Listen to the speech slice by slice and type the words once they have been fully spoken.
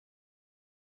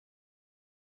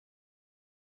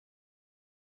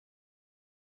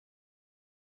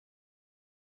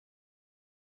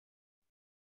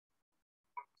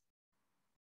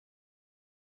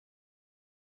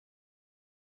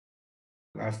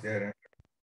broadcast there.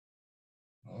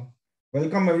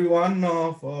 Welcome everyone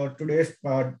for today's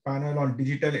panel on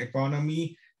digital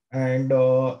economy and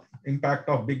impact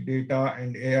of big data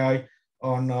and AI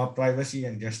on privacy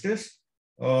and justice.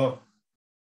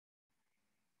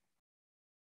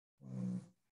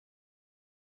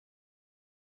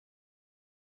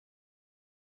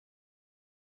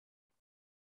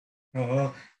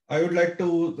 I would like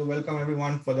to welcome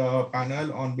everyone for the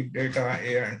panel on big data,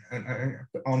 AI, and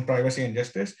on privacy and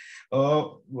justice.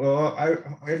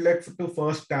 I'd like to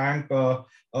first thank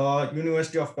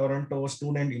University of Toronto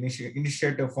Student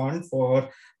Initiative Fund for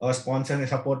sponsoring and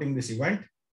supporting this event.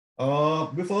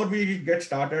 Before we get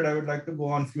started, I would like to go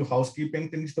on a few housekeeping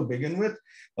things to begin with.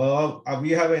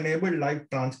 We have enabled live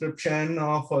transcription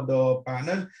for the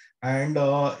panel, and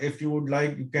if you would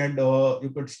like,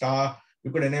 you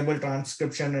could enable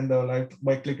transcription in the live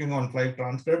by clicking on live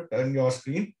transcript on your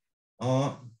screen.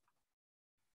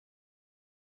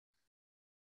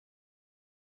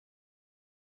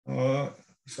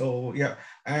 So yeah,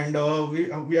 and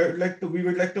we would like to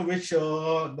wish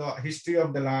the history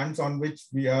of the lands on which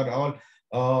we are all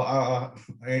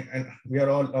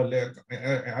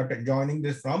joining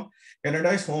this from.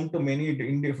 Canada is home to many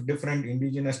different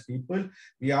indigenous people.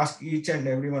 We ask each and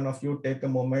every one of you take a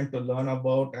moment to learn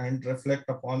about and reflect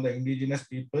upon the indigenous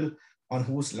people on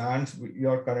whose lands you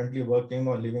are currently working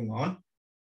or living on.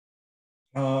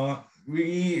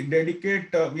 We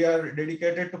are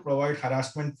dedicated to provide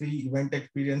harassment-free event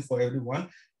experience for everyone.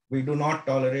 We do not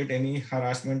tolerate any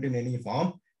harassment in any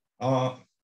form.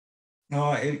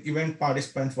 Event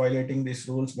participants violating these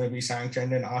rules may be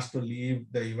sanctioned and asked to leave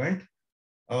the event.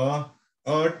 To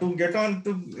get on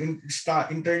to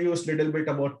introduce a little bit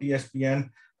about TSPN.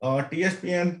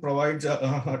 TSPN provides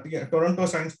Toronto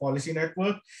Science Policy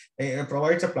Network,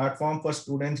 provides a platform for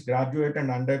students, graduate and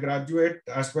undergraduate,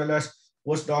 as well as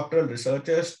postdoctoral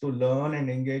researchers to learn and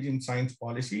engage in science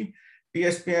policy.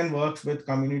 TSPN works with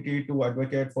community to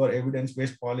advocate for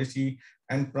evidence-based policy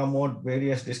and promote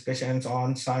various discussions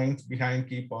on science behind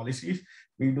key policies.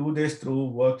 We do this through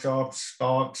workshops,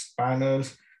 talks,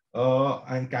 panels,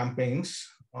 and campaigns.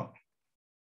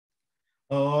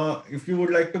 If you would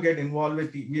like to get involved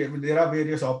with, there are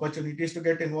various opportunities to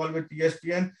get involved with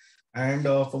TSPN, and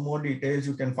for more details,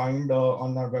 you can find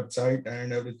on our website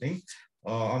and everything.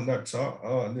 On that,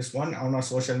 this one on our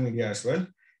social media as well.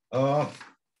 I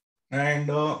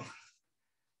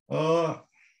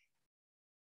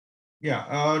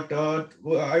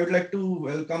would like to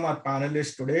welcome our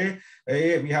panelists today.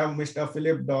 We have Mr.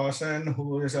 Philip Dawson,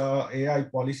 who is an AI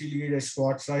policy lead at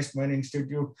Schwarzheisman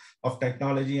Institute of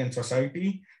Technology and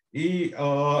Society.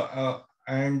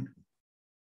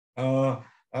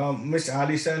 Ms.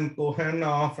 Alison Cohen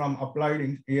from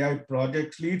Applied AI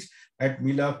Project Leads at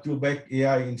Miller Quebec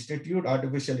AI Institute,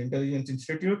 Artificial Intelligence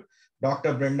Institute.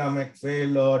 Dr. Brenda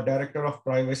McPhail, Director of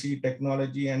Privacy,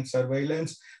 Technology and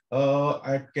Surveillance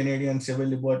at Canadian Civil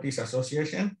Liberties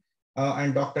Association.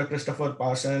 And Dr. Christopher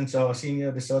Parsons,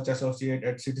 Senior Research Associate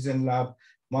at Citizen Lab,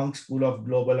 Monk School of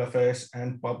Global Affairs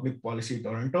and Public Policy,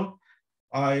 Toronto.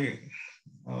 I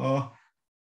would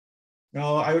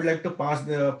like to pass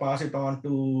it on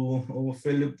to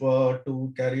Philip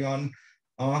to carry on.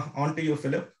 On to you,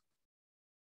 Philip.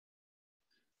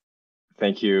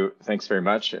 Thank you. Thanks very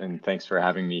much, and thanks for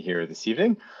having me here this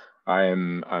evening.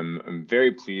 I'm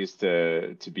very pleased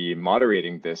to be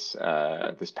moderating this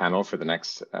this panel for the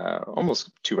next almost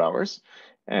 2 hours,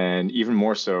 and even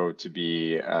more so to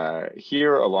be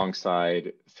here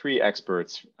alongside 3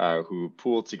 experts who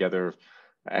pooled together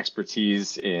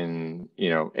expertise in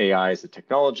AI as a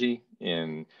technology,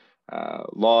 in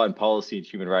law and policy and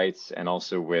human rights, and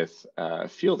also with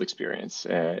field experience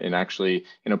in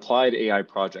applied AI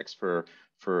projects for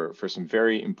some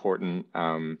very important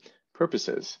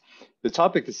purposes. The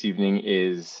topic this evening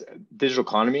is digital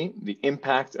economy, the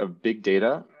impact of big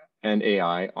data and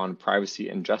AI on privacy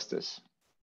and justice.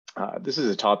 This is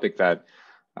a topic that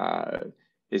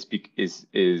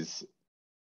is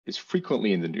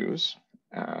frequently in the news.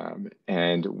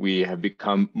 And we have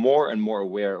become more and more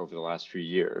aware over the last few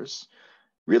years,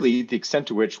 really the extent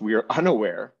to which we are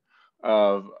unaware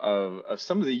of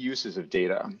some of the uses of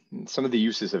data and some of the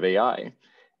uses of AI,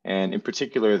 and in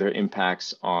particular, their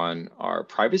impacts on our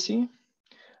privacy,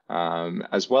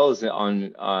 as well as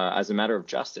as a matter of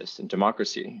justice and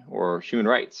democracy or human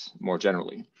rights more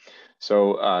generally.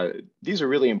 So these are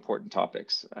really important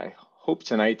topics. I hope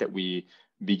tonight that we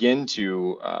begin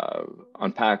to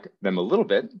unpack them a little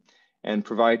bit and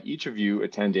provide each of you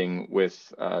attending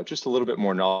with just a little bit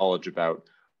more knowledge about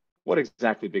what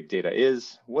exactly big data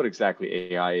is, what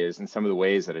exactly AI is, and some of the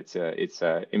ways that it's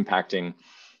impacting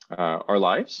our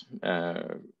lives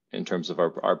in terms of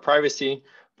our privacy,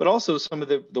 but also some of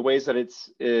the ways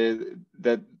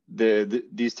that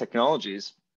these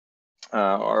technologies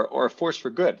are a force for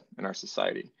good in our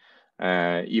society,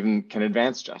 even can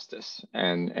advance justice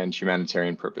and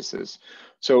humanitarian purposes.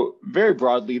 So very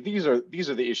broadly, these are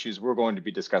the issues we're going to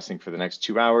be discussing for the next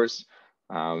 2 hours.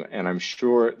 And I'm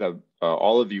sure that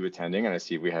all of you attending, and I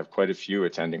see we have quite a few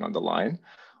attending on the line,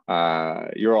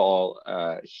 you're all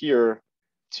here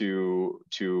to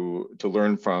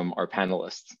learn from our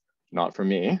panelists, not from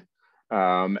me.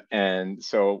 And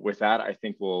so with that, I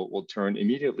think we'll turn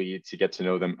immediately to get to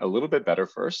know them a little bit better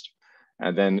first,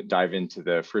 and then dive into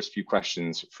the first few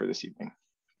questions for this evening.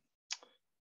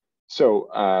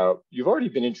 So you've already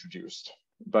been introduced,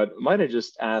 but might I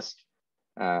just ask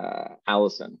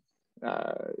Allison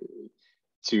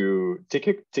to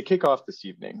kick off this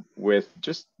evening with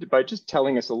by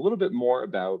telling us a little bit more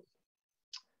about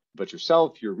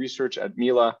yourself, your research at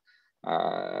MILA,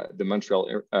 the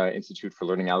Montreal Institute for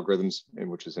Learning Algorithms,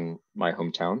 which is in my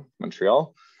hometown,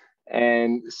 Montreal,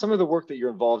 and some of the work that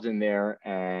you're involved in there.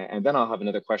 And then I'll have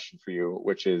another question for you,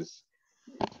 which is,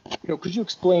 could you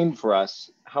explain for us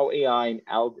how AI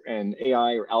and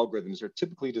AI or algorithms are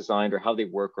typically designed, or how they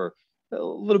work, or a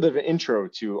little bit of an intro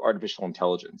to artificial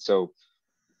intelligence? So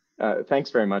thanks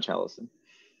very much, Allison.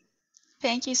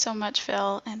 Thank you so much,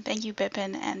 Phil, and thank you,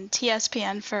 Bipin and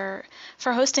TSPN for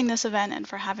hosting this event and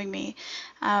for having me.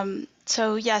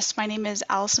 So yes, my name is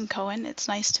Allison Cohen. It's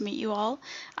nice to meet you all.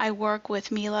 I work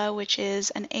with MILA, which is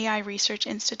an AI research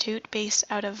institute based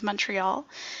out of Montreal.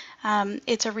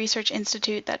 It's a research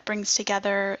institute that brings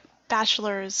together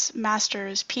bachelor's,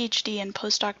 master's, PhD, and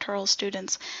postdoctoral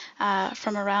students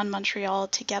from around Montreal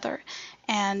together.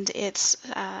 And it's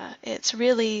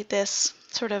really this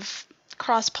sort of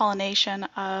cross-pollination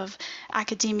of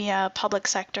academia, public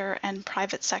sector, and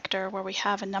private sector, where we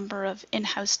have a number of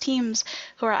in-house teams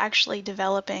who are actually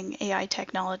developing AI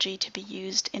technology to be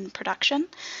used in production.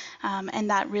 And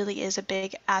that really is a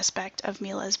big aspect of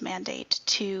MILA's mandate,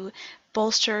 to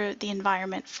bolster the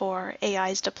environment for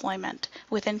AI's deployment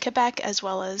within Quebec as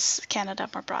well as Canada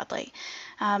more broadly.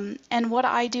 And what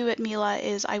I do at MILA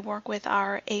is I work with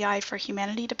our AI for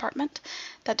Humanity department.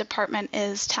 That department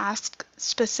is tasked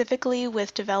specifically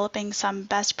with developing some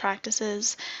best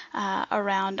practices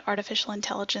around artificial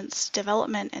intelligence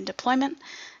development and deployment.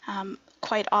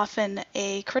 Quite often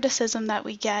a criticism that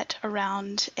we get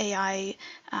around AI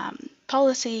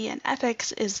policy and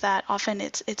ethics is that often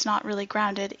it's not really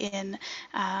grounded in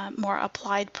more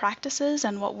applied practices,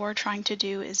 and what we're trying to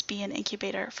do is be an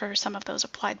incubator for some of those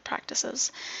applied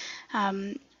practices.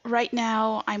 Right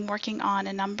now, I'm working on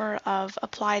a number of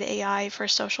applied AI for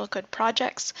social good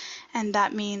projects, and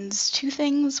that means two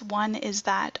things. One is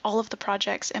that all of the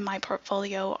projects in my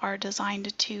portfolio are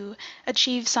designed to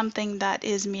achieve something that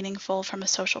is meaningful from a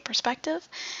social perspective.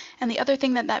 And the other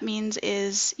thing that means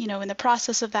is, in the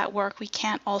process of that work, we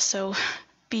can't also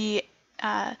be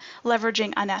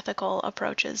leveraging unethical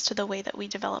approaches to the way that we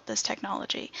develop this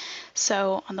technology.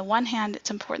 So on the one hand, it's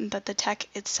important that the tech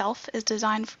itself is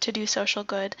designed to do social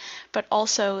good, but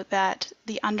also that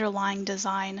the underlying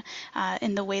design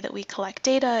in the way that we collect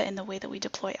data, in the way that we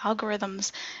deploy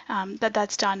algorithms,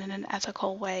 that's done in an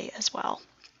ethical way as well.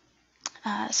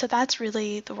 So that's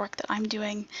really the work that I'm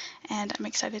doing, and I'm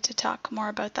excited to talk more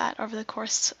about that over the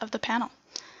course of the panel.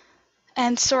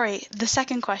 And sorry, the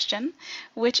second question,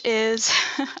 which is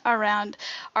around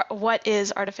what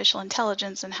is artificial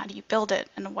intelligence and how do you build it,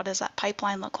 and what does that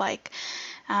pipeline look like?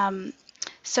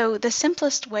 So the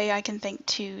simplest way I can think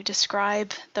to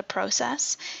describe the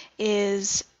process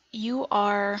is you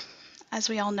are, as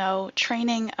we all know,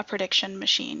 training a prediction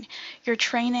machine. You're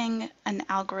training an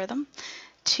algorithm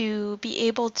to be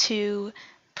able to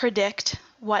predict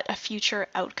what a future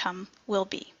outcome will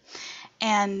be.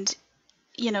 And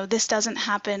this doesn't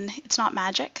happen, it's not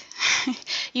magic.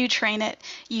 You train it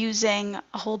using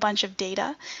a whole bunch of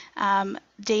data,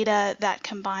 data that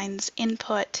combines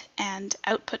input and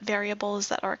output variables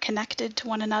that are connected to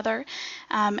one another.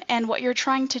 And what you're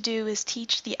trying to do is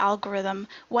teach the algorithm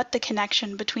what the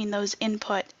connection between those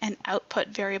input and output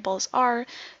variables are,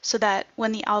 so that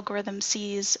when the algorithm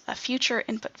sees a future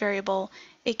input variable,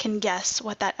 it can guess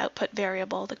what that output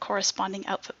variable, the corresponding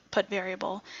output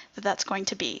variable, that's going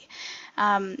to be.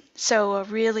 So a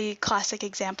really classic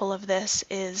example of this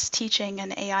is teaching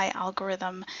an AI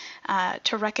algorithm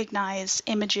to recognize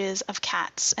images of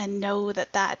cats and know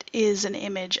that that is an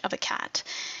image of a cat.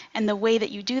 And the way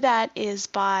that you do that is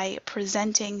by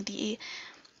presenting the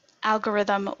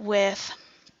algorithm with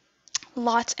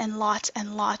lots and lots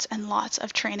and lots and lots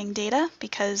of training data,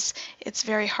 because it's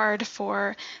very hard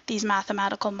for these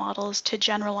mathematical models to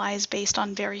generalize based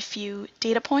on very few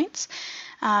data points.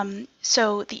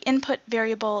 So the input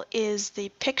variable is the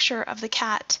picture of the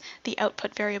cat. The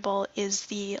output variable is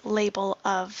the label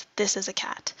of this is a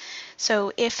cat.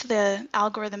 So if the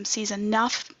algorithm sees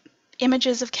enough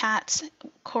images of cats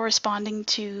corresponding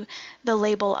to the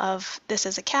label of this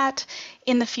is a cat,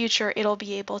 in the future it'll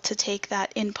be able to take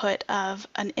that input of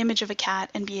an image of a cat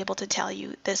and be able to tell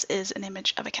you this is an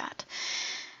image of a cat.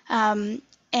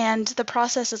 And the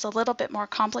process is a little bit more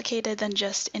complicated than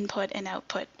just input and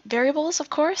output variables, of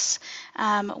course.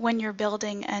 When you're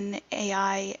building an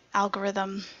AI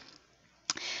algorithm,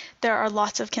 there are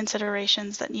lots of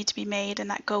considerations that need to be made and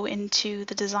that go into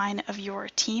the design of your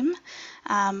team.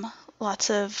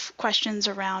 Lots of questions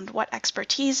around what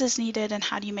expertise is needed and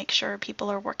how do you make sure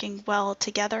people are working well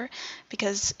together,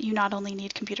 because you not only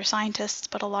need computer scientists,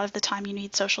 but a lot of the time you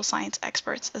need social science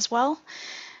experts as well.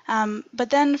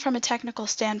 But then from a technical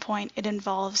standpoint, it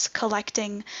involves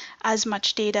collecting as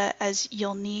much data as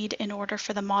you'll need in order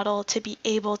for the model to be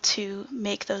able to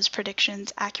make those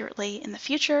predictions accurately in the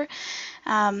future.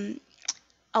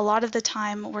 A lot of the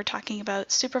time we're talking about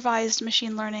supervised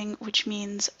machine learning, which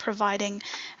means providing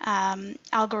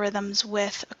algorithms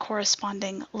with a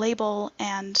corresponding label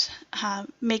and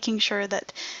making sure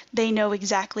that they know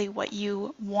exactly what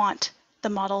you want the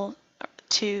model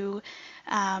to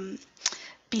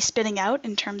be spitting out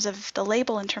in terms of the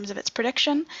label, in terms of its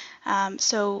prediction.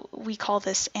 So we call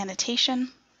this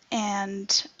annotation.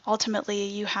 And ultimately,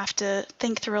 you have to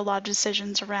think through a lot of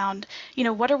decisions around,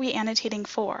 what are we annotating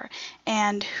for,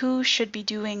 and who should be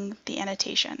doing the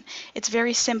annotation. It's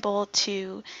very simple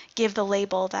to give the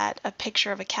label that a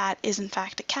picture of a cat is in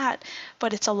fact a cat,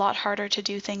 but it's a lot harder to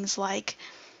do things like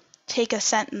take a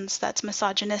sentence that's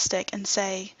misogynistic and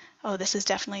say, oh, this is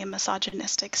definitely a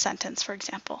misogynistic sentence, for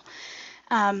example.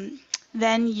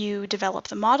 Then you develop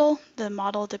the model. The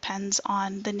model depends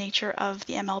on the nature of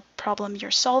the ML problem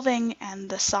you're solving and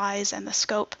the size and the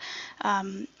scope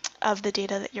of the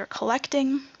data that you're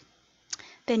collecting.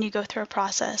 Then you go through a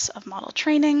process of model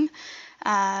training.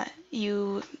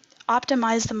 You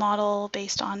optimize the model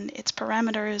based on its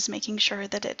parameters, making sure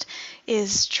that it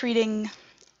is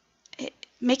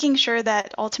making sure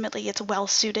that ultimately it's well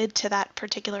suited to that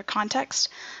particular context.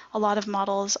 A lot of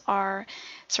models are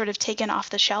sort of taken off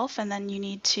the shelf and then you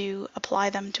need to apply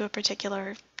them to a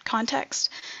particular context.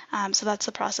 So that's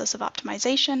the process of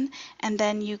optimization. And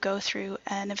then you go through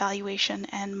an evaluation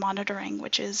and monitoring,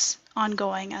 which is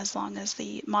ongoing as long as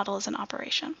the model is in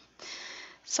operation.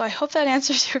 So I hope that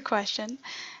answers your question.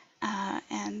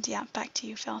 And yeah, back to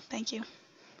you, Phil. Thank you.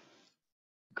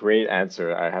 Great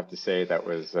answer. I have to say that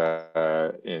was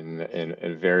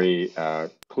in very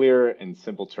clear and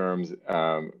simple terms.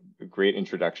 Great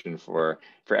introduction for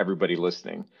everybody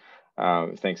listening.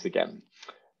 Thanks again.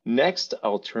 Next,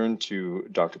 I'll turn to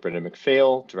Dr. Brenda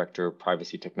McPhail, Director of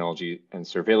Privacy Technology and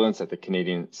Surveillance at the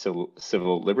Canadian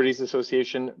Civil Liberties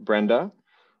Association. Brenda,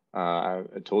 I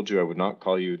told you I would not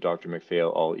call you Dr.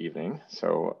 McPhail all evening,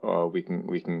 so we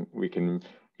can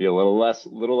be a little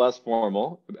less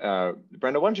formal.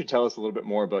 Brenda, why don't you tell us a little bit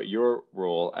more about your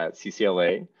role at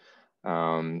CCLA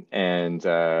and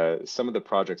some of the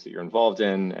projects that you're involved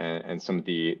in and some of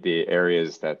the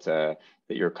areas that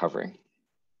you're covering.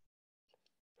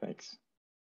 Thanks.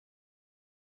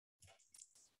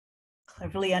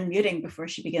 Cleverly unmuting before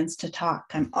she begins to talk.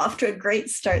 I'm off to a great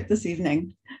start this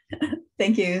evening.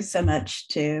 Thank you so much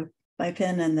to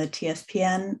BIPIN and the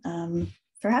TSPN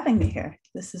for having me here.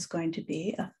 This is going to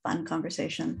be a fun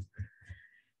conversation.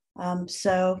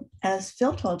 So as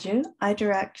Phil told you, I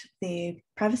direct the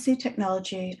Privacy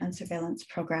Technology and Surveillance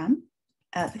Program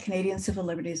at the Canadian Civil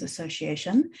Liberties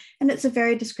Association, and it's a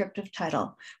very descriptive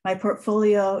title. My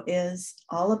portfolio is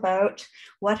all about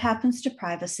what happens to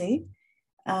privacy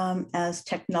as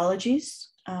technologies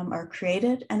are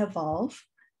created and evolve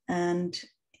and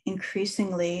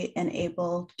increasingly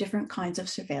enable different kinds of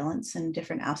surveillance in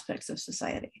different aspects of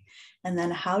society. And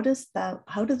then how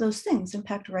do those things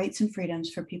impact rights and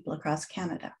freedoms for people across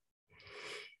Canada?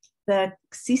 The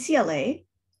CCLA,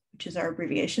 which is our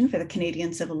abbreviation for the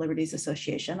Canadian Civil Liberties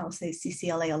Association, I'll say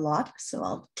CCLA a lot, so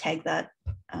I'll tag that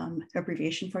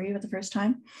abbreviation for you at the first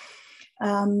time.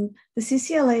 The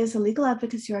CCLA is a legal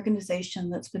advocacy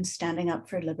organization that's been standing up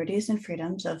for liberties and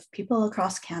freedoms of people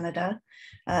across Canada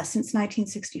since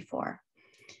 1964.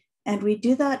 And we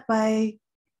do that by,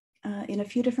 in a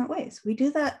few different ways. We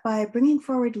do that by bringing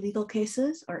forward legal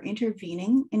cases or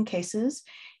intervening in cases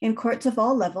in courts of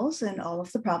all levels in all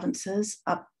of the provinces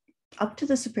up to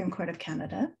the Supreme Court of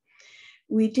Canada.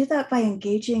 We do that by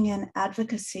engaging in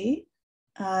advocacy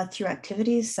through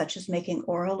activities such as making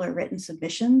oral or written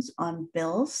submissions on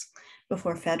bills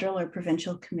before federal or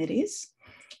provincial committees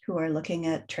who are looking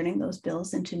at turning those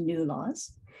bills into new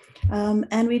laws.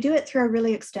 And we do it through a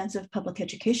really extensive public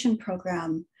education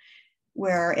program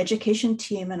where our education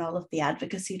team and all of the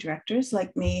advocacy directors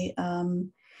like me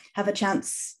have a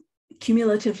chance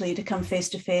cumulatively to come face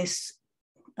to face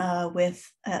with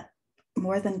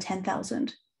more than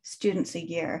 10,000 students a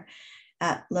year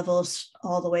at levels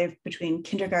all the way between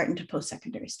kindergarten to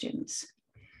post-secondary students.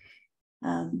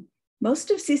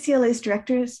 Most of CCLA's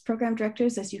directors, program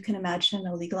directors, as you can imagine,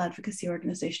 a legal advocacy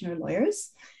organization, are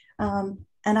lawyers. And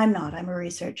I'm not, I'm a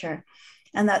researcher.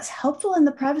 And that's helpful in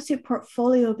the privacy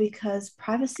portfolio because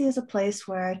privacy is a place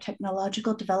where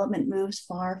technological development moves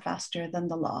far faster than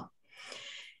the law.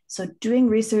 So doing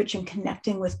research and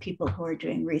connecting with people who are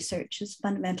doing research is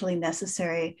fundamentally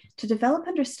necessary to develop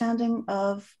understanding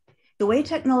of the way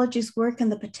technologies work and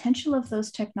the potential of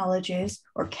those technologies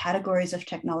or categories of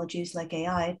technologies like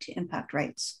AI to impact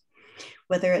rights,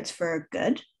 whether it's for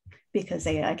good, because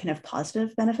AI can have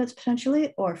positive benefits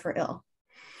potentially, or for ill.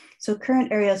 So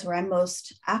current areas where I'm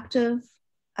most active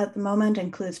at the moment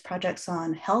includes projects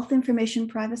on health information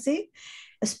privacy,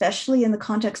 especially in the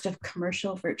context of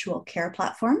commercial virtual care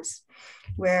platforms,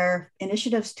 where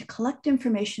initiatives to collect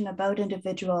information about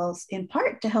individuals, in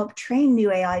part to help train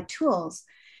new AI tools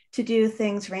to do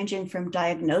things ranging from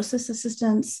diagnosis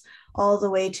assistance all the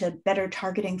way to better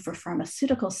targeting for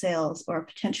pharmaceutical sales or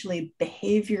potentially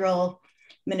behavioral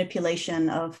manipulation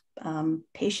of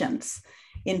patients,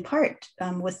 in part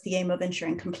with the aim of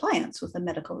ensuring compliance with the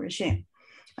medical regime.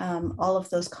 In all of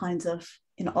those kinds of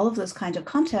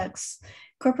contexts,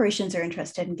 corporations are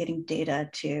interested in getting data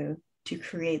to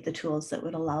create the tools that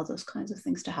would allow those kinds of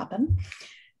things to happen.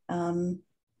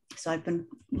 So I've been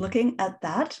looking at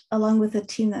that along with a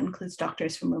team that includes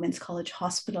doctors from Women's College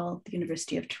Hospital, the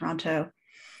University of Toronto,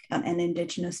 and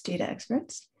Indigenous data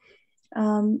experts.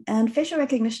 And facial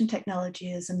recognition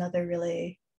technology is another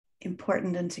really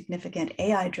important and significant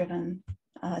AI-driven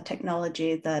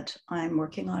technology that I'm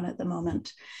working on at the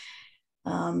moment,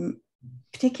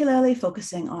 particularly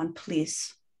focusing on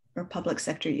police or public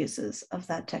sector uses of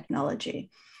that technology.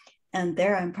 And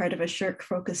there I'm part of a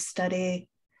SSHRC-focused study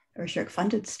or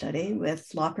SSHRC-funded study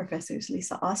with law professors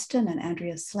Lisa Austin and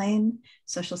Andrea Slane,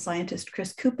 social scientist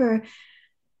Chris Cooper,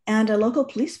 and a local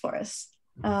police force,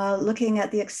 looking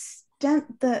at the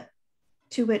extent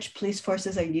to which police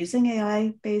forces are using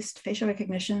AI-based facial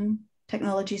recognition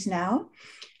technologies now,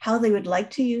 how they would like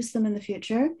to use them in the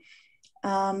future,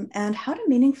 and how to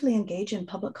meaningfully engage in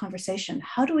public conversation.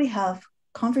 How do we have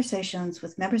conversations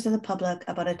with members of the public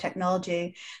about a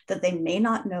technology that they may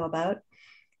not know about?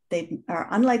 They are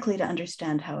unlikely to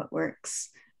understand how it works,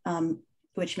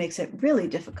 which makes it really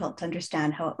difficult to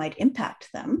understand how it might impact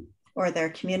them or their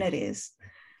communities.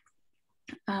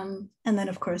 And then,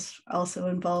 of course, also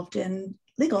involved in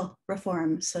legal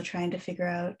reform. So trying to figure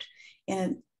out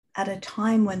at a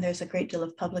time when there's a great deal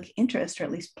of public interest, or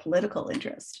at least political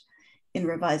interest, in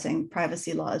revising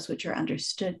privacy laws, which are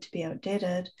understood to be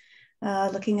outdated,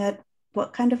 looking at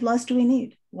what kind of laws do we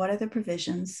need? What are the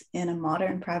provisions in a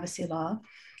modern privacy law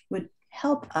would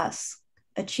help us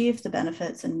achieve the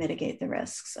benefits and mitigate the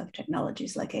risks of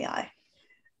technologies like AI?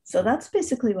 So that's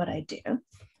basically what I do.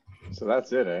 So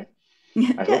that's it, eh?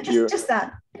 Just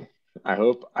that. I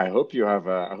hope you have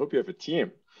a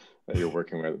team that you're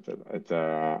working with.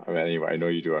 Anyway, I know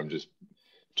you do. I'm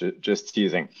just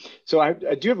teasing. So I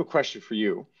do have a question for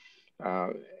you.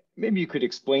 Maybe you could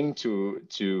explain to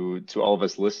all of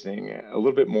us listening a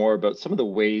little bit more about some of the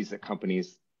ways that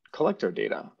companies collect our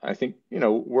data. I think,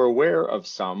 we're aware of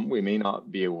some. We may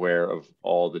not be aware of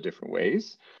all the different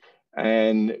ways,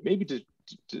 and maybe to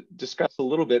discuss a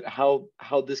little bit how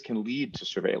this can lead to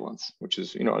surveillance, which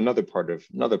is another part of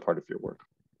your work.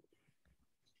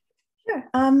 Sure.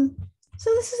 So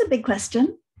this is a big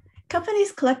question.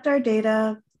 Companies collect our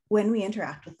data when we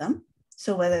interact with them.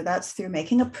 So whether that's through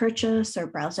making a purchase or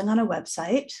browsing on a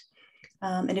website.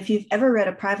 And if you've ever read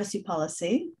a privacy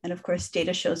policy, and of course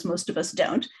data shows most of us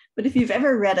don't, but if you've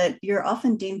ever read it, you're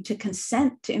often deemed to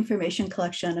consent to information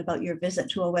collection about your visit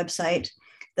to a website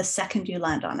the second you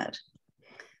land on it.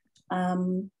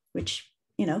 Which,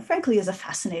 frankly, is a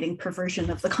fascinating perversion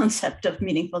of the concept of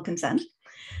meaningful consent.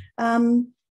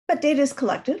 But data is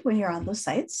collected when you're on those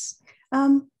sites,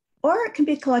 or it can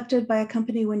be collected by a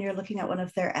company when you're looking at one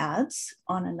of their ads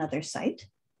on another site.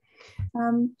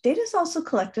 Data is also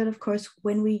collected, of course,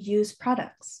 when we use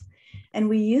products. And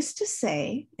we used to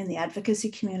say in the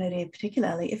advocacy community,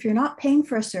 particularly, if you're not paying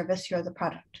for a service, you're the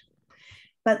product.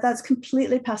 But that's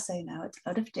completely passé now. It's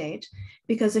out of date,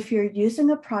 because if you're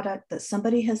using a product that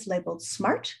somebody has labeled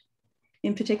smart,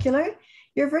 in particular,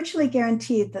 you're virtually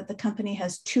guaranteed that the company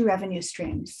has two revenue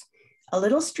streams. A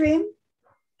little stream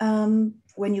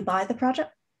when you buy the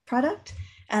product,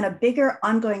 and a bigger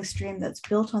ongoing stream that's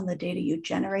built on the data you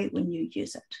generate when you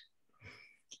use it.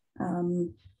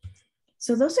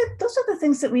 So those are the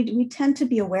things that we tend to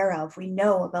be aware of. We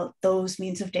know about those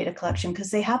means of data collection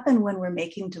because they happen when we're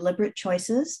making deliberate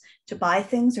choices to buy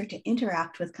things or to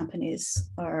interact with companies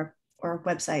or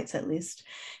websites, at least,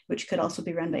 which could also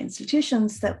be run by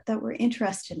institutions that we're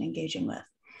interested in engaging with.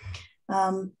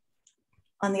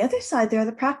 On the other side, there are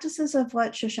the practices of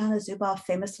what Shoshana Zuboff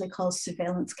famously calls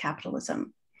surveillance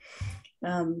capitalism.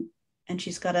 And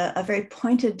she's got a very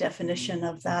pointed definition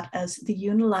of that as the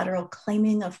unilateral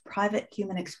claiming of private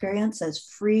human experience as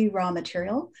free raw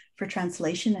material for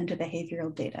translation into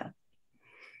behavioral data.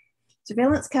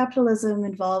 Surveillance capitalism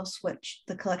involves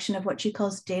the collection of what she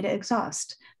calls data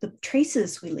exhaust, the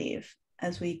traces we leave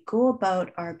as we go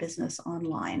about our business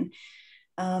online.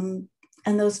 And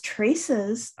those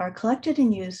traces are collected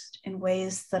and used in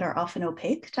ways that are often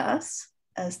opaque to us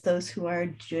as those who are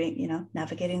doing,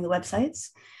 navigating the websites.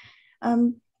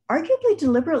 Arguably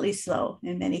deliberately slow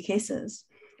in many cases.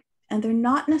 And they're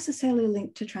not necessarily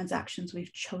linked to transactions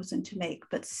we've chosen to make,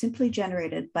 but simply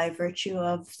generated by virtue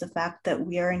of the fact that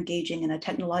we are engaging in a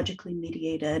technologically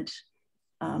mediated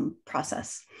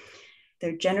process.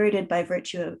 They're generated by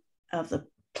virtue of the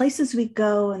places we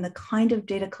go and the kind of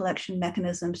data collection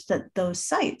mechanisms that those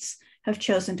sites have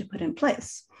chosen to put in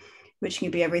place, which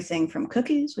can be everything from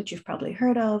cookies, which you've probably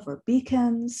heard of, or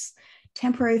beacons,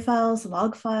 temporary files,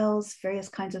 log files, various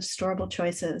kinds of storable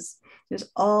choices. There's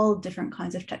all different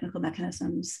kinds of technical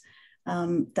mechanisms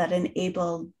that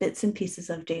enable bits and pieces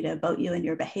of data about you and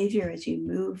your behavior as you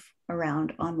move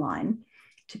around online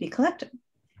to be collected.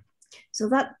 So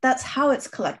that's how it's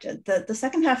collected. The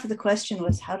second half of the question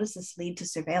was, how does this lead to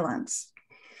surveillance?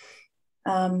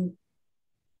 And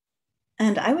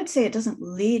I would say it doesn't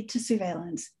lead to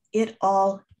surveillance. It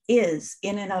all is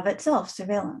in and of itself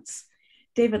surveillance.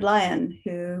 David Lyon,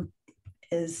 who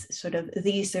is sort of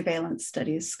the surveillance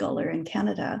studies scholar in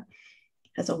Canada,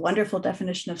 has a wonderful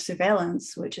definition of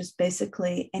surveillance, which is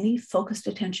basically any focused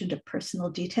attention to personal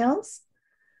details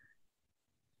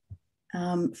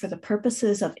for the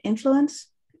purposes of influence,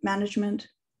 management,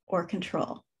 or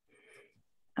control.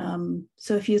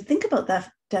 So if you think about that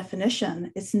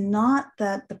definition, it's not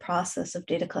that the process of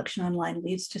data collection online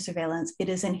leads to surveillance, it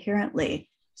is inherently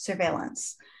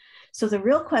surveillance. So the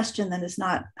real question then is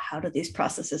not how do these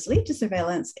processes lead to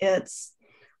surveillance, it's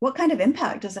what kind of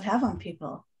impact does it have on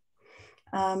people?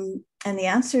 And the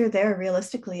answer there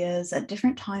realistically is at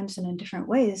different times and in different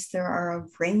ways, there are a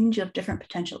range of different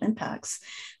potential impacts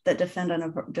that depend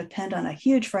on a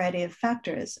huge variety of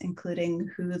factors, including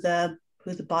who the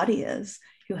body is,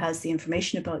 who has the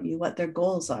information about you, what their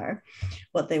goals are,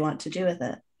 what they want to do with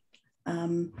it.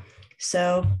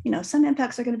 So, some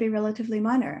impacts are going to be relatively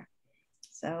minor.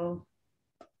 So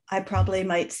I probably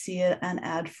might see an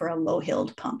ad for a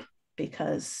low-heeled pump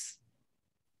because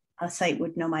a site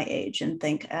would know my age and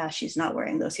think, she's not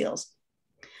wearing those heels.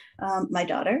 My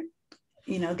daughter,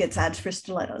 gets ads for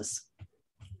stilettos.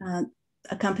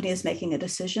 A company is making a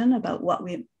decision about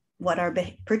what our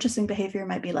purchasing behavior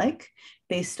might be like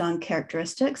based on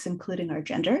characteristics, including our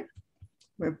gender.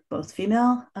 We're both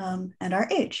female, and our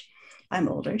age. I'm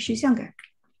older, she's younger.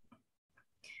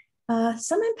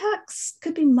 Some impacts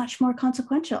could be much more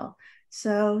consequential.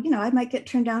 So, I might get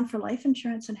turned down for life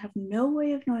insurance and have no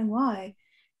way of knowing why,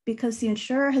 because the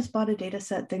insurer has bought a data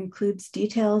set that includes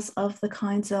details of the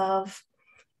kinds of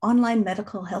online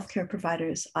medical healthcare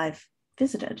providers I've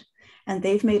visited. And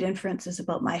they've made inferences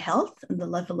about my health and the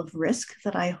level of risk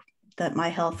that my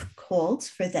health holds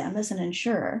for them as an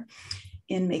insurer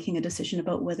in making a decision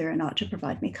about whether or not to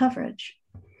provide me coverage.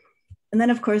 And then,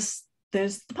 of course,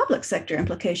 there's the public sector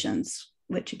implications,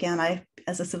 which again,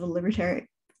 as a civil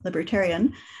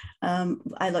libertarian,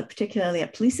 I look particularly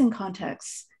at policing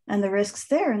contexts, and the risks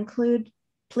there include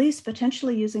police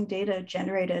potentially using data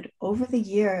generated over the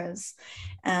years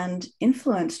and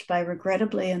influenced by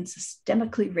regrettably and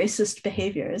systemically racist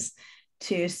behaviors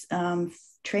to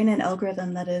train an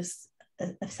algorithm that is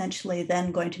essentially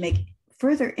then going to make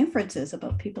further inferences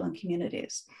about people and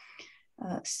communities.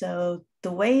 So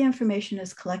the way information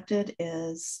is collected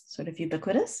is sort of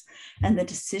ubiquitous, and the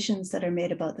decisions that are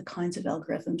made about the kinds of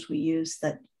algorithms we use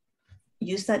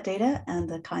that data and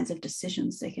the kinds of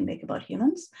decisions they can make about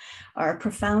humans are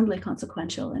profoundly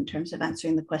consequential in terms of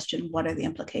answering the question, what are the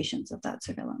implications of that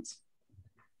surveillance?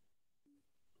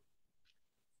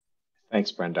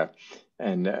 Thanks, Brenda.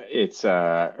 And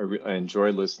I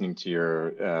enjoyed listening to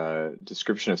your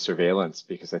description of surveillance,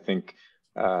 because I think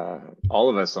all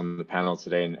of us on the panel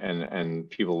today and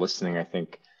people listening, I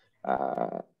think,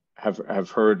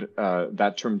 have heard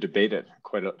that term debated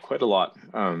quite a lot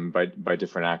by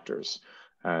different actors.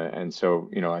 And so,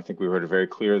 I think we heard it very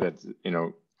clear that,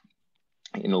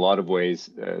 in a lot of ways,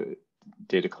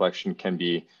 data collection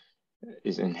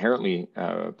is inherently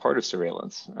part of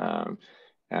surveillance.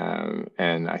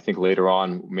 And I think later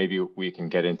on, maybe we can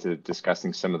get into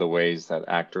discussing some of the ways that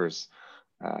actors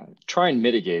try and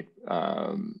mitigate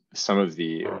some of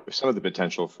the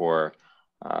potential for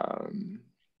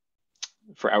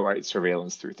outright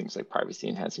surveillance through things like privacy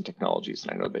enhancing technologies.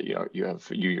 And I know that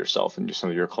you yourself and some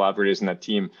of your collaborators in that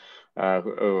team,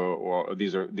 or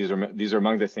these are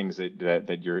among the things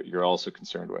that you're also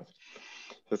concerned with.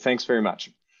 So thanks very much.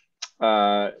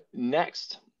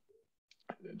 Next,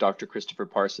 Dr. Christopher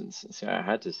Parsons. See, I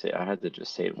had to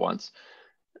just say it once.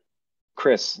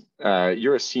 Chris,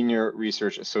 you're a senior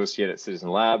research associate at Citizen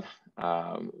Lab.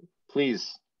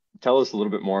 Please tell us a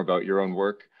little bit more about your own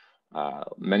work.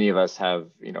 Many of us have,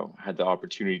 had the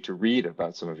opportunity to read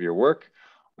about some of your work,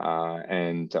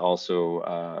 and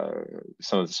also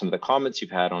some of the comments you've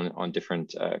had on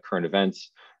different current events.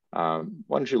 Why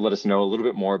don't you let us know a little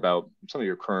bit more about some of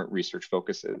your current research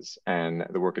focuses and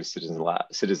the work at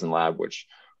Citizen Lab, which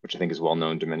I think is well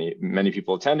known to many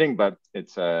people attending, but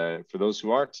it's for those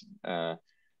who aren't,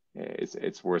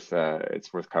 it's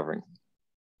worth covering.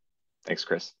 Thanks,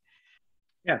 Chris.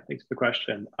 Yeah, thanks for the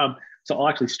question. So I'll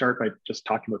actually start by just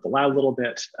talking about the lab a little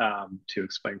bit to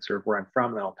explain sort of where I'm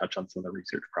from, and then I'll touch on some of the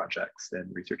research projects and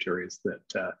research areas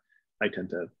that I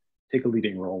tend to take a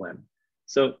leading role in.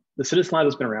 So the Citizen Lab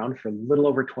has been around for a little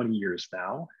over 20 years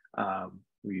now.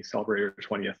 We celebrated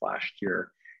our 20th last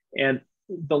year. And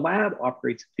the lab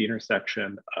operates at the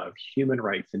intersection of human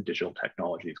rights and digital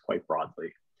technologies quite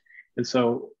broadly. And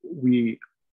so we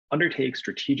undertake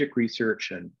strategic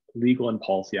research and legal and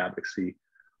policy advocacy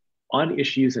on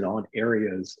issues and on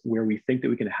areas where we think that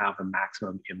we can have a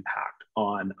maximum impact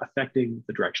on affecting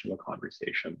the direction of a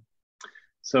conversation.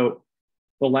 So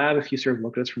the lab, if you sort of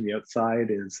look at us from the outside,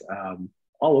 is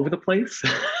all over the place.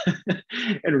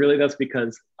 And really that's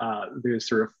because there's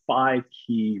sort of 5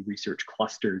 key research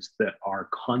clusters that are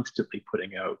constantly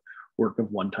putting out work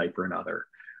of one type or another.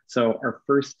 So our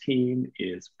first team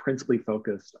is principally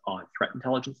focused on threat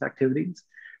intelligence activities.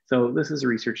 So this is a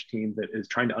research team that is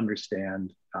trying to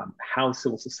understand how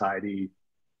civil society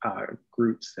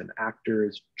groups and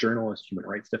actors, journalists, human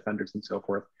rights defenders, and so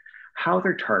forth, how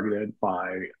they're targeted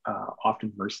by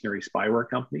often mercenary spyware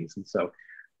companies. And so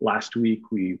last week,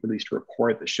 we released a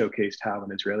report that showcased how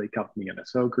an Israeli company,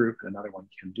 NSO Group, and another one,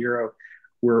 Candiro,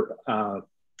 were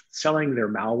selling their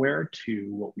malware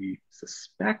to what we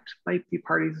suspect might be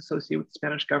parties associated with the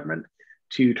Spanish government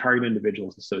to target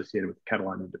individuals associated with the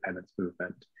Catalan independence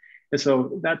movement. And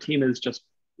so that team has just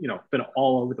been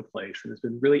all over the place and has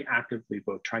been really actively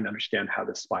both trying to understand how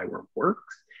this spyware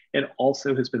works, and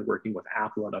also has been working with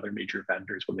Apple and other major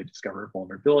vendors when they discover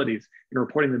vulnerabilities and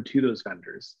reporting them to those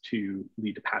vendors to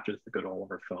lead to patches that go to all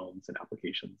of our phones and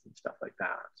applications and stuff like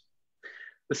that.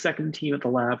 The second team at the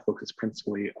lab focuses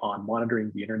principally on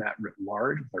monitoring the internet writ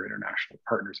large with our international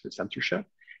partners for censorship,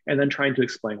 and then trying to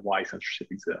explain why censorship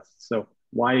exists. So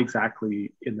why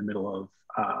exactly in the middle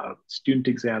of student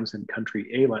exams in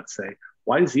country A, let's say,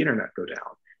 why does the internet go down?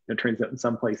 And it turns out in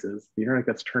some places, the internet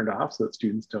gets turned off so that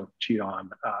students don't cheat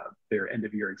on their end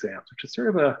of year exams, which is sort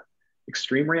of a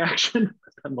extreme reaction,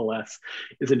 but nonetheless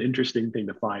is an interesting thing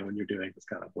to find when you're doing this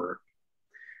kind of work.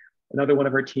 Another one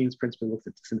of our teams principally looks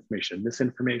at disinformation and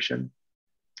misinformation,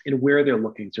 and where they're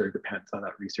looking sort of depends on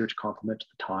that research complement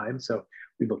at the time. So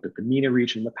we looked at the MENA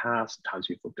region in the past, sometimes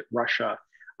we've looked at Russia,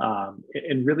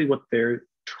 and really what they're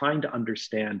trying to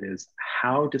understand is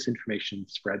how disinformation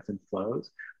spreads and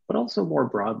flows, but also more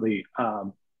broadly,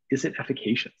 is it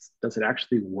efficacious? Does it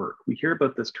actually work? We hear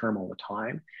about this term all the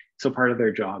time. So part of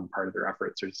their job, part of their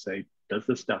efforts are to say, does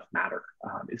this stuff matter?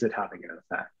 Is it having an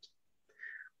effect?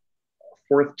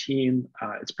 Fourth team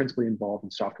is principally involved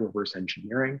in software reverse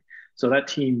engineering. So that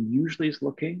team usually is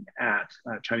looking at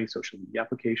Chinese social media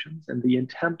applications. And the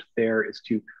intent there is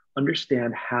to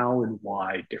understand how and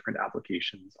why different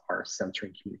applications are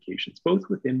censoring communications, both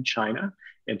within China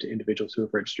and to individuals who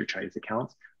have registered Chinese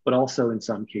accounts, but also in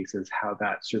some cases, how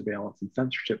that surveillance and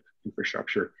censorship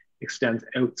infrastructure extends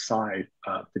outside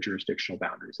of the jurisdictional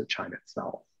boundaries of China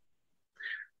itself.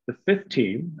 The fifth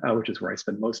team, which is where I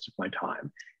spend most of my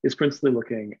time, is principally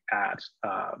looking at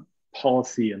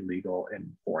policy and legal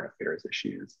and foreign affairs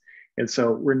issues. And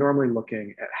so we're normally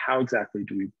looking at how exactly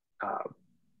do we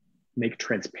make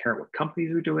transparent what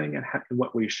companies are doing and in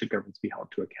what ways should governments be held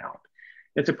to account.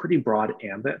 It's a pretty broad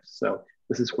ambit. So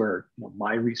this is where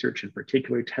my research in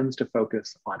particular tends to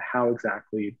focus on how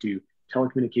exactly do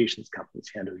telecommunications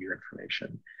companies handle your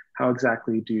information? How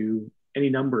exactly do any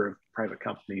number of private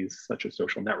companies, such as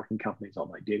social networking companies,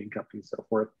 online dating companies, so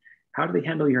forth, how do they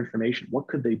handle your information? What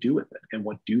could they do with it? And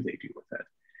what do they do with it?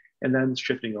 And then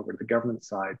shifting over to the government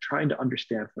side, trying to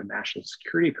understand from a national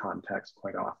security context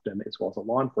quite often, as well as a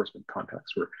law enforcement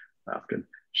context, where I often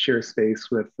share space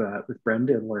with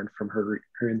Brenda and learn from her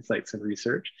insights and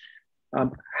research.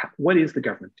 What is the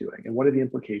government doing? And what are the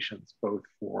implications both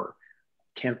for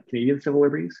Canadian civil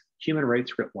liberties, human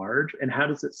rights writ large, and how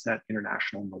does it set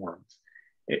international norms?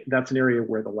 That's an area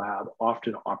where the lab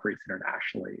often operates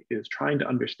internationally, is trying to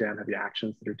understand how the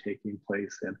actions that are taking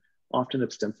place in often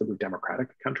ostensibly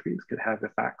democratic countries could have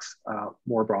effects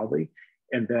more broadly,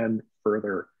 and then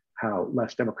further how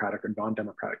less democratic or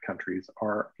non-democratic countries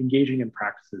are engaging in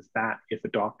practices that, if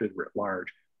adopted writ large,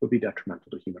 would be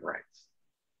detrimental to human rights.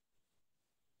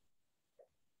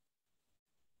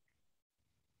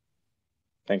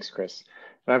 Thanks, Chris.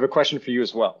 And I have a question for you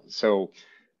as well. So,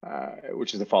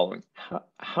 which is the following: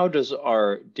 how does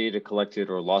our data collected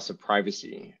or loss of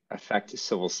privacy affect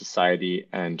civil society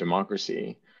and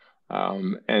democracy?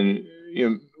 And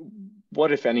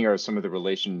what, if any, are some of the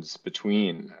relations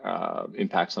between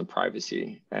impacts on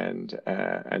privacy and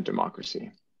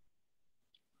democracy?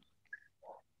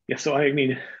 Yeah, so I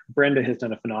mean, Brenda has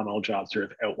done a phenomenal job sort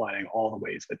of outlining all the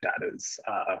ways that data is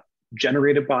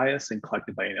generated by us and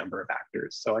collected by a number of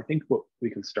actors. So I think what we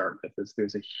can start with is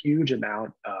there's a huge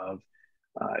amount of,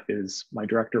 is my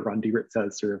director Ron Diewert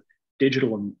says, sort of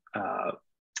digital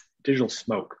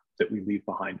smoke that we leave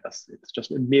behind us. It's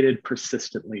just emitted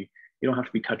persistently. You don't have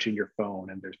to be touching your phone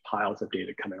and there's piles of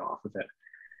data coming off of it.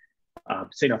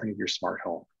 Say nothing of your smart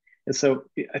home. And so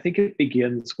I think it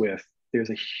begins with, there's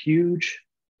a huge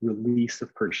release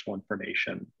of personal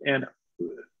information. And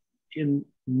in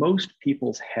most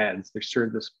people's heads, there's sort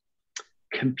of this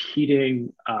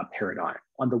competing paradigm.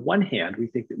 On the one hand, we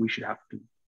think that we should have to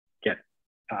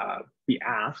be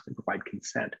asked and provide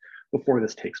consent before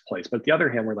this takes place. But on the other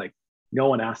hand, we're like, no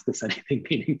one asked us anything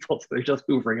meaningful, so they're just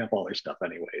hoovering up all their stuff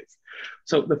anyways.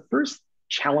 So the first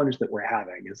challenge that we're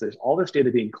having is there's all this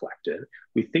data being collected.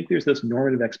 We think there's this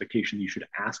normative expectation you should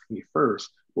ask me first,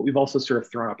 but we've also sort of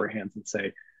thrown up our hands and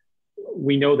say,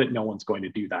 we know that no one's going to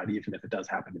do that, even if it does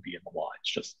happen to be in the law.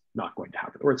 It's just not going to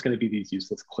happen. Or it's going to be these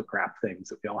useless click wrap things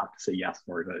that we all have to say yes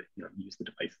in order to use the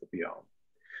device that we own.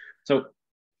 So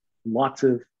lots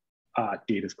of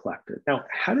data is collected. Now,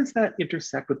 how does that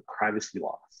intersect with privacy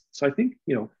laws? So I think,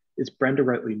 as Brenda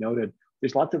rightly noted,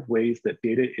 there's lots of ways that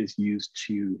data is used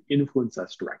to influence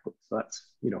us directly. So that's,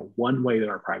 one way that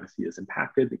our privacy is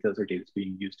impacted because our data is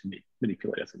being used to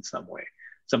manipulate us in some way.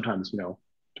 Sometimes,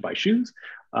 to buy shoes,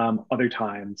 other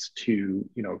times to,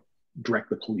 direct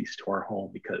the police to our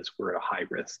home because we're at a high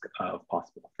risk of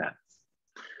possible offense.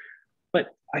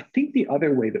 But I think the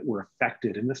other way that we're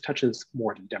affected, and this touches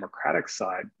more to the democratic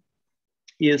side,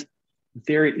 is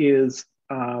there is,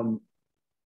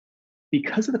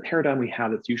 because of the paradigm we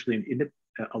have, it's usually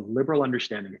a liberal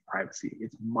understanding of privacy.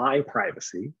 It's my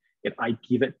privacy if I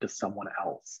give it to someone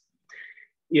else.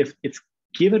 If it's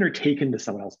given or taken to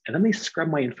someone else, and then they scrub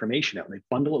my information out and they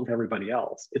bundle it with everybody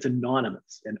else, it's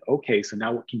anonymous. And okay, so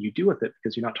now what can you do with it?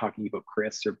 Because you're not talking about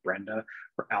Chris or Brenda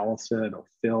or Allison or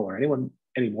Phil or anyone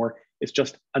anymore. It's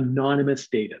just anonymous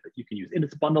data that you can use. And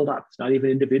it's bundled up. It's not even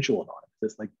individual anonymous.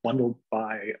 It's like bundled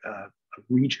by a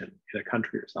region in a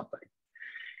country or something.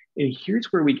 And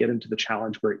here's where we get into the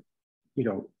challenge where,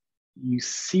 you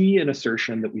see an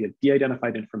assertion that we have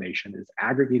de-identified information, is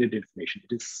aggregated information,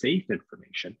 it is safe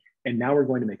information, and now we're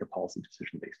going to make a policy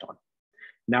decision based on it.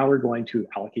 Now we're going to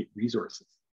allocate resources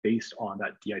based on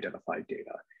that de-identified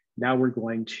data. Now we're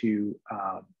going to,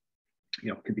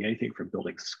 it could be anything from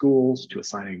building schools to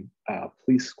assigning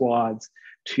police squads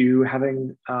to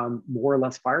having more or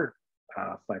less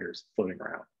firefighters floating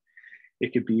around.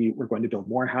 It could be, we're going to build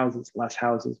more houses, less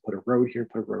houses, put a road here,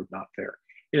 put a road not there.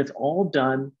 And it's all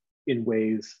done in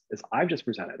ways, as I've just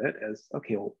presented it, as,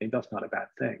 okay, well, maybe that's not a bad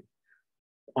thing.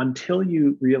 Until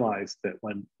you realize that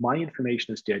when my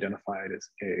information is de-identified as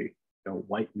a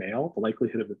white male, the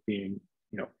likelihood of it being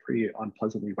pretty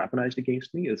unpleasantly weaponized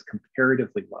against me is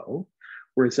comparatively low.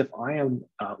 Whereas if I am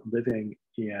living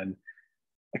in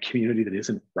a community that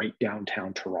isn't right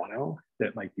downtown Toronto,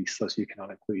 that might be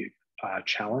socioeconomically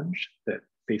challenged, that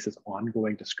faces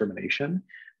ongoing discrimination,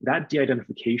 that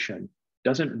de-identification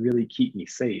doesn't really keep me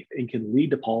safe and can lead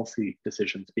to policy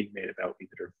decisions being made about me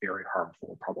that are very harmful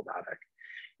and problematic.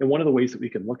 And one of the ways that we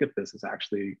can look at this is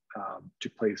actually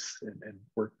took place and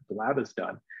work that the lab has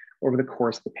done over the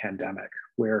course of the pandemic,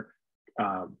 where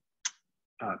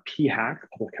PHAC,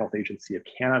 Public Health Agency of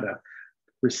Canada,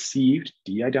 received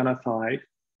de-identified,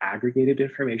 aggregated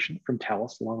information from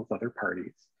TELUS along with other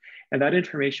parties. And that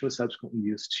information was subsequently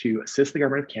used to assist the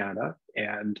Government of Canada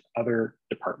and other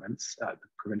departments at the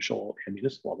provincial and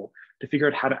municipal level to figure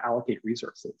out how to allocate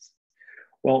resources.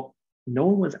 Well, no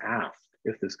one was asked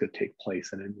if this could take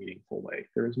place in a meaningful way.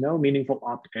 There was no meaningful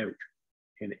opt-out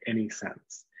in any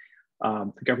sense.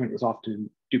 The government was often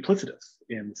duplicitous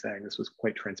in saying this was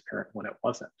quite transparent when it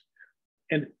wasn't.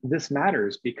 And this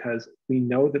matters because we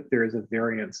know that there is a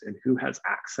variance in who has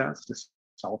access to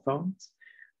cell phones.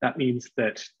 That means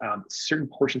that certain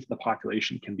portions of the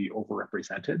population can be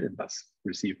overrepresented and thus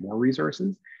receive more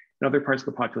resources, and other parts of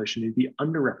the population may be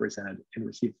underrepresented and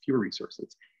receive fewer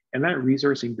resources. And that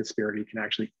resourcing disparity can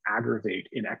actually aggravate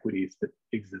inequities that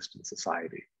exist in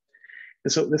society.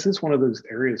 And so this is one of those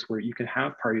areas where you can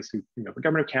have parties who, the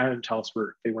Government of Canada and TELUS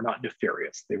they were not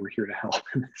nefarious. They were here to help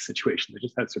in this situation. They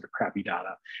just had sort of crappy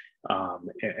data,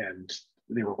 and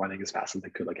they were running as fast as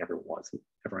they could, like everyone else at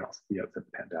the outset of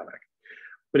the pandemic.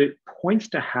 But it points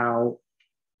to how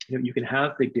you can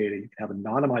have big data, you can have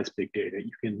anonymized big data,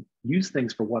 you can use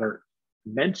things for what are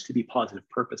meant to be positive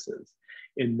purposes,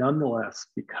 and nonetheless,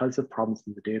 because of problems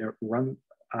in the data, run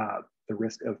the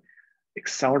risk of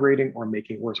accelerating or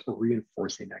making worse or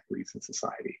reinforcing inequities in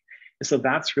society. And so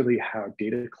that's really how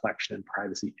data collection and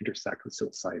privacy intersect with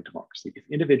civil society and democracy. If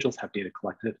individuals have data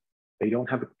collected, they don't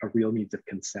have a real means of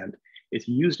consent. It's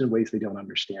used in ways they don't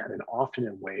understand, and often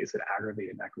in ways that aggravate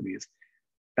inequities.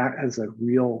 That has a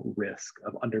real risk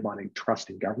of undermining trust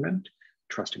in government,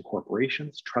 trust in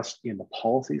corporations, trust in the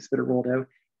policies that are rolled out,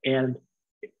 and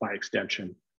by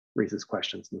extension, raises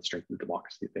questions in the strength of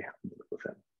democracy that they have to live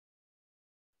within.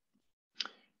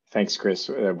 Thanks, Chris.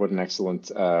 What an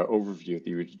excellent overview that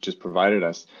you just provided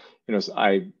us. So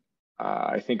I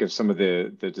think of some of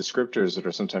the descriptors that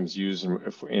are sometimes used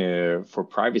for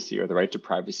privacy, or the right to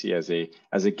privacy, as a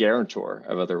guarantor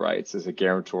of other rights, as a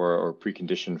guarantor or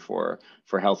precondition for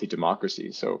healthy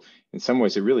democracy. So in some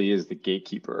ways, it really is the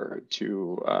gatekeeper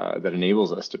that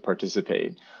enables us to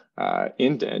participate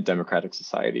in democratic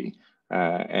society.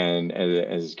 And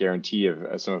as guarantee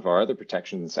of some of our other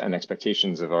protections and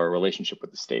expectations of our relationship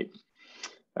with the state.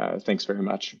 Thanks very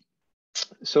much.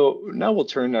 So now we'll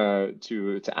turn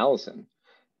to Allison,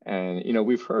 and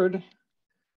we've heard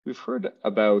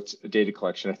about data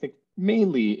collection, I think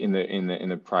mainly in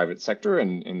the private sector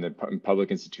and in the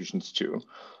public institutions too,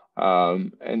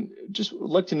 and just would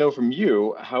like to know from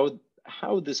you how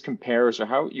this compares, or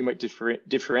how you might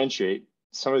differentiate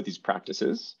some of these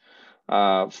practices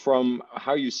from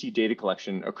how you see data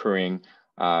collection occurring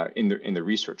in the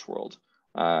research world,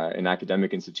 in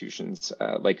academic institutions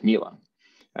like Mila.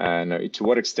 And to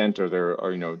what extent are there,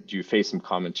 do you face some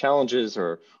common challenges,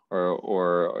 or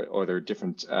are there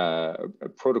different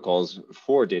protocols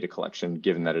for data collection,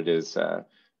 given that it is an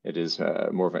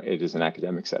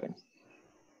academic setting?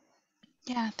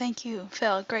 Yeah, thank you,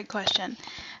 Phil. Great question.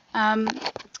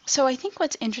 So I think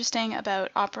what's interesting about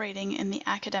operating in the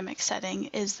academic setting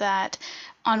is that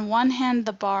on one hand,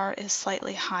 the bar is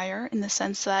slightly higher in the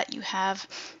sense that you have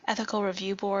ethical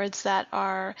review boards that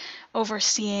are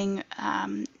overseeing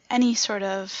any sort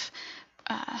of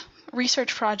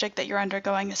research project that you're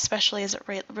undergoing, especially as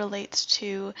it relates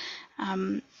to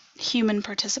human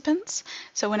participants.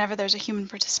 So whenever there's a human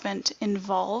participant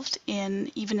involved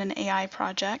in even an AI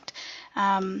project,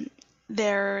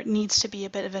 there needs to be a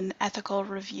bit of an ethical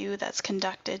review that's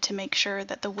conducted to make sure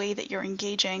that the way that you're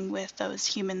engaging with those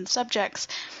human subjects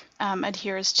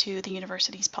adheres to the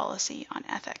university's policy on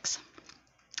ethics.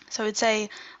 So I'd say,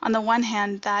 on the one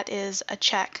hand, that is a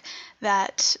check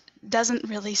that doesn't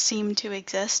really seem to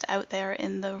exist out there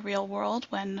in the real world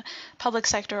when public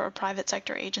sector or private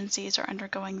sector agencies are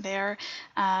undergoing their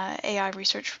AI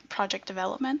research project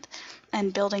development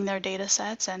and building their data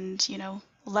sets and,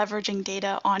 leveraging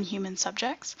data on human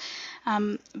subjects.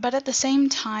 But at the same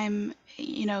time,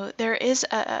 there is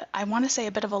I want to say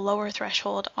a bit of a lower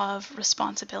threshold of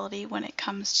responsibility when it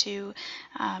comes to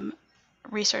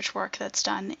research work that's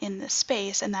done in this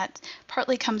space, and that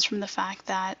partly comes from the fact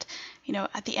that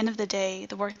at the end of the day,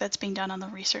 the work that's being done on the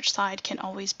research side can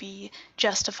always be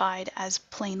justified as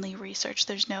plainly research.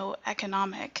 There's no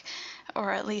economic,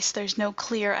 or at least there's no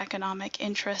clear economic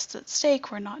interests at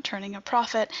stake. We're not turning a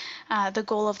profit. The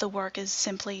goal of the work is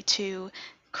simply to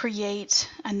create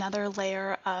another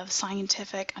layer of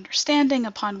scientific understanding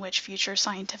upon which future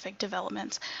scientific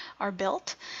developments are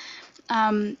built.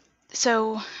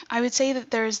 So I would say that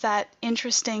there's that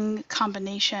interesting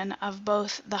combination of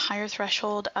both the higher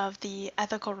threshold of the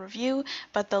ethical review,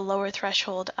 but the lower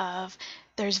threshold of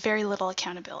there's very little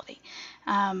accountability.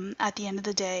 At the end of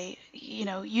the day,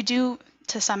 you do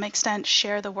to some extent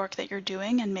share the work that you're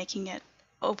doing and making it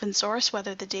open source,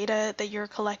 whether the data that you're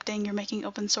collecting you're making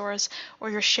open source,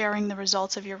 or you're sharing the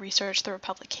results of your research through a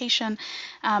publication.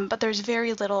 But there's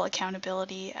very little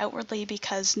accountability outwardly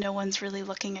because no one's really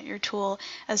looking at your tool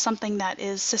as something that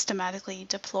is systematically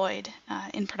deployed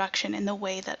in production in the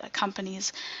way that a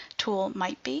company's tool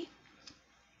might be.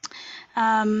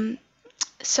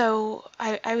 So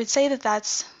I would say that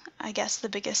that's, I guess, the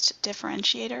biggest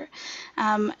differentiator.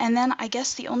 And then I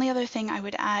guess the only other thing I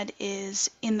would add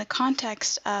is in the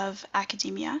context of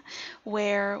academia,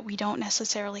 where we don't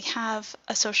necessarily have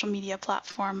a social media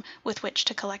platform with which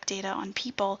to collect data on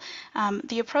people,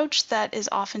 the approach that is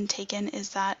often taken is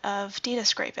that of data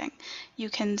scraping. You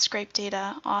can scrape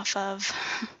data off of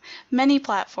many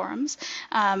platforms,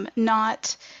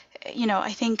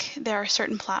 I think there are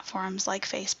certain platforms like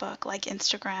Facebook, like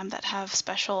Instagram, that have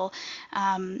special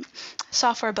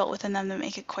software built within them that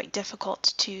make it quite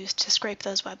difficult to scrape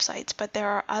those websites. But there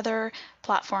are other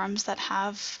platforms that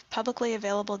have publicly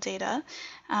available data.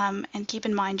 And keep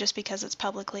in mind, just because it's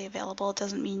publicly available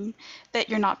doesn't mean that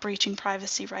you're not breaching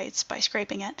privacy rights by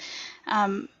scraping it.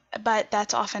 But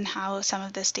that's often how some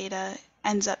of this data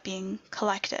ends up being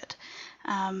collected.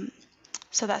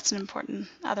 So that's an important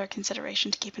other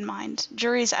consideration to keep in mind.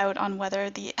 Jury's out on whether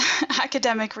the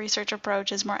academic research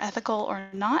approach is more ethical or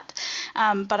not,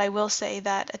 but I will say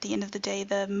that at the end of the day,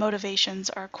 the motivations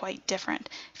are quite different.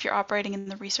 If you're operating in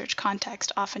the research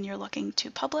context, often you're looking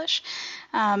to publish,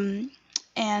 and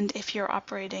if you're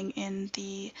operating in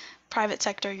the private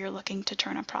sector, you're looking to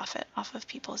turn a profit off of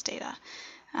people's data,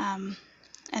 and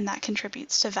that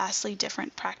contributes to vastly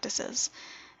different practices.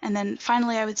 And then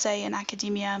finally, I would say in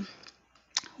academia,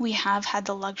 we have had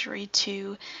the luxury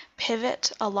to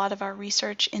pivot a lot of our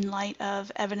research in light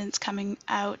of evidence coming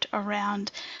out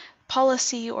around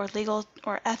policy or legal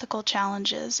or ethical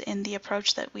challenges in the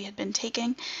approach that we had been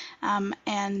taking.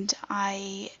 And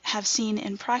I have seen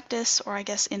in practice, or I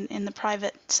guess in the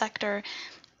private sector,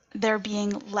 there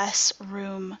being less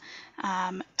room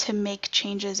to make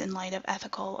changes in light of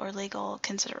ethical or legal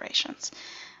considerations.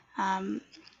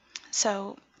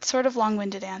 So sort of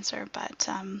long-winded answer, but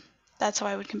that's how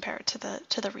I would compare it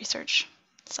to the research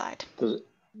side.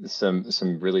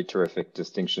 Some really terrific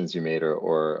distinctions you made,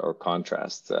 or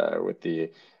contrasts with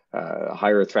the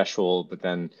higher threshold, but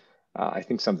then I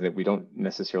think something that we don't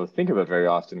necessarily think about very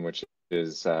often, which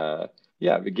is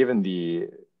given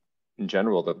in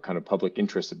general the kind of public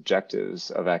interest objectives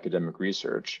of academic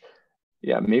research.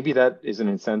 Yeah, maybe that is an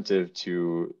incentive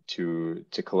to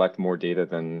collect more data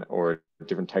or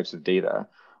different types of data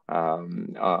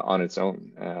on its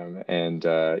own, and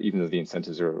even though the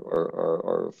incentives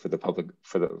are for the public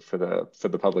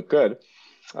good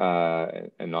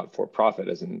and not for profit,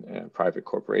 as in private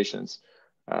corporations,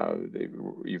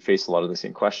 you face a lot of the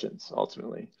same questions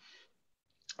ultimately.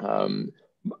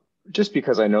 Just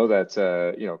because I know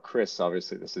that Chris,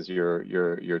 obviously this is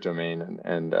your domain,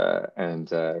 and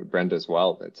Brenda as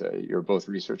well, that you're both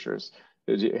researchers.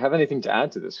 Do you have anything to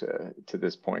add to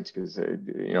this point? Because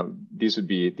these would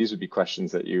be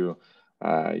questions that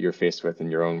you're faced with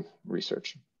in your own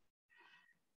research.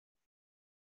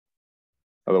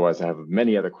 Otherwise, I have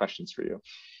many other questions for you.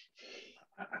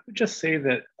 I would just say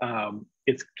that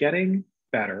it's getting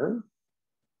better,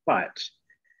 but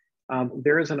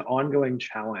there is an ongoing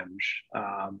challenge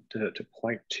to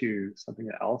point to something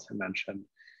that Alison mentioned.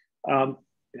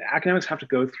 Academics have to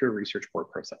go through a research board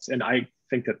process, and I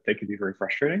think that they can be very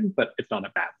frustrating, but it's not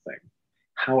a bad thing.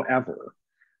 However,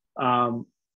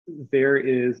 there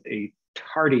is a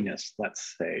tardiness,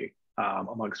 let's say,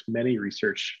 amongst many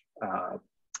research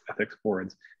ethics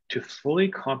boards to fully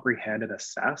comprehend and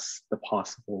assess the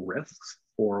possible risks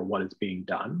for what is being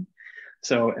done.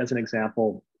 So as an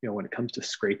example, when it comes to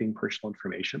scraping personal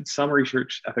information, some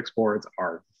research ethics boards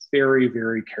are very,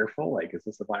 very careful, like, is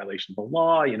this a violation of the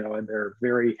law? And they're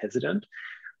very hesitant.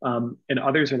 And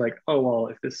others are like, oh, well,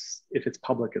 if it's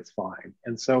public, it's fine.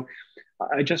 And so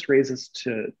I just raise this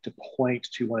to point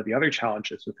to one of the other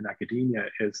challenges within academia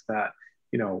is that,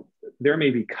 there may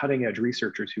be cutting edge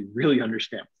researchers who really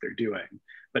understand what they're doing,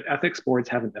 but ethics boards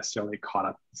haven't necessarily caught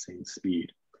up at the same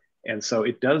speed. And so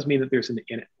it does mean that there's an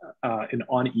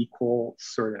unequal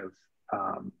sort of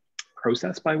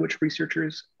process by which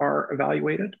researchers are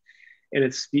evaluated. And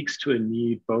it speaks to a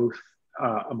need both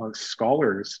amongst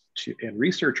scholars and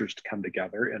researchers to come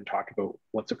together and talk about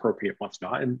what's appropriate, what's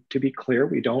not. And to be clear,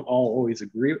 we don't all always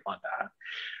agree on that.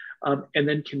 and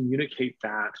then communicate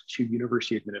that to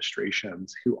university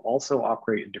administrations who also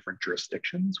operate in different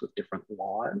jurisdictions with different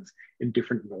laws and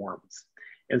different norms.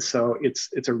 And so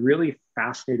it's a really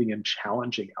fascinating and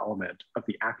challenging element of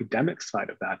the academic side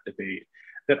of that debate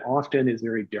that often is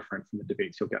very different from the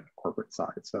debates you'll get on the corporate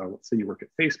side. So let's say you work at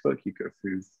Facebook, you go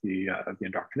through the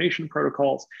indoctrination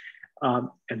protocols, and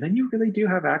then you really do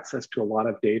have access to a lot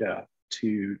of data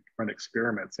to run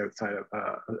experiments outside of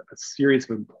a series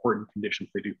of important conditions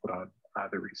they do put on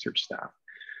the research staff.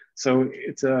 So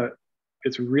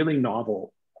it's really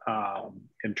novel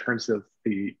in terms of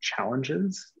the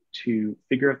challenges to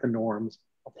figure out the norms,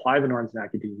 apply the norms in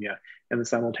academia, and then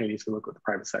simultaneously look what the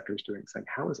private sector is doing, saying,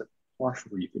 how is it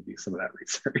possible you can do some of that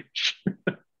research?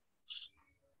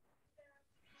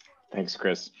 Thanks,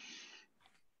 Chris.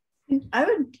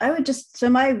 I would just, so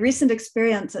my recent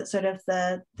experience at sort of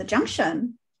the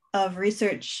junction of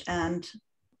research and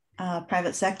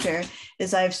private sector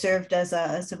is I've served as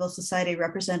a civil society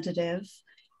representative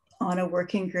on a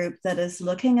working group that is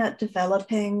looking at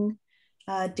developing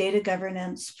data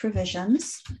governance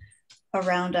provisions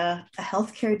around a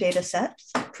healthcare data set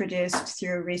produced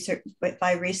through research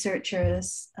by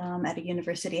researchers at a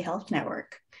university health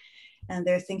network. And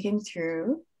they're thinking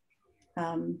through,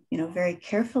 very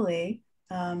carefully,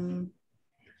 who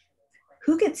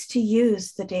gets to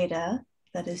use the data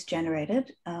that is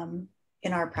generated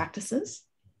in our practices,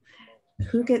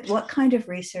 what kind of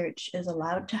research is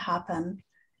allowed to happen,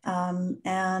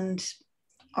 and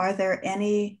are there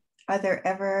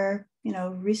ever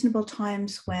reasonable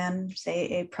times when, say,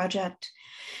 a project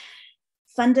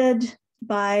funded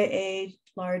by a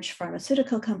large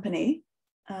pharmaceutical company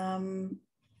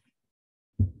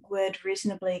would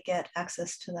reasonably get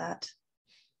access to that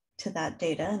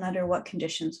data, and under what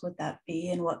conditions would that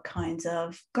be, and what kinds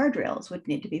of guardrails would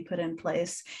need to be put in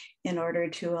place in order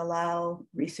to allow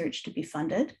research to be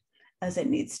funded as it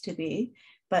needs to be,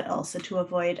 but also to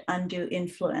avoid undue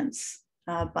influence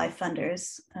by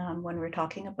funders when we're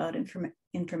talking about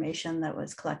information that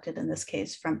was collected, in this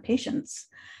case, from patients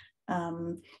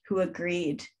who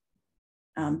agreed,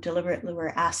 deliberately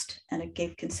were asked and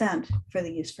gave consent for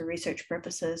the use for research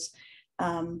purposes,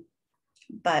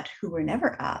 but who were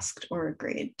never asked or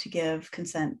agreed to give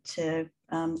consent to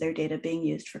their data being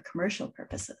used for commercial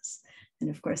purposes. And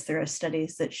of course, there are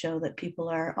studies that show that people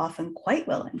are often quite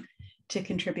willing to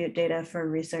contribute data for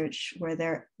research where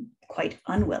they're quite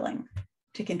unwilling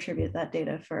to contribute that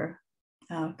data for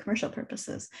commercial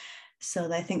purposes.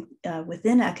 So I think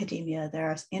within academia, there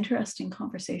are interesting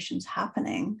conversations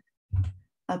happening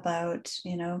about,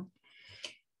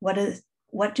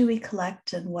 what do we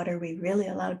collect and what are we really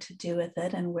allowed to do with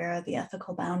it, and where are the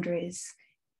ethical boundaries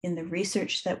in the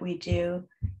research that we do,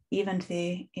 even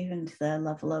to the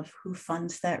level of who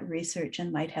funds that research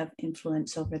and might have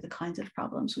influence over the kinds of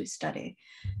problems we study.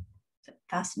 It's a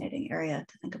fascinating area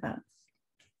to think about.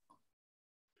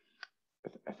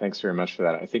 Thanks very much for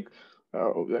that. I think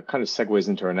that kind of segues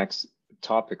into our next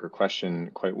topic or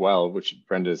question quite well, which,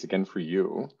 Brenda, is again for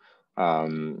you,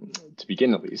 to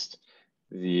begin at least.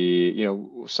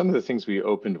 Some of the things we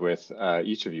opened with,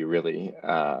 each of you really,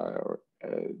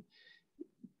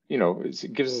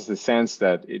 it gives us the sense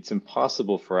that it's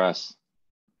impossible for us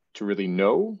to really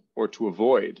know or to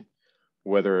avoid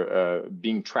whether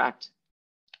being tracked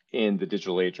in the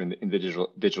digital age or in the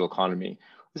digital economy.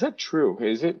 Is that true?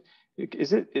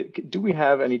 Do we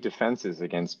have any defenses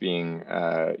against being,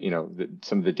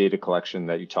 some of the data collection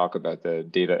that you talk about, the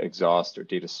data exhaust or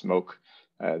data smoke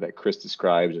that Chris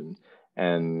described,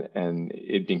 and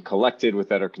it being collected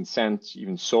without our consent,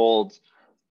 even sold?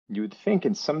 You would think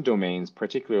in some domains,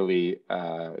 particularly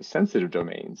sensitive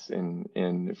domains in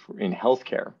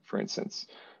healthcare, for instance,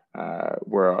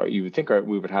 where you would think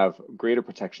we would have greater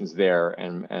protections there.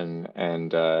 And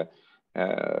can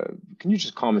you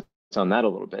just comment on that a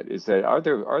little bit? Is that are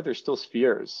there still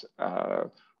spheres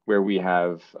where we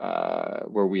have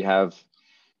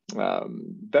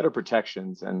better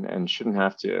protections and shouldn't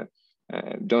have to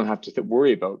don't have to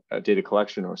worry about data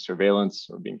collection or surveillance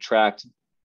or being tracked?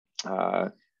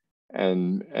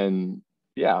 And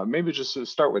yeah, maybe just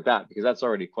start with that, because that's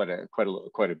already quite a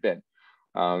bit.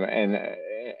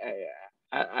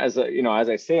 As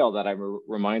I say all that, I'm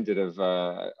reminded of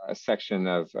a section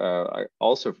of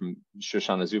also from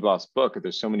Shoshana Zuboff's book.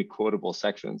 There's so many quotable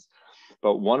sections,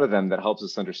 but one of them that helps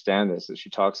us understand this is she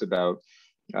talks about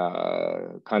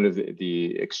kind of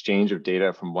the exchange of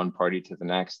data from one party to the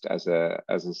next as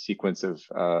a sequence of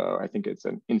I think it's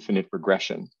an infinite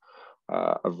regression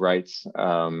of rights.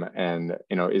 And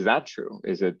is that true?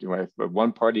 Is it if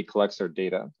one party collects our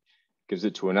data, gives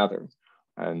it to another,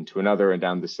 and to another, and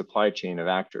down the supply chain of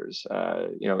actors?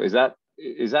 Is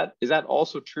is that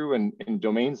also true in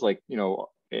domains like, you know,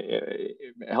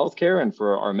 healthcare and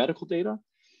for our medical data?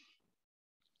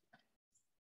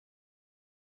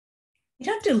 You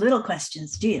don't do little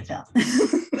questions, do you, Phil?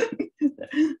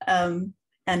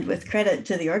 And with credit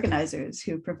to the organizers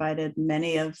who provided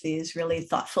many of these really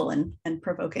thoughtful and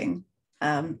provoking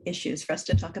issues for us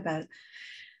to talk about.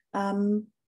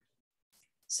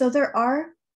 So there are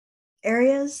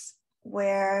areas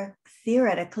where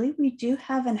theoretically we do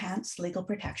have enhanced legal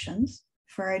protections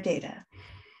for our data.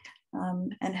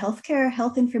 And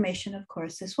health information, of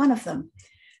course, is one of them.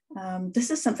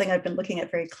 This is something I've been looking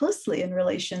at very closely in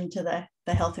relation to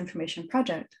the health information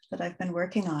project that I've been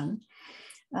working on,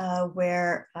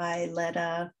 where I led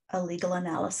a legal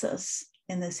analysis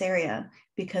in this area,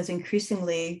 because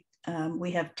increasingly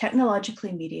we have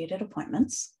technologically mediated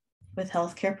appointments with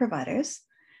healthcare providers,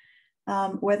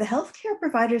 where the healthcare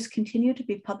providers continue to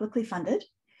be publicly funded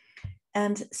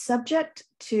and subject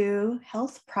to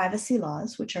health privacy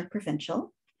laws, which are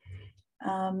provincial,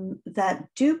 that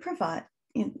do provide,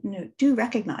 do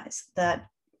recognize that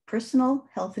personal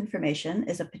health information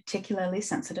is a particularly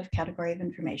sensitive category of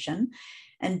information,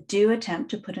 and do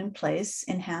attempt to put in place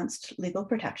enhanced legal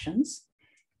protections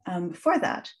for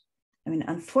that. I mean,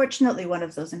 unfortunately, one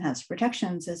of those enhanced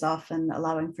protections is often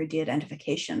allowing for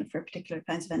de-identification for particular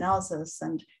kinds of analysis,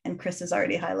 and Chris has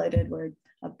already highlighted where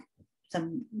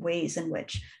some ways in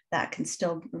which that can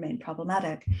still remain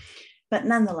problematic. But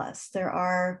nonetheless, there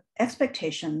are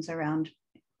expectations around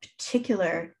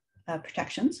particular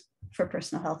protections for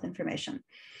personal health information.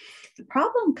 The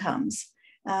problem comes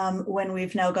when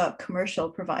we've now got commercial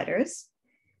providers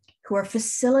who are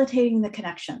facilitating the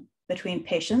connection between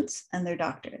patients and their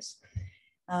doctors.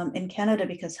 In Canada,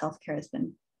 because healthcare has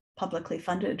been publicly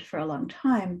funded for a long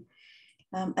time,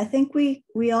 I think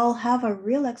we all have a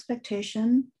real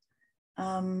expectation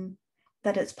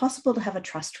that it's possible to have a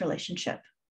trust relationship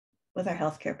with our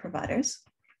healthcare providers.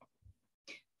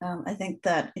 I think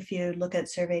that if you look at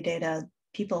survey data,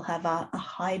 people have a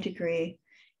high degree,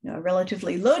 a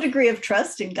relatively low degree of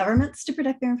trust in governments to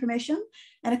protect their information,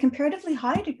 and a comparatively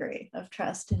high degree of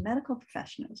trust in medical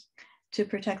professionals to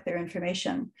protect their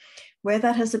information. Where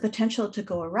that has the potential to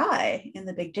go awry in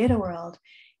the big data world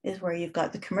is where you've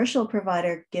got the commercial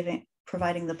provider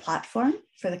providing the platform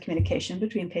for the communication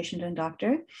between patient and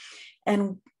doctor.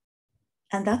 And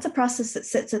that's a process that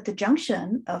sits at the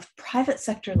junction of private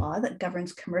sector law that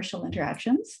governs commercial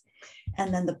interactions,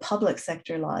 and then the public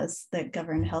sector laws that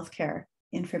govern healthcare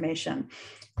information.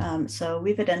 So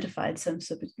we've identified some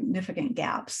significant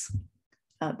gaps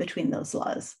between those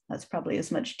laws. That's probably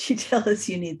as much detail as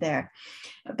you need there.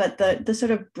 But the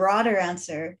sort of broader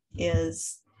answer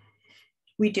is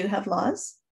we do have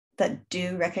laws that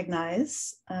do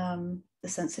recognize the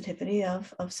sensitivity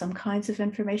of some kinds of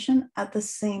information. At the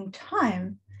same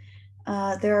time,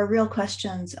 there are real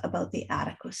questions about the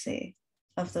adequacy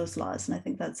of those laws. And I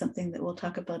think that's something that we'll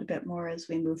talk about a bit more as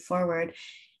we move forward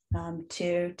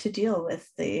to deal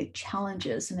with the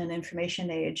challenges in an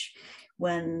information age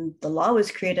when the law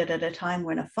was created at a time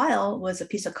when a file was a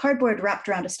piece of cardboard wrapped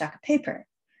around a stack of paper,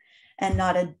 and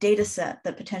not a data set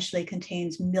that potentially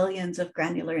contains millions of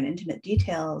granular and intimate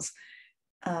details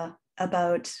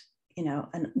about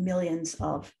millions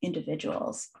of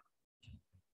individuals.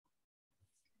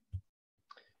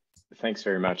 Thanks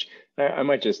very much. I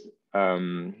might just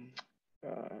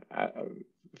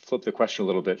flip the question a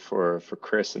little bit for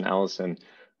Chris and Allison.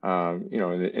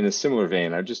 In a similar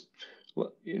vein, I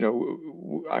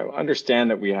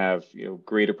understand that we have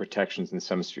greater protections in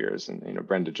some spheres, and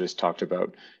Brenda just talked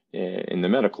about in the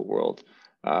medical world.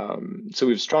 So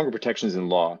we have stronger protections in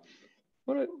law.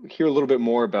 I want to hear a little bit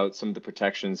more about some of the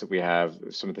protections that we have,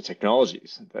 some of the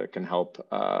technologies that can help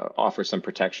offer some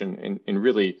protection and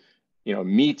really,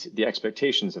 meet the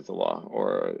expectations of the law,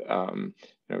 or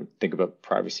think about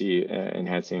privacy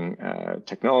enhancing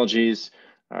technologies,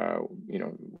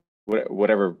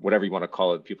 whatever you want to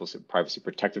call it. People say privacy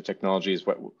protective technologies.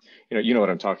 You know what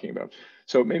I'm talking about.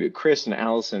 So maybe Chris and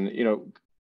Allison,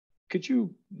 could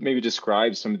you maybe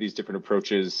describe some of these different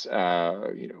approaches,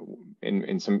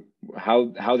 in some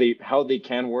how they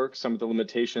can work, some of the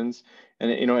limitations,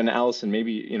 and and Allison,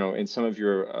 maybe in some of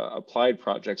your applied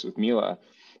projects with Mila,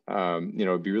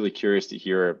 I'd be really curious to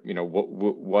hear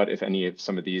what if any of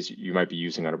some of these you might be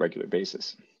using on a regular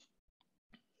basis.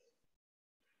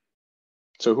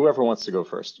 So whoever wants to go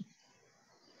first.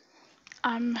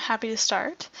 I'm happy to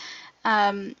start.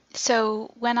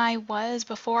 So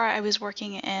before I was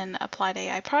working in applied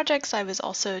AI projects, I was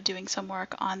also doing some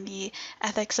work on the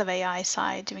ethics of AI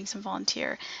side, doing some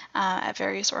volunteer at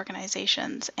various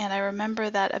organizations. And I remember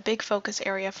that a big focus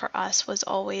area for us was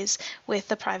always with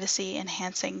the privacy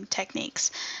enhancing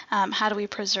techniques. How do we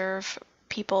preserve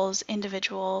people's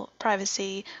individual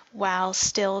privacy while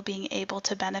still being able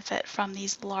to benefit from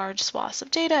these large swaths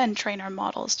of data and train our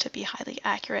models to be highly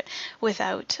accurate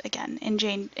without, again,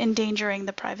 endangering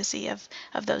the privacy of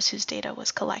those whose data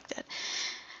was collected.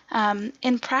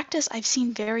 In practice, I've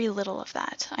seen very little of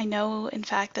that. I know, in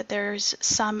fact, that there's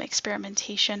some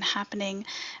experimentation happening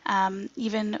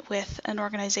even with an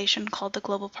organization called the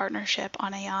Global Partnership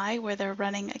on AI, where they're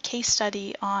running a case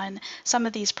study on some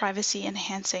of these privacy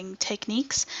enhancing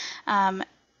techniques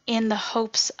in the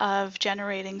hopes of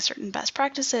generating certain best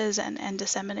practices and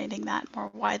disseminating that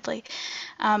more widely.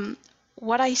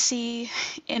 What I see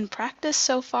in practice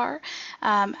so far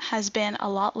has been a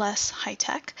lot less high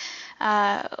tech.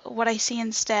 What I see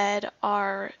instead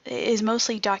is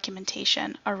mostly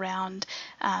documentation around,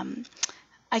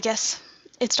 I guess,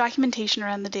 it's documentation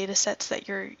around the data sets that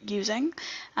you're using,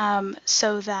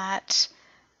 so that,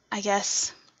 I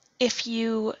guess, if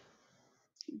you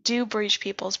do breach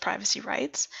people's privacy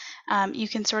rights, you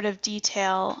can sort of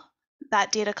detail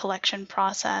that data collection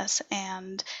process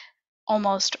and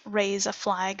almost raise a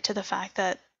flag to the fact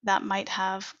that that might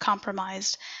have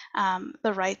compromised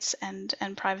the rights and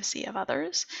privacy of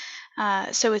others.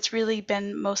 So it's really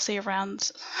been mostly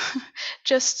around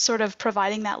just sort of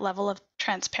providing that level of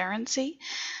transparency.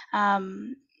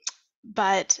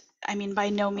 But I mean, by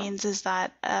no means is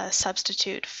that a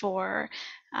substitute for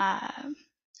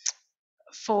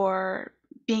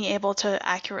being able to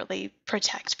accurately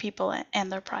protect people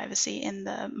and their privacy in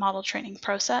the model training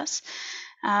process.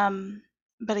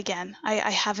 But again, I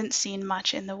haven't seen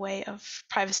much in the way of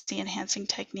privacy enhancing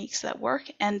techniques that work.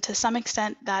 And to some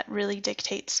extent, that really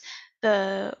dictates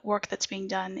the work that's being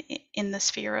done in the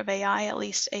sphere of AI, at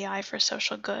least AI for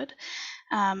social good,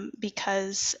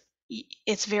 because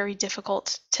it's very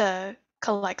difficult to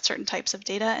collect certain types of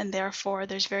data, and therefore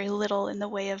there's very little in the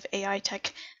way of AI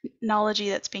technology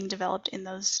that's being developed in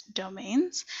those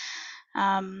domains.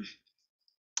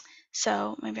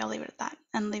 So maybe I'll leave it at that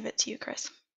and leave it to you, Chris.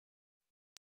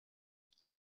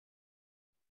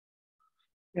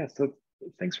 Yeah, so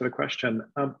thanks for the question.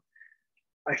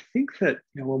 I think that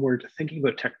when we're thinking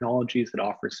about technologies that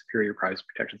offer superior privacy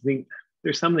protections, I think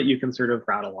there's some that you can sort of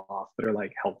rattle off that are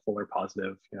like helpful or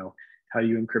positive. How do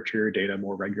you encrypt your data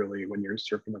more regularly when you're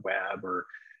surfing the web, or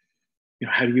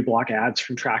how do you block ads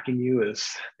from tracking you as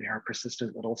they are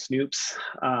persistent little snoops?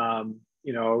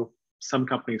 Some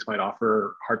companies might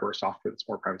offer hardware, software that's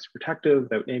more privacy protective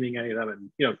without naming any of them,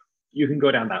 and you can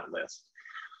go down that list.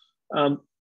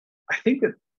 I think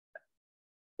that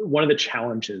one of the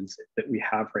challenges that we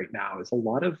have right now is a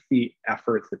lot of the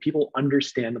efforts that people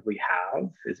understandably have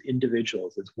as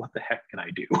individuals is, what the heck can I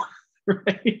do?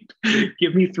 Right?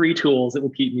 Give me 3 tools that will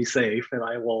keep me safe and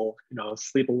I will,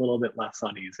 sleep a little bit less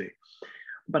uneasy.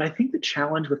 But I think the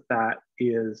challenge with that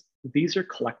is these are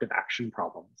collective action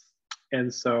problems.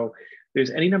 And so there's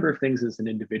any number of things as an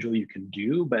individual you can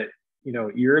do, but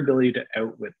your ability to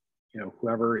outwit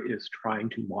whoever is trying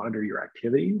to monitor your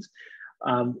activities,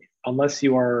 unless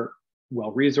you are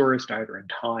well-resourced either in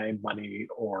time, money,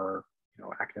 or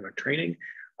academic training,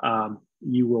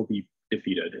 you will be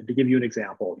defeated. And to give you an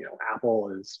example,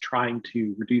 Apple is trying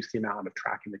to reduce the amount of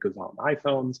tracking that goes on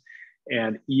iPhones.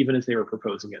 And even as they were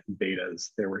proposing it in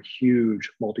betas, there were huge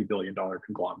multi-billion-dollar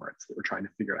conglomerates that were trying to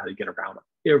figure out how to get around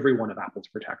every one of Apple's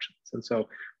protections. And so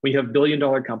we have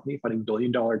billion-dollar company fighting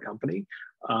billion-dollar company.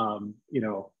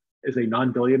 As a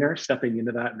non-billionaire stepping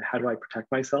into that, and how do I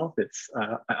protect myself?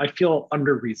 I feel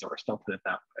under-resourced, I'll put it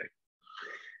that way.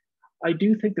 I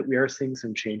do think that we are seeing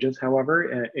some changes,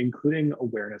 however, including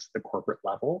awareness at the corporate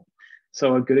level.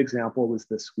 So a good example was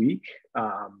this week.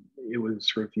 It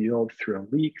was revealed through a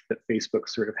leak that Facebook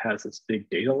sort of has this big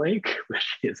data lake,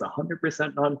 which is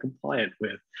 100% non-compliant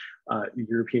with the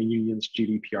European Union's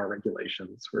GDPR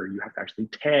regulations, where you have to actually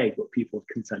tag what people have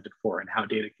consented for and how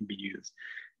data can be used.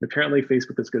 And apparently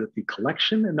Facebook is good at the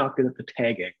collection and not good at the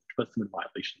tagging, which puts them in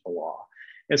violation of the law.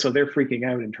 And so they're freaking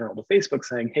out internal to Facebook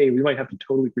saying, hey, we might have to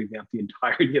totally revamp the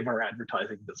entirety of our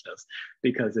advertising business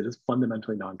because it is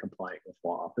fundamentally non-compliant with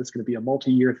law. It's going to be a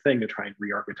multi-year thing to try and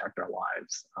re-architect our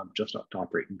lives just to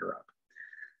operate in Europe.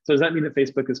 So does that mean that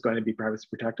Facebook is going to be privacy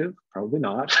protective? Probably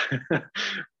not.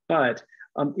 But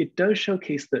it does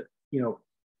showcase that,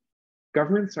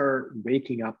 governments are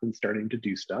waking up and starting to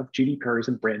do stuff. GDPR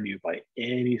isn't brand new by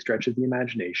any stretch of the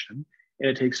imagination, and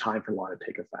it takes time for law to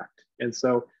take effect. And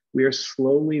so we are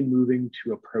slowly moving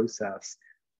to a process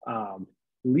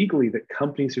legally that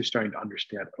companies are starting to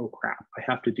understand, oh crap, I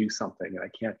have to do something, and I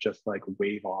can't just like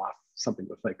wave off something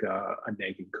with like a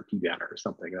nagging cookie banner or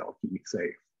something that'll keep me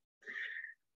safe.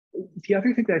 The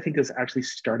other thing that I think is actually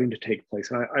starting to take place,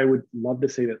 and I would love to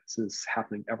say that this is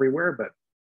happening everywhere, but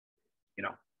you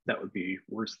know, that would be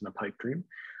worse than a pipe dream.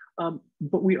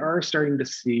 But we are starting to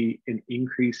see an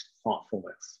increased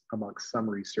thoughtfulness amongst some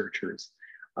researchers,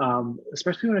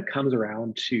 especially when it comes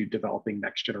around to developing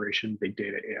next generation big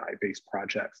data AI-based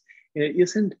projects. And it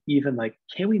isn't even like,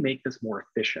 can we make this more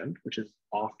efficient, which is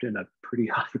often a pretty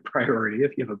high priority.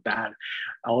 If you have a bad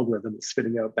algorithm that's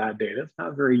spitting out bad data, it's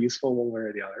not very useful one way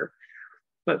or the other.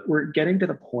 But we're getting to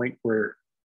the point where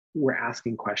we're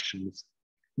asking questions.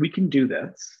 We can do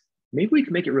this. Maybe we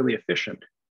can make it really efficient.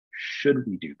 Should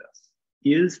we do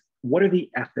this? What are the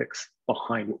ethics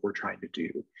behind what we're trying to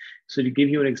do? So to give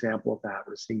you an example of that,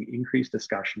 we're seeing increased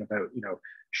discussion about, you know,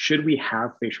 should we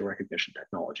have facial recognition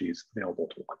technologies available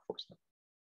to law enforcement?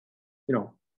 You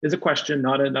know, is a question,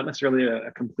 not necessarily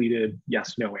a completed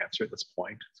yes, no answer at this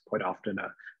point. It's quite often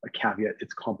a caveat,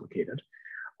 it's complicated.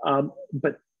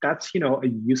 But that's, you know, a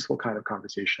useful kind of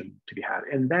conversation to be had.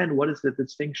 And then what is the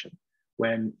distinction?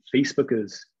 When Facebook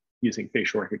is using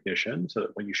facial recognition so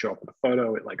that when you show up in a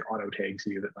photo, it like auto tags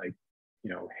you that like, you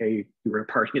know, hey, you were at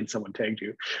a party and someone tagged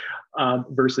you,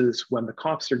 versus when the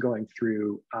cops are going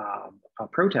through a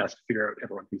protest to figure out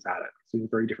everyone who's at it. So there's a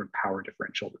very different power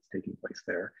differential that's taking place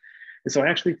there. And so I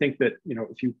actually think that, you know,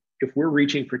 if we're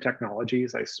reaching for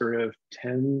technologies, I sort of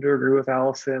tend to agree with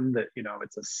Allison that, you know,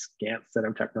 it's a scant set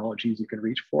of technologies you can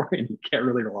reach for and you can't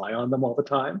really rely on them all the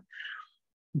time.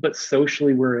 But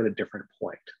socially, we're at a different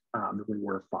point than we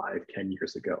were 5, 10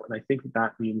 years ago. And I think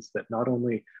that means that not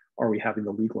only are we having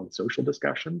the legal and social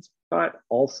discussions, but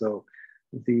also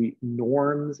the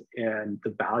norms and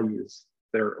the values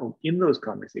that are in those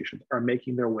conversations are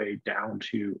making their way down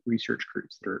to research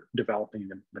groups that are developing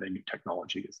and implementing new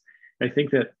technologies. And I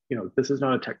think that, you know, this is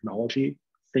not a technology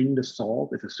thing to solve,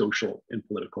 it's a social and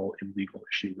political and legal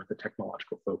issue with a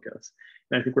technological focus.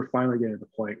 And I think we're finally getting to the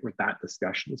point where that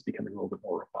discussion is becoming a little bit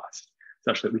more robust,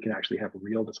 such that we can actually have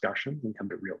real discussions and come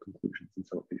to real conclusions in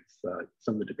some of these,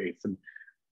 some of the debates, and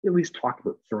at least talk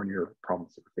about thornier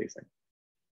problems that we're facing.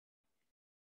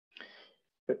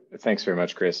 Thanks very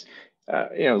much, Chris.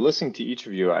 You know, listening to each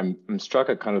of you, I'm struck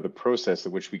at kind of the process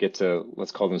at which we get to,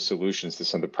 let's call them solutions to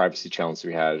some of the privacy challenges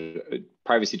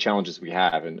we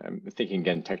have, and I'm thinking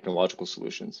again, technological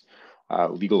solutions,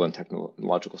 legal and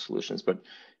technological solutions. But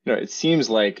you know, it seems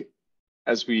like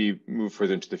as we move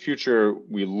further into the future,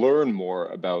 we learn more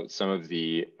about some of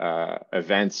the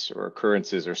events or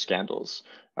occurrences or scandals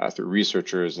through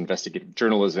researchers, investigative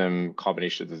journalism,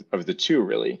 combination of the two,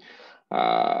 really.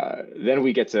 Then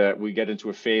we get into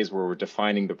a phase where we're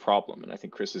defining the problem, and I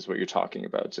think Chris is what you're talking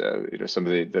about. You know, some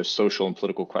of the social and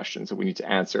political questions that we need to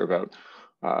answer about.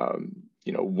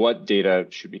 You know, what data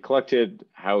should be collected,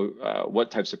 how,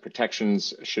 what types of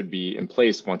protections should be in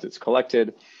place once it's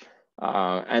collected,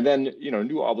 and then, you know,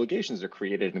 new obligations are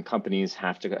created, and companies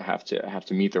have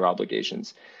to meet their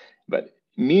obligations. But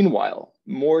meanwhile,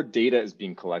 more data is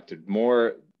being collected,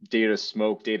 more data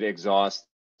smoke, data exhaust.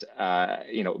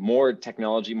 You know, more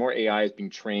technology, more AI is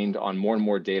being trained on more and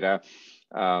more data,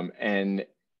 and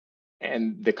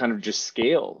the kind of just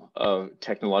scale of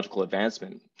technological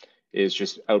advancement is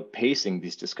just outpacing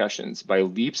these discussions by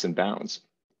leaps and bounds.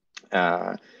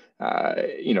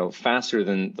 You know, faster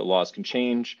than the laws can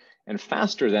change, and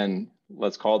faster than,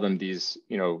 let's call them, these,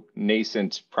 you know,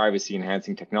 nascent privacy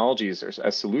enhancing technologies or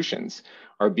as solutions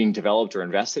are being developed or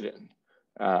invested in.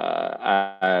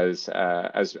 As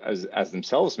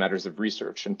themselves matters of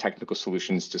research and technical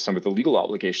solutions to some of the legal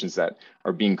obligations that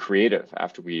are being created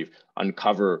after we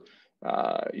uncover,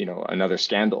 you know, another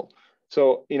scandal.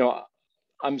 So, you know,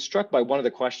 I'm struck by one of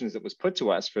the questions that was put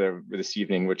to us for this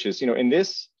evening, which is, you know, in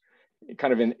this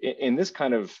kind of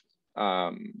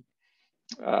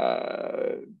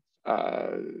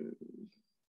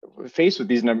faced with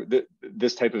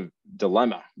this type of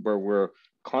dilemma where we're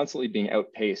constantly being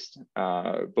outpaced,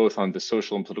 both on the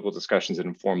social and political discussions that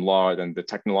inform law and the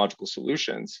technological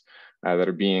solutions that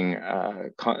are being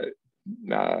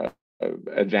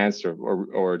advanced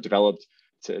or developed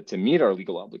to meet our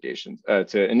legal obligations,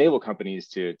 to enable companies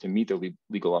to meet their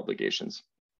legal obligations.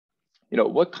 You know,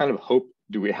 what kind of hope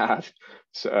do we have,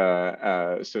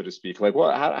 so to speak? Like,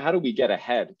 well, how do we get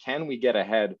ahead? Can we get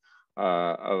ahead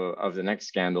of the next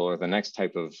scandal or the next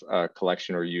type of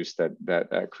collection or use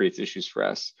that creates issues for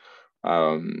us?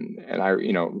 And I,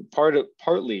 you know,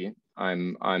 partly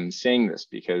I'm saying this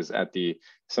because at the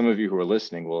some of you who are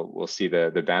listening will see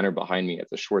the banner behind me at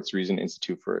the Schwartz Reason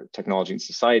Institute for Technology and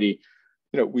Society.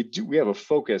 We have a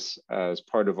focus as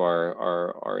part of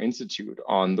our institute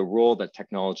on the role that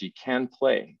technology can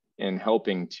play in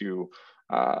helping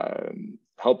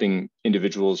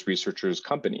individuals, researchers,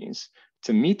 companies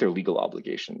to meet their legal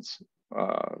obligations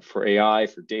for AI,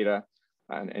 for data,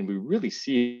 and we really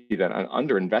see that an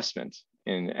underinvestment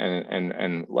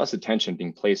and less attention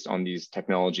being placed on these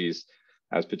technologies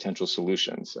as potential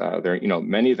solutions.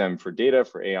 Many of them for data,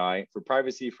 for AI, for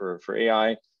privacy, for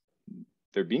AI,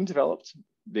 they're being developed.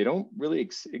 They don't really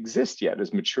exist yet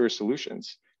as mature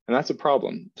solutions, and that's a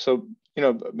problem. So,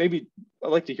 maybe I'd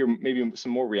like to hear maybe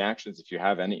some more reactions, if you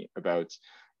have any, about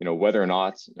whether or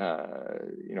not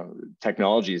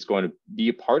technology is going to be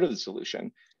a part of the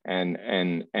solution, and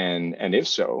if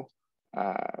so,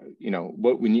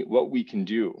 what we can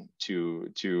do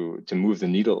to move the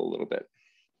needle a little bit.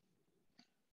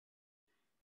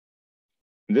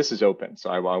 This is open, so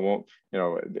I won't.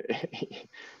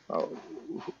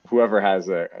 Whoever has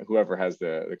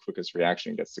the quickest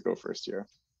reaction gets to go first here.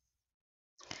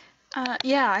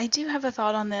 Yeah, I do have a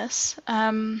thought on this.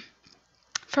 From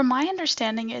my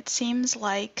understanding, it seems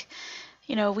like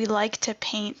we like to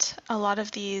paint a lot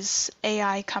of these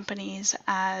AI companies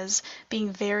as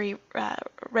being very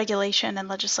regulation and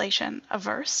legislation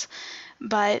averse,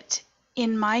 but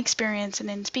in my experience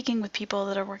and in speaking with people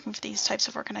that are working for these types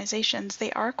of organizations, they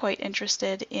are quite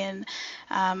interested in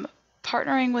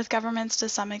partnering with governments to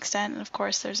some extent. And of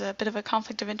course, there's a bit of a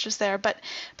conflict of interest there, but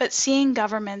seeing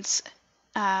governments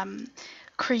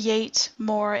create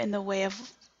more in the way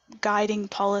of guiding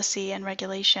policy and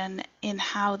regulation in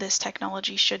how this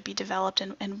technology should be developed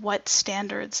and what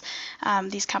standards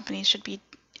these companies should be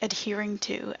adhering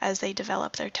to as they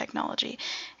develop their technology.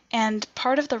 And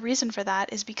part of the reason for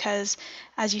that is because,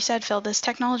 as you said, Phil, this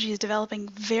technology is developing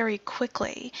very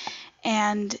quickly.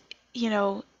 And,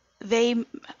 a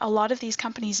lot of these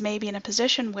companies may be in a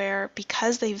position where,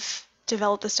 because they've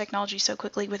developed this technology so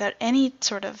quickly without any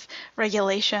sort of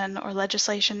regulation or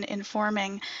legislation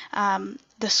informing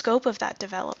the scope of that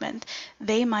development,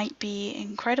 they might be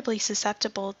incredibly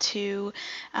susceptible to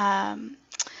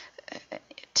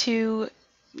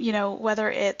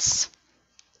whether it's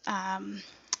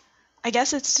I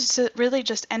guess it's just really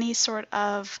just any sort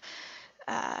of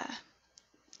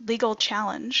legal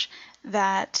challenge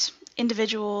that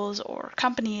individuals or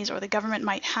companies or the government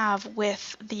might have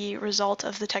with the result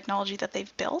of the technology that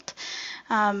they've built.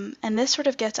 And this sort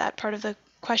of gets at part of the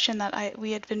question that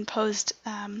we had been posed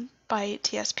by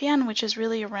TSPN, which is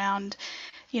really around,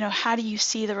 how do you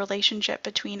see the relationship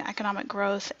between economic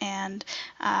growth and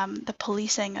the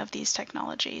policing of these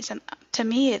technologies? And to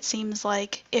me, it seems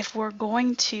like if we're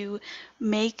going to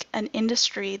make an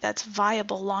industry that's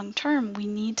viable long term, we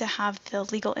need to have the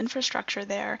legal infrastructure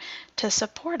there to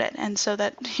support it. And so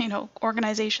that,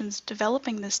 organizations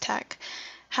developing this tech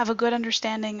have a good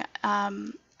understanding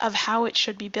of how it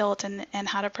should be built and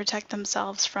how to protect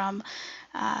themselves from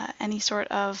any sort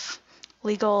of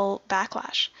legal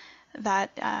backlash that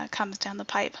comes down the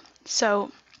pipe.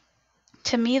 So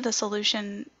to me, the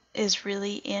solution is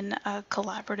really in a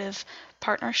collaborative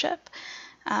partnership.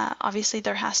 Obviously,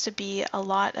 there has to be a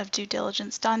lot of due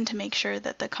diligence done to make sure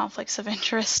that the conflicts of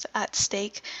interest at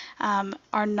stake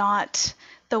are not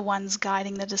the ones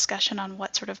guiding the discussion on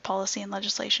what sort of policy and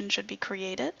legislation should be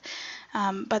created.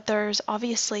 But there's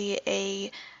obviously a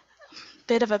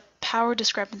bit of a power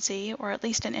discrepancy, or at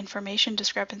least an information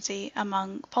discrepancy,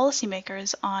 among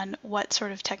policymakers on what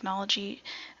sort of technology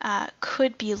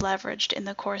could be leveraged in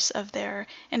the course of their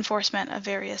enforcement of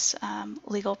various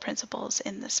legal principles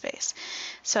in this space.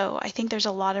 So I think there's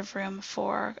a lot of room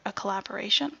for a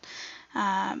collaboration.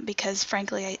 Because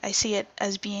frankly, I see it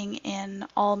as being in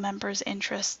all members'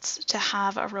 interests to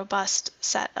have a robust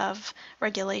set of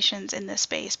regulations in this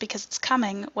space, because it's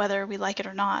coming whether we like it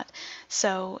or not.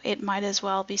 So it might as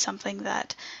well be something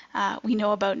that we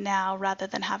know about now, rather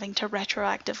than having to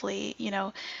retroactively,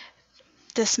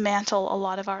 dismantle a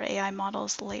lot of our AI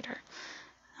models later.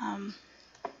 I'll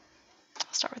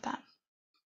start with that.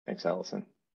 Thanks, Allison.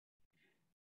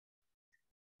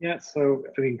 Yeah, so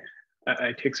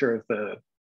I take sort of the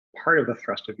part of the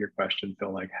thrust of your question,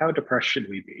 Phil, like, how depressed should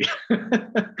we be?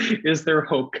 Is there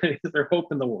hope? Is there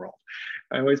hope in the world?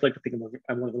 I always like to think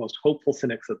I'm one of the most hopeful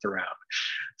cynics that's around.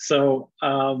 So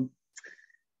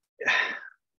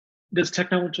does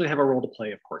technology have a role to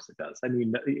play? Of course it does.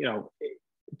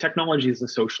 Technology is a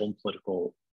social and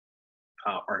political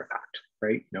artifact,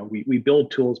 right? We build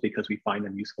tools because we find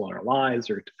them useful in our lives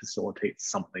or to facilitate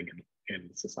something in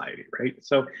society, right?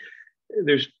 So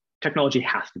technology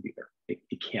has to be there.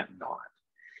 It can't not.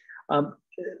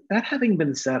 That having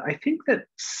been said, I think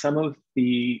some of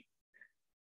the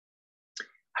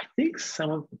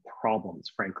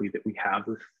problems, frankly, that we have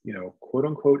with, quote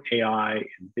unquote AI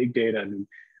and big data, and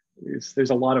there's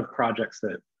a lot of projects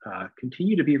that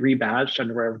continue to be rebadged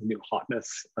under whatever the new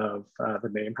hotness of the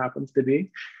name happens to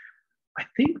be. I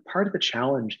think part of the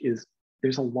challenge is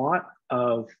there's a lot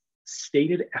of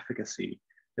stated efficacy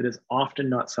that is often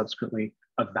not subsequently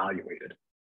evaluated,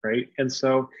 right? And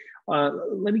so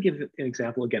let me give an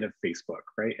example again of Facebook,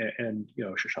 right? And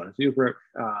Shoshana Zubrick,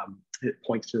 it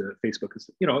points to Facebook as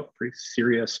a pretty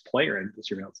serious player in the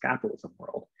surveillance capitalism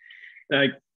world. And I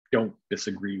don't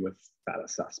disagree with that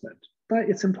assessment, but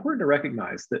it's important to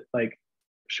recognize that like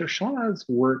Shoshana's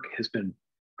work has been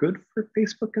good for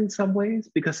Facebook in some ways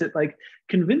because it like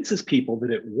convinces people that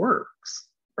it works,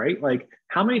 right? Like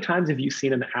how many times have you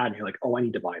seen an ad and you're like, oh, I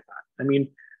need to buy that? I mean,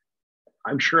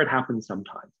 I'm sure it happens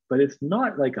sometimes, but it's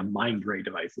not like a mind ray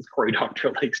device, as Cory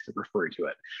Doctorow likes to refer to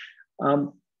it.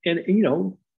 And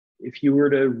if you were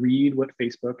to read what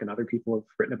Facebook and other people have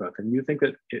written about them, you think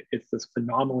that it's this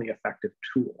phenomenally effective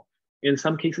tool. In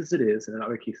some cases it is, and in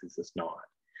other cases it's not.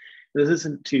 This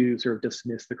isn't to sort of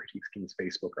dismiss the critiques against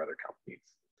Facebook or other companies,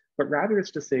 but rather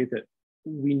it's to say that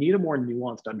we need a more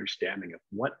nuanced understanding of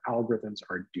what algorithms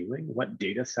are doing, what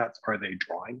data sets are they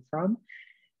drawing from.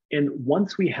 And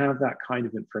once we have that kind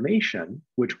of information,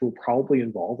 which will probably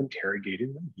involve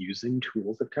interrogating them using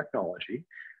tools of technology,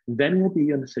 then we'll be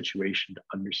in a situation to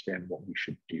understand what we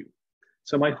should do.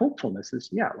 So my hopefulness is,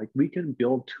 yeah, like we can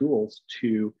build tools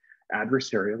to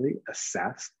adversarially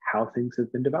assess how things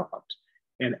have been developed.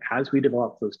 And as we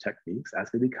develop those techniques,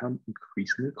 as they become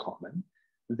increasingly common,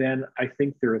 then I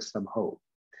think there is some hope.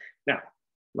 Now,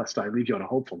 lest I leave you on a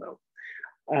hopeful note,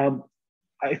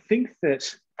 I think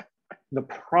that the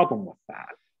problem with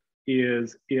that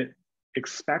is it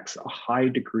expects a high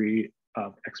degree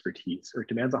of expertise, or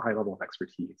demands a high level of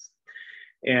expertise.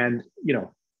 And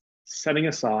setting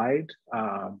aside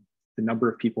the number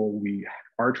of people we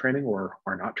are training or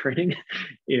are not training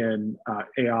in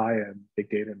AI and big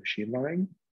data and machine learning,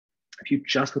 if you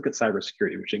just look at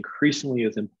cybersecurity, which increasingly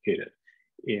is implicated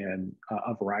in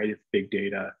a variety of big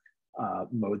data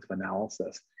modes of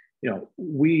analysis,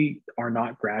 we are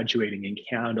not graduating in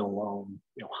Canada alone,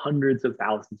 hundreds of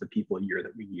thousands of people a year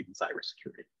that we need in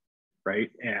cybersecurity,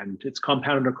 right? And it's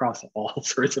compounded across all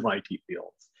sorts of IT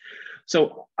fields.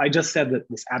 So I just said that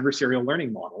this adversarial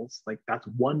learning models, like that's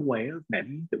one way of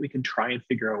many that we can try and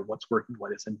figure out what's working,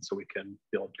 what isn't, so we can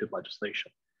build good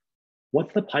legislation.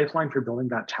 What's the pipeline for building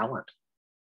that talent?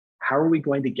 How are we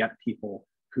going to get people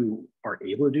who are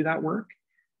able to do that work?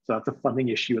 So that's a funding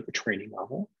issue at the training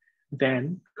level.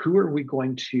 Then who are we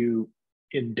going to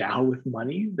endow with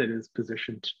money that is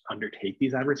positioned to undertake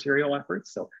these adversarial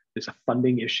efforts? So there's a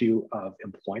funding issue of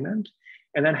employment.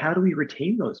 And then how do we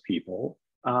retain those people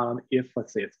if,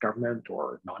 let's say, it's government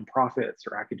or nonprofits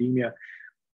or academia,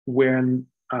 when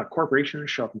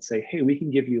corporations show up and say, hey, we can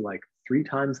give you like 3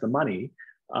 times the money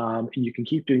and you can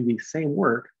keep doing the same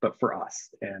work, but for us.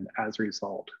 And as a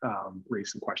result,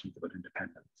 raise some questions about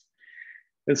independence.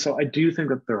 And so I do think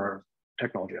that there are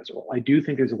technology as a whole. I do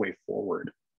think there's a way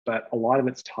forward, but a lot of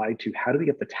it's tied to how do we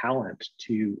get the talent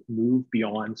to move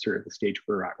beyond sort of the stage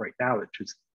we're at right now, which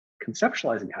is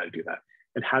conceptualizing how to do that,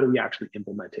 and how do we actually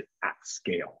implement it at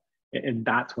scale? And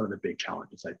that's one of the big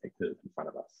challenges I think that is in front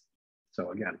of us.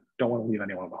 So again, don't want to leave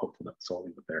anyone on a hopeful note, so I'll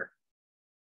leave it there.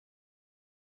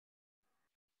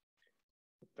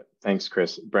 Thanks,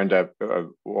 Chris. Brenda, I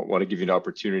want to give you an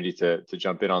opportunity to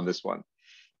jump in on this one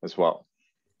as well.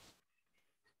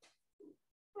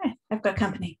 I've got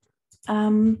company.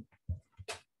 So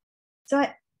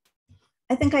I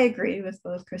think I agree with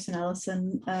both Chris and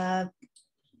Alison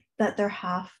that there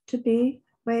have to be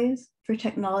ways for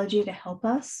technology to help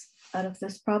us out of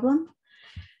this problem.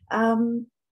 But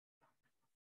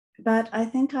I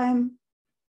think I'm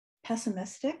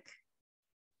pessimistic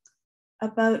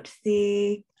about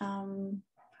the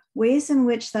ways in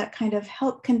which that kind of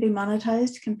help can be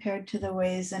monetized compared to the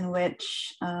ways in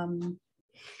which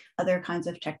other kinds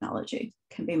of technology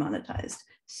can be monetized.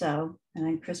 So, and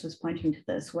then Chris was pointing to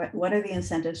this, what are the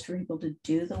incentives for people to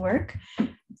do the work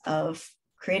of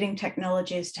creating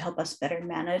technologies to help us better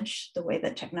manage the way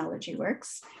that technology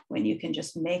works, when you can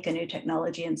just make a new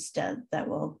technology instead that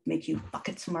will make you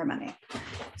buckets more money.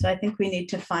 So I think we need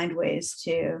to find ways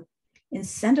to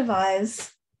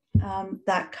incentivize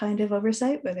that kind of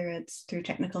oversight, whether it's through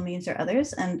technical means or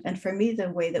others. And for me, the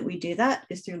way that we do that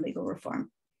is through legal reform.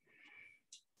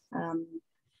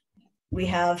 We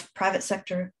have private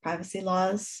sector privacy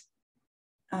laws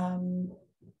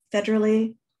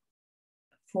federally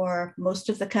for most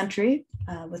of the country,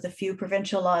 with a few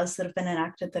provincial laws that have been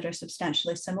enacted that are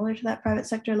substantially similar to that private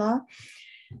sector law.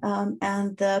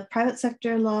 And the private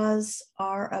sector laws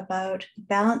are about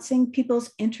balancing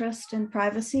people's interest in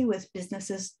privacy with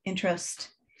businesses' interest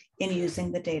in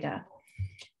using the data.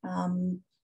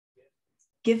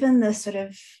 Given the sort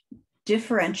of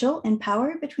differential in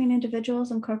power between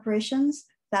individuals and corporations,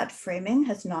 that framing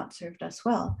has not served us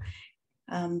well.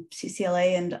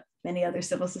 CCLA and many other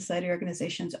civil society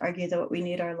organizations argue that what we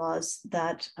need are laws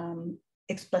that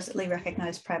explicitly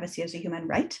recognize privacy as a human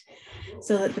right,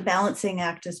 so that the balancing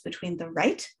act is between the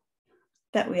right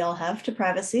that we all have to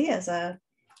privacy as a,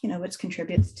 which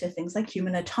contributes to things like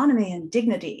human autonomy and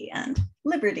dignity and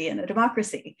liberty in a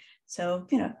democracy. So,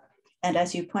 and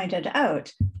as you pointed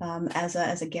out,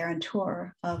 as a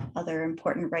guarantor of other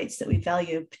important rights that we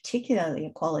value, particularly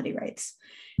equality rights,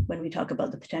 when we talk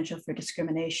about the potential for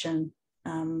discrimination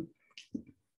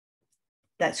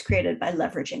that's created by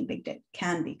leveraging big data,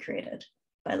 can be created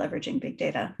by leveraging big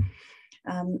data.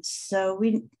 So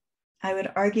I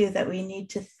would argue that we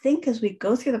need to think as we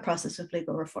go through the process of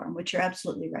legal reform, which you're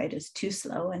absolutely right, is too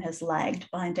slow and has lagged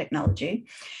behind technology,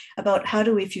 about how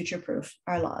do we future-proof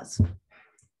our laws.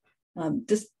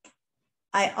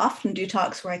 I often do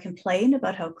talks where I complain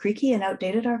about how creaky and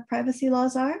outdated our privacy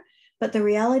laws are, but the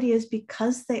reality is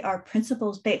because they are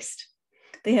principles-based,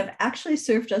 they have actually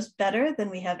served us better than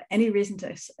we have any reason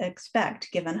to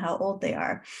expect, given how old they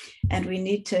are. And we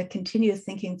need to continue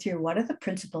thinking through what are the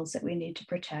principles that we need to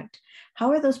protect?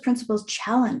 How are those principles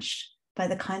challenged by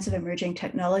the kinds of emerging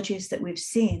technologies that we've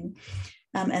seen?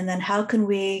 And then how can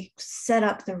we set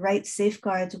up the right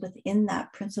safeguards within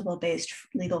that principle-based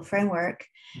legal framework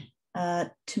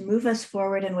to move us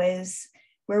forward in ways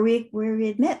where we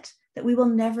admit that we will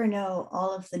never know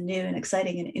all of the new and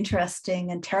exciting and interesting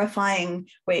and terrifying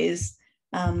ways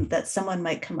that someone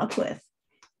might come up with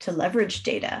to leverage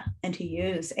data and to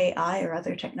use AI or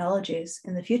other technologies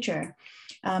in the future.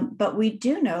 But we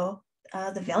do know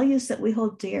the values that we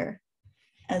hold dear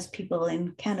as people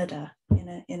in Canada,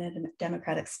 in a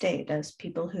democratic state, as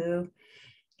people who,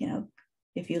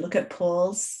 if you look at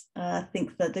polls,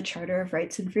 think that the Charter of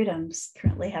Rights and Freedoms,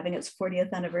 currently having its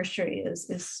 40th anniversary,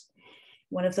 is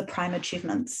one of the prime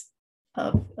achievements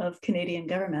of Canadian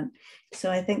government.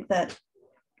 So I think that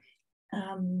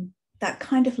that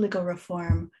kind of legal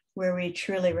reform where we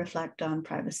truly reflect on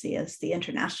privacy as the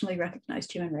internationally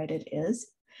recognized human right it is,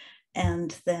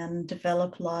 and then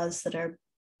develop laws that are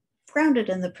grounded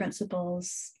in the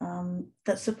principles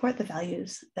that support the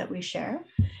values that we share,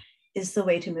 is the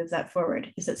way to move that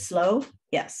forward. Is it slow?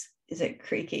 Yes. Is it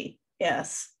creaky?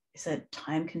 Yes. Is it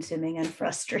time consuming and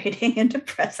frustrating and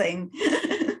depressing?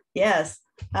 Yes.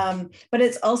 But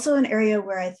it's also an area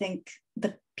where I think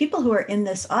the people who are in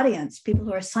this audience, people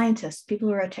who are scientists, people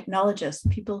who are technologists,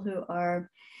 people who are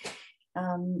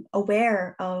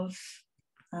aware of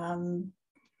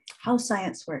how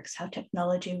science works, how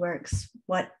technology works,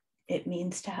 what it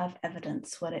means to have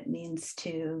evidence, what it means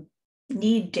to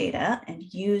need data and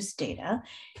use data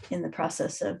in the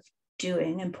process of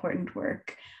doing important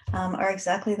work, are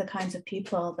exactly the kinds of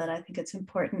people that I think it's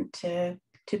important to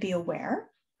be aware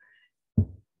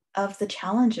of the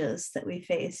challenges that we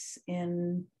face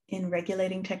in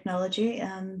regulating technology,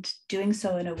 and doing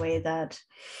so in a way that,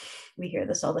 we hear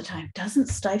this all the time, doesn't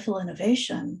stifle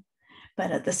innovation,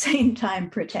 but at the same time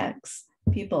protects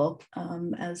people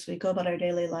as we go about our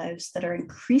daily lives that are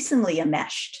increasingly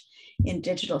enmeshed in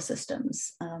digital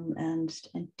systems and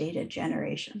data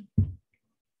generation.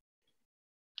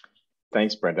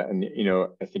 Thanks, Brenda. And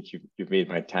I think you've made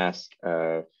my task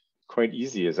quite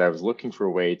easy, as I was looking for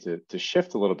a way to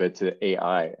shift a little bit to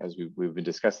AI, as we've been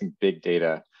discussing big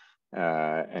data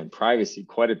and privacy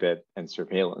quite a bit, and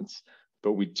surveillance.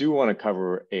 But we do want to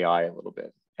cover AI a little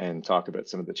bit and talk about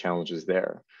some of the challenges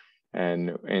there,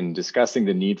 and discussing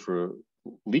the need for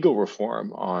legal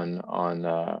reform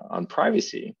on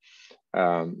privacy.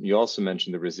 You also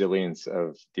mentioned the resilience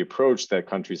of the approach that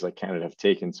countries like Canada have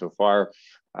taken so far,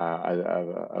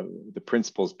 the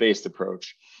principles-based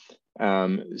approach.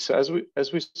 So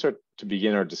as we start to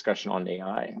begin our discussion on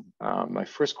AI, my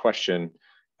first question,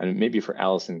 and maybe for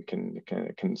Alison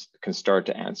can start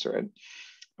to answer it.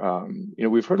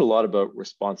 We've heard a lot about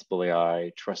responsible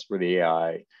AI, trustworthy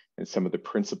AI, and some of the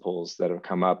principles that have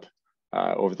come up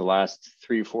over the last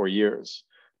 3 or 4 years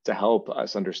to help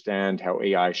us understand how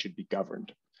AI should be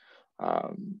governed.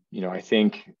 I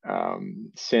think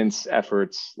since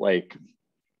efforts like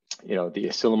the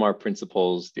Asilomar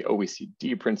principles, the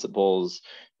OECD principles,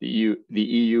 the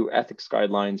EU ethics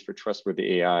guidelines for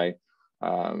trustworthy AI,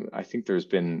 I think there's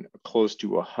been close to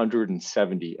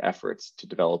 170 efforts to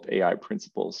develop AI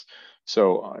principles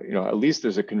So, at least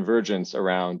there's a convergence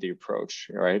around the approach,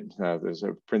 right? There's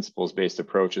a principles-based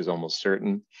approach is almost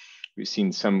certain. We've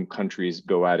seen some countries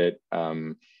go at it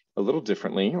a little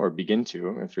differently, or begin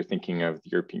to. If you're thinking of the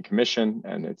European Commission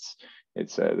and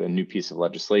it's a new piece of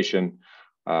legislation,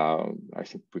 I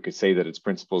think we could say that it's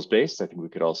principles-based. I think we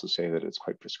could also say that it's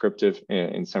quite prescriptive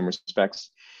in some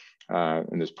respects,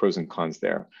 and there's pros and cons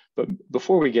there. But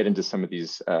before we get into some of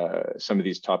these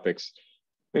topics,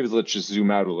 maybe let's just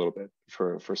zoom out a little bit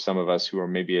for some of us who are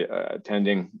maybe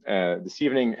attending this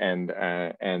evening and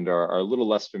are a little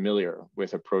less familiar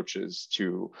with approaches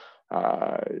to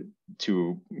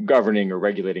governing or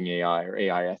regulating AI or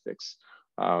AI ethics.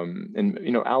 And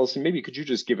Allison, maybe could you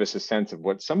just give us a sense of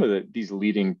what some of these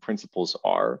leading principles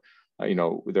are?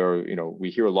 We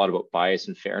hear a lot about bias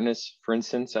and fairness, for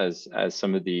instance, as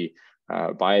some of the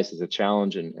bias is a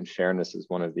challenge, and fairness is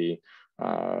one of the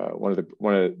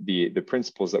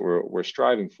principles that we're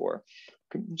striving for.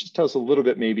 Could you just tell us a little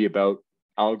bit maybe about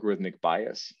algorithmic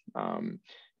bias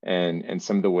and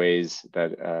some of the ways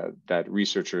that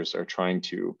researchers are trying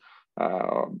to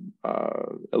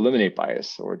eliminate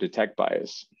bias or detect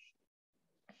bias?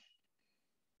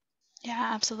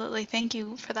 Yeah, absolutely. Thank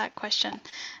you for that question.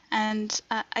 And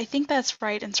I think that's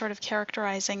right in sort of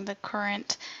characterizing the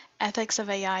current ethics of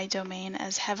AI domain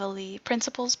as heavily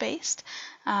principles-based.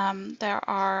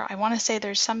 I want to say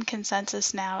there's some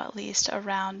consensus now, at least,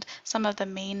 around some of the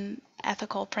main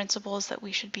ethical principles that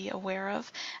we should be aware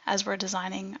of as we're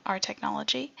designing our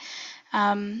technology.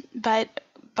 But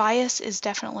bias is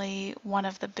definitely one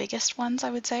of the biggest ones, I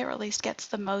would say, or at least gets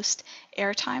the most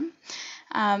airtime.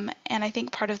 And I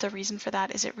think part of the reason for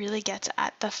that is it really gets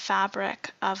at the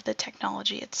fabric of the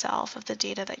technology itself, of the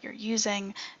data that you're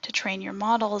using to train your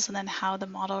models, and then how the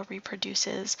model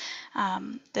reproduces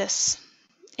this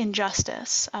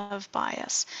injustice of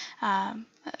bias.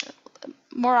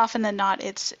 More often than not,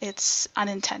 it's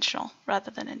unintentional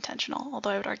rather than intentional,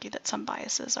 although I would argue that some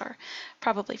biases are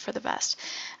probably for the best.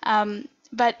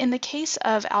 But in the case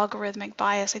of algorithmic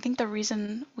bias, I think the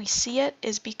reason we see it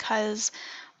is because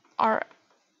our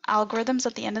algorithms,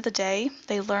 at the end of the day,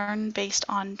 they learn based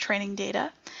on training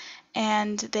data,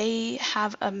 and they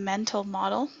have a mental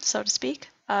model, so to speak,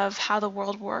 of how the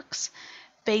world works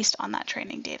based on that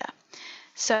training data.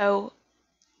 So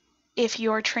if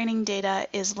your training data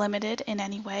is limited in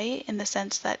any way, in the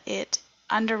sense that it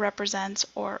underrepresents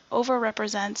or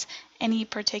overrepresents any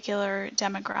particular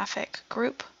demographic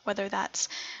group, whether that's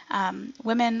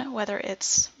women, whether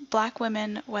it's Black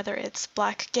women, whether it's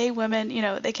Black gay women,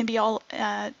 they can be all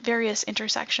various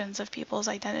intersections of people's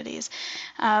identities.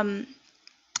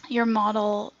 Your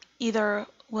model either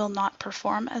will not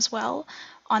perform as well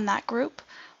on that group,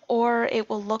 or it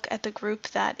will look at the group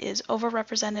that is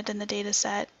overrepresented in the data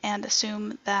set and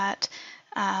assume that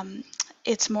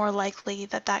it's more likely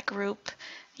that that group,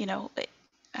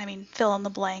 fill in the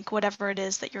blank, whatever it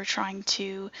is that you're trying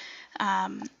to,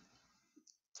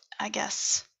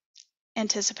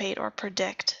 anticipate or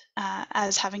predict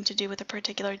as having to do with a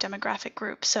particular demographic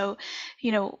group. So,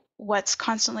 what's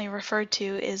constantly referred to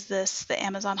is the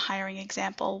Amazon hiring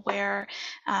example, where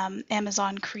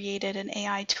Amazon created an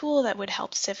AI tool that would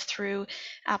help sift through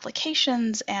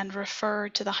applications and refer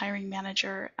to the hiring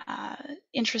manager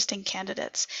interesting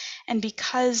candidates. And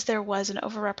because there was an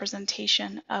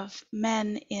overrepresentation of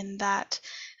men in that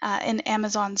in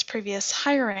Amazon's previous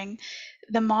hiring,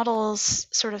 the models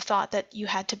sort of thought that you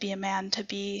had to be a man to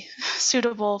be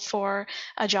suitable for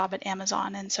a job at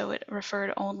Amazon, and so it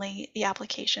referred only the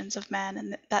applications of men,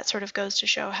 and that sort of goes to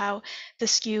show how the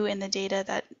skew in the data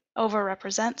that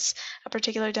overrepresents a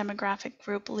particular demographic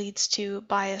group leads to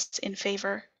bias in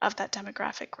favor of that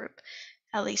demographic group,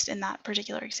 at least in that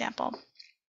particular example.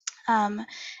 And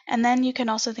then you can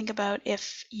also think about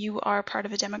if you are part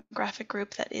of a demographic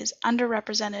group that is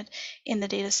underrepresented in the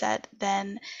data set,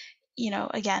 then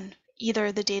again,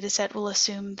 either the data set will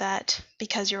assume that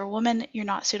because you're a woman, you're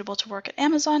not suitable to work at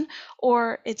Amazon,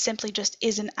 or it simply just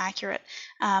isn't accurate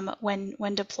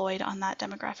when deployed on that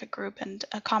demographic group. And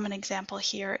a common example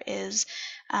here is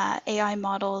AI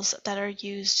models that are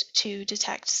used to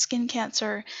detect skin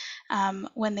cancer.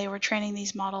 When they were training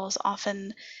these models,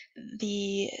 often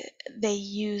they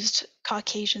used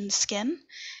Caucasian skin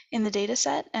in the data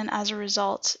set, and as a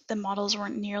result, the models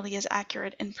weren't nearly as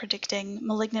accurate in predicting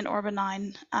malignant or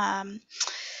benign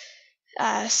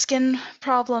skin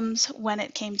problems when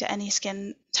it came to any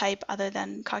skin type other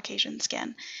than Caucasian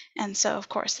skin. And so, of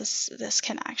course, this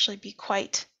can actually be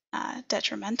quite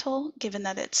detrimental, given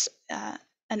that it's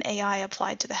an AI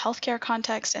applied to the healthcare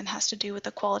context and has to do with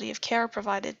the quality of care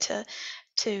provided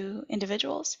to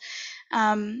individuals.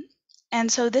 And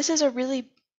so this is a really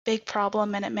big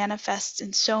problem, and it manifests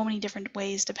in so many different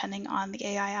ways depending on the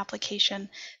AI application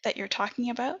that you're talking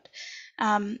about.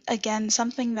 Again,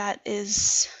 something that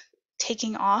is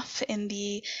taking off in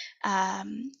the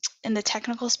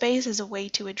technical space as a way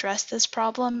to address this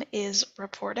problem is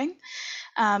reporting.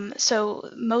 So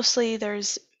mostly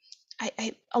there's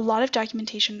a lot of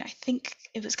documentation. I think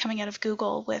it was coming out of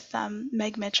Google with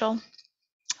Meg Mitchell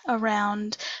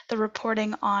around the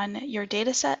reporting on your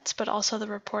data sets, but also the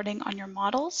reporting on your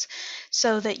models,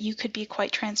 so that you could be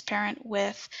quite transparent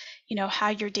with, how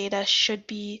your data should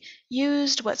be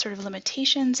used, what sort of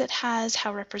limitations it has,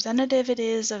 how representative it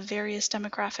is of various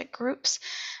demographic groups.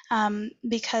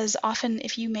 Because often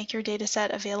if you make your data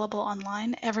set available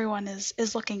online, everyone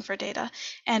is looking for data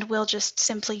and will just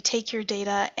simply take your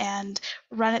data and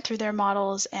run it through their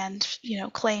models and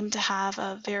claim to have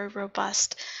a very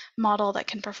robust model that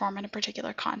can perform in a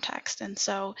particular context. And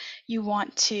so you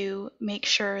want to make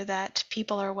sure that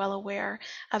people are well aware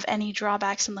of any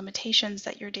drawbacks and limitations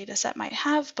that your data set might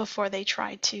have before they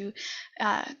try to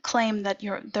claim that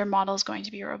their model is going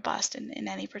to be robust in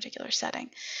any particular setting.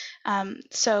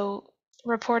 So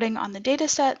reporting on the data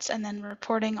sets and then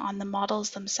reporting on the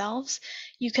models themselves,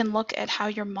 you can look at how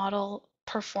your model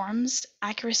performs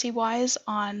accuracy-wise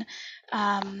on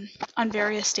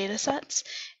various data sets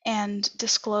and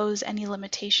disclose any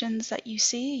limitations that you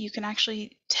see. You can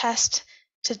actually test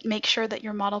to make sure that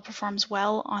your model performs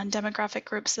well on demographic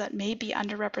groups that may be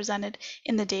underrepresented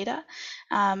in the data,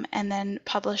 and then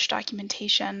publish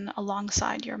documentation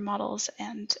alongside your models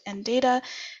and data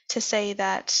to say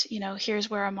that, here's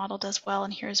where a model does well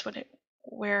and here's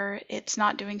where it's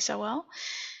not doing so well.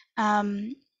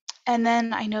 And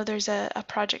then I know there's a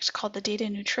project called the Data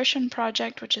Nutrition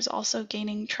Project, which is also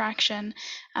gaining traction.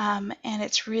 And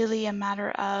it's really a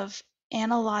matter of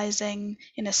analyzing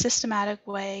in a systematic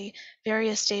way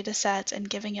various data sets and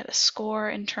giving it a score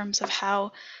in terms of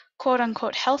how quote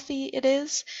unquote healthy it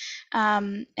is.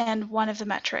 And one of the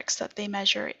metrics that they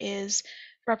measure is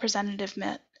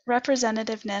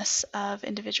representativeness of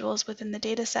individuals within the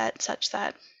data set, such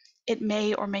that it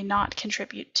may or may not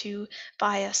contribute to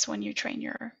bias when you train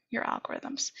your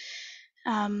algorithms.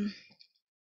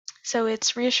 So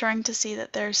it's reassuring to see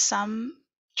that there's some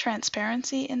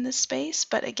transparency in this space,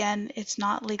 but again, it's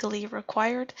not legally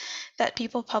required that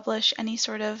people publish any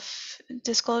sort of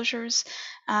disclosures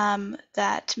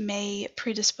that may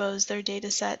predispose their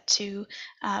data set to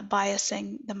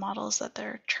biasing the models that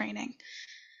they're training,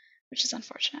 which is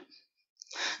unfortunate.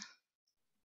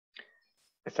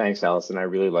 Thanks, Allison. I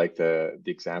really like the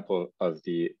example of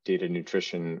the data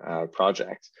nutrition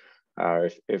project.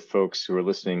 If folks who are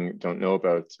listening don't know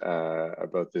about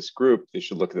this group, they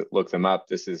should look them up.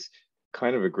 This is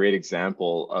kind of a great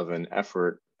example of an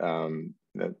effort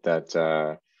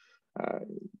that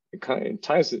kind of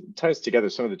ties together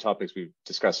some of the topics we've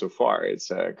discussed so far. It's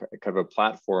kind of a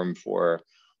platform for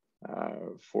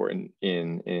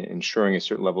ensuring a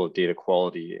certain level of data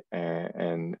quality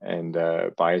and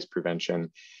bias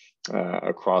prevention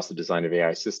across the design of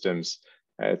AI systems.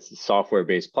 It's a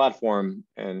software-based platform,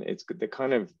 and it's the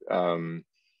kind of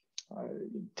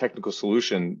technical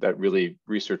solution that really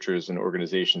researchers and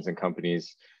organizations and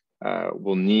companies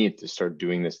will need to start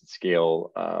doing this at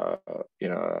scale,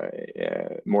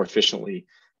 more efficiently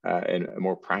and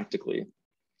more practically.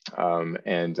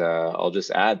 I'll just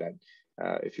add that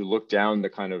if you look down the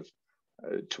kind of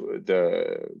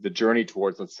the journey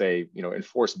towards, let's say,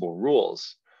 enforceable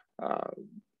rules,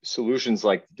 solutions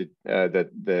like the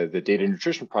Data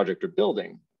Nutrition Project are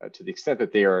building, to the extent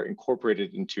that they are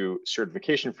incorporated into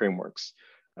certification frameworks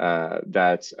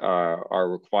that are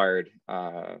required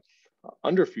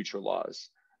under future laws,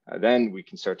 then we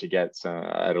can start to get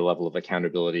at a level of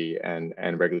accountability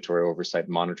and regulatory oversight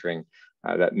and monitoring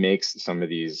that makes some of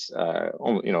these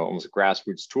almost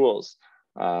grassroots tools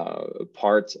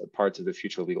parts of the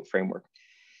future legal framework.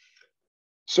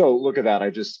 So look at that, I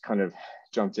just kind of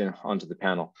jumped in onto the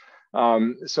panel.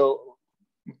 So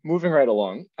moving right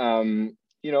along,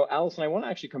 Allison, I want to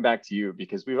actually come back to you,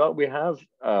 because we have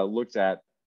looked at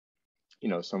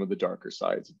some of the darker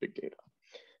sides of big data,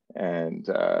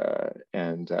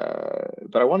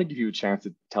 but I want to give you a chance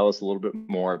to tell us a little bit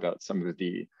more about some of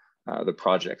the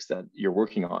projects that you're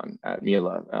working on at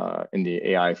Mila in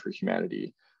the AI for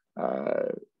Humanity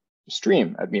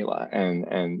stream at Mila,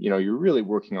 and you're really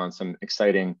working on some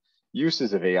exciting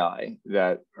uses of AI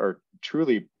that are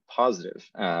truly positive,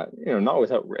 not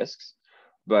without risks,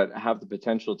 but have the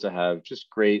potential to have just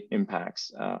great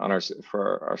impacts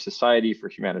for our society, for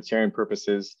humanitarian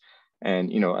purposes.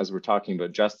 And as we're talking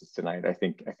about justice tonight, I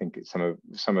think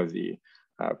some of the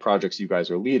projects you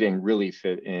guys are leading really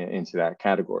fit into that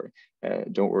category.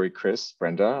 Don't worry, Chris,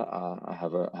 Brenda, I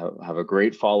have a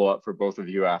great follow-up for both of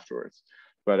you afterwards.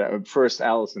 But first,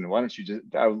 Allison, why don't you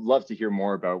I would love to hear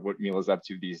more about what Mila's up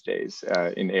to these days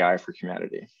in AI for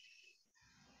humanity.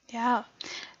 Yeah,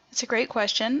 it's a great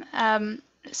question.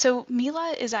 So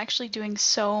Mila is actually doing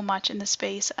so much in the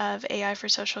space of AI for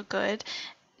social good.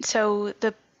 So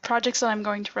the projects that I'm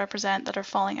going to represent that are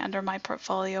falling under my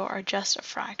portfolio are just a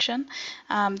fraction.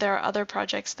 There are other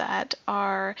projects that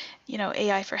are,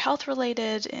 AI for health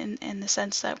related in the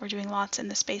sense that we're doing lots in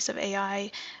the space of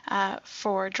AI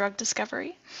for drug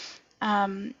discovery.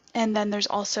 And then there's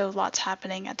also lots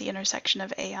happening at the intersection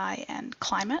of AI and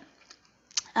climate.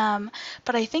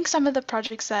 But I think some of the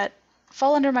projects that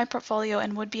fall under my portfolio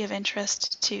and would be of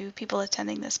interest to people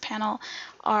attending this panel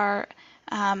are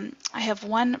I have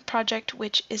one project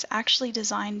which is actually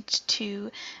designed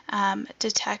to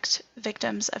detect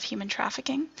victims of human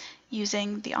trafficking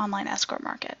using the online escort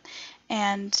market.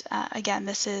 And again,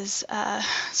 this is a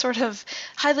sort of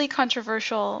highly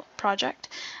controversial project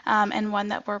and one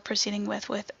that we're proceeding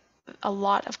with a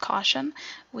lot of caution.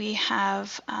 We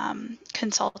have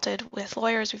consulted with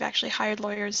lawyers. We've actually hired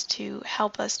lawyers to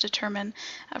help us determine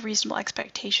a reasonable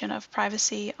expectation of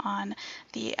privacy on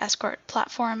the escort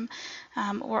platform.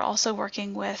 We're also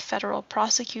working with federal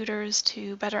prosecutors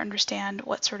to better understand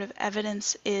what sort of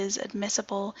evidence is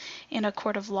admissible in a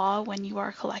court of law when you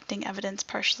are collecting evidence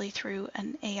partially through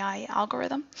an AI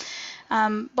algorithm.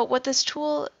 But what this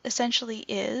tool essentially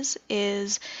is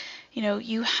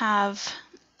you have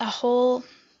a whole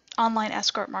online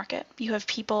escort market. You have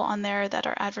people on there that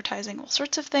are advertising all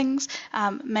sorts of things,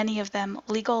 many of them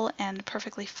legal and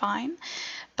perfectly fine.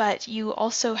 But you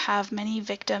also have many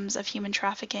victims of human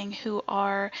trafficking who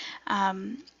are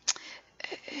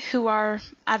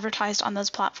advertised on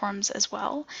those platforms as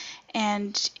well.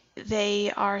 And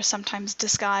they are sometimes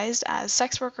disguised as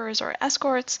sex workers or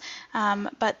escorts,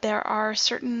 but there are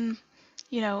certain,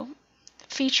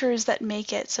 features that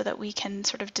make it so that we can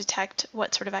sort of detect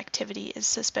what sort of activity is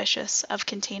suspicious of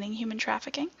containing human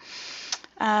trafficking.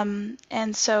 And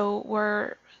so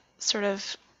we're sort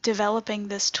of developing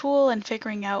this tool and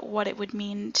figuring out what it would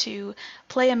mean to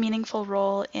play a meaningful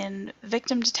role in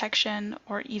victim detection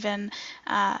or even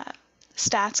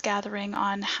stats gathering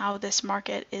on how this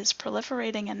market is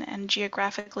proliferating and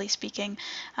geographically speaking,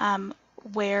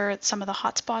 where some of the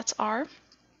hotspots are.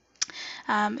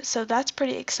 So that's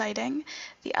pretty exciting.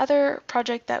 The other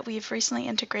project that we've recently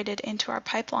integrated into our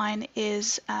pipeline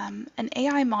is an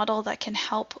AI model that can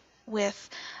help with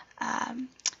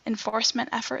enforcement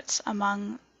efforts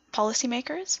among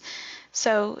policymakers.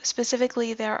 So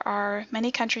specifically, there are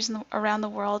many countries around the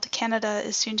world, Canada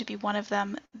is soon to be one of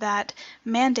them, that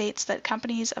mandates that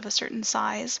companies of a certain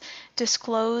size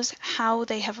disclose how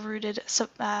they have rooted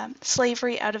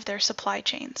slavery out of their supply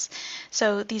chains.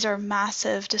 So these are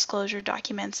massive disclosure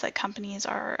documents that companies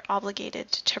are obligated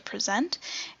to present,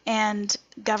 and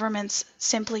governments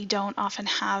simply don't often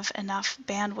have enough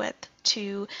bandwidth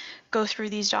to go through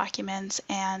these documents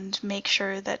and make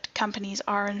sure that companies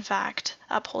are in fact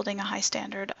upholding a high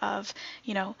standard of,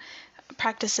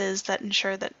 practices that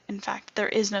ensure that in fact there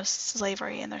is no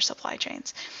slavery in their supply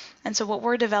chains. And so what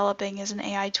we're developing is an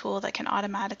AI tool that can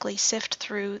automatically sift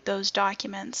through those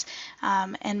documents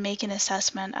and make an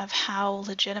assessment of how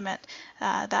legitimate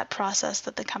that process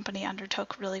that the company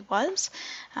undertook really was.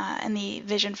 And the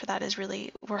vision for that is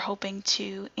really, we're hoping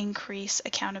to increase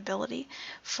accountability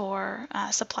for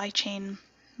supply chain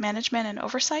management and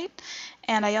oversight.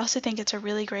 And I also think it's a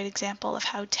really great example of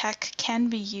how tech can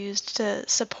be used to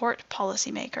support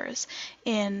policymakers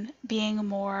in being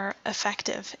more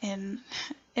effective in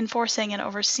enforcing and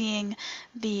overseeing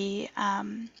the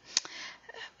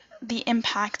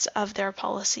impacts of their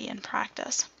policy and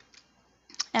practice.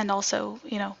 And also,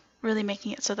 really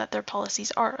making it so that their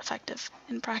policies are effective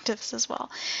in practice as well.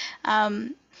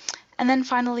 And then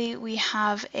finally, we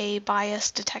have a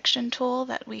bias detection tool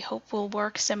that we hope will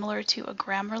work similar to a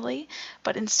Grammarly,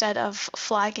 but instead of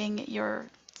flagging your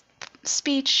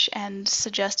speech and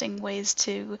suggesting ways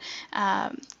to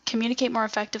communicate more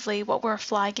effectively, what we're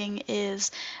flagging is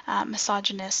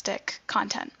misogynistic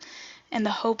content. And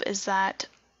the hope is that,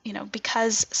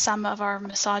 because some of our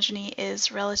misogyny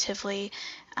is relatively,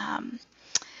 I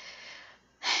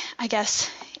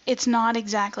guess, it's not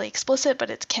exactly explicit,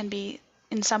 but it can be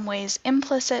in some ways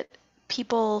implicit,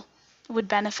 people would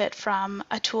benefit from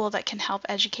a tool that can help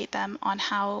educate them on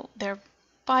how their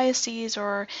biases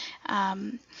or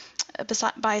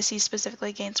biases specifically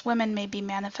against women may be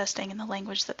manifesting in the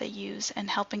language that they use and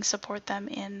helping support them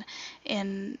in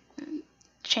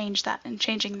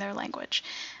changing their language.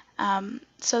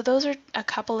 So those are a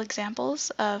couple examples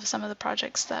of some of the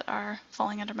projects that are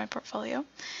falling under my portfolio,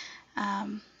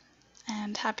 and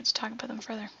happy to talk about them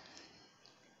further.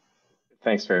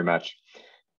 Thanks very much.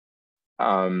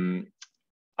 I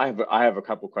have a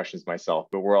couple questions myself,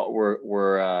 but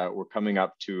we're coming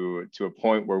up to a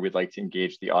point where we'd like to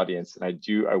engage the audience, and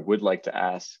I would like to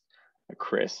ask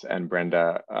Chris and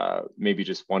Brenda maybe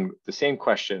just the same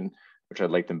question, which I'd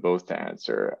like them both to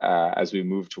answer as we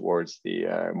move towards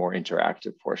the more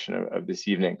interactive portion of this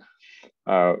evening.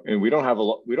 And we don't have a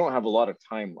lot of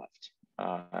time left,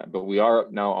 but we are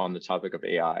now on the topic of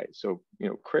AI. So,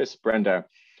 Chris, Brenda,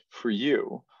 for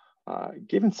you,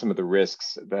 given some of the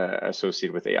risks that are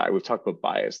associated with AI, we've talked about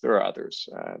bias. There are others.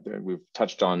 We've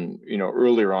touched on,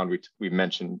 earlier on, we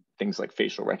mentioned things like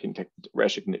facial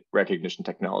recognition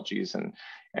technologies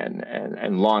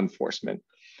and law enforcement.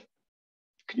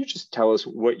 Can you just tell us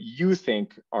what you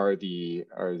think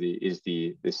is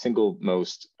the single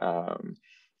most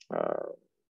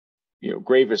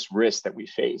gravest risk that we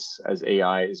face as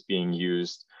AI is being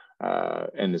used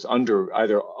and is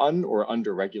either or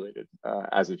under-regulated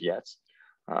as of yet?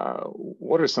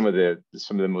 What are some of the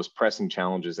most pressing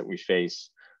challenges that we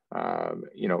face,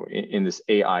 in this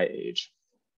AI age?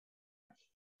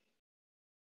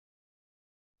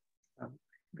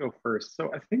 Go first.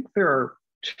 So I think there are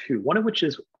two. One of which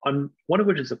is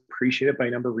appreciated by a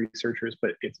number of researchers,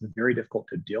 but it's very difficult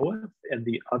to deal with, and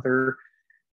the other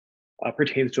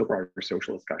pertains to a broader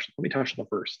social discussion. Let me touch on the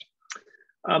first.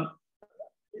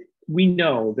 We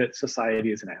know that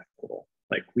society is inequitable.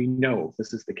 Like, we know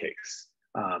this is the case.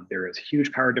 There is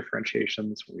huge power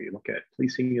differentiations. When we look at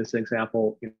policing as an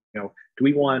example,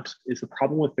 is the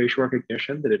problem with facial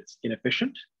recognition that it's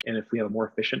inefficient? And if we have a more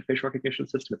efficient facial recognition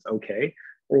system, it's okay?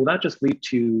 Or will that just lead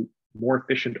to more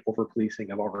efficient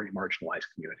over-policing of already marginalized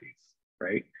communities,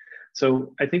 right?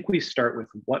 So I think we start with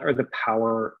what are the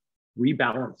power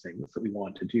rebalancings that we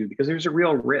want to do, because there's a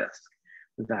real risk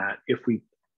that if we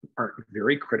aren't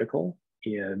very critical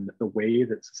in the way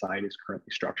that society is currently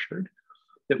structured,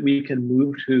 that we can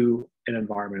move to an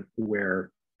environment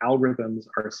where algorithms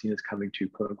are seen as coming to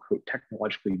quote unquote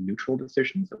technologically neutral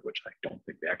decisions, of which I don't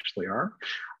think they actually are,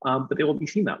 but they will be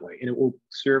seen that way, and it will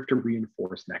serve to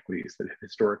reinforce inequities that have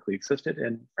historically existed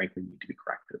and frankly need to be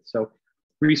corrected. So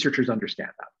researchers understand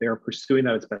that. They're pursuing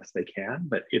that as best they can,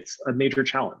 but it's a major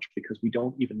challenge because we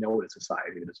don't even know what a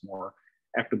society that is more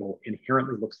equitable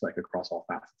inherently looks like across all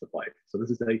facets of life. So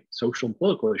this is a social and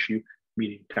political issue,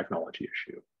 meaning technology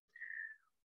issue.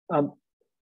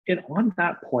 And on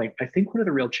that point, I think one of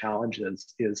the real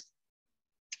challenges is,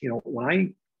 when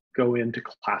I go into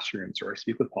classrooms or I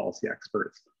speak with policy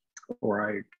experts, or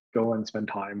I go and spend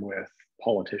time with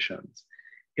politicians,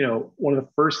 one of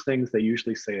the first things they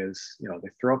usually say is, they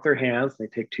throw up their hands, they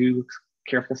take two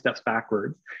careful steps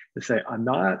backwards. They say, I'm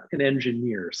not an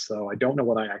engineer, so I don't know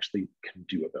what I actually can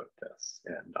do about this.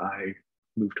 And I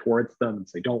move towards them and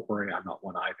say, don't worry, I'm not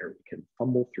one either. We can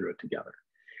fumble through it together.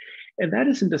 And that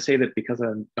isn't to say that because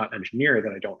I'm not an engineer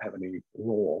that I don't have any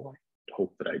role. I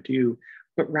hope that I do,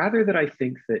 but rather that I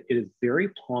think that it is very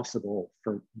possible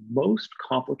for most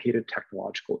complicated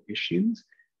technological issues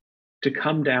to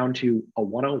come down to a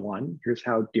 101. Here's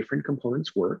how different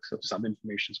components work. So some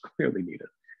information is clearly needed.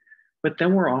 But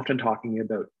then we're often talking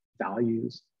about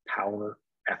values, power,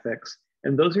 ethics,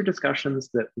 and those are discussions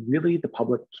that really the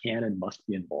public can and must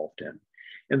be involved in.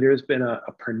 And there's been a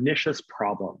pernicious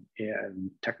problem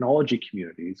in technology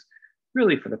communities,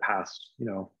 really for the past,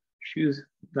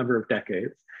 number of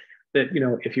decades, that,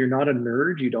 if you're not a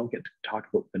nerd, you don't get to talk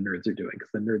about what the nerds are doing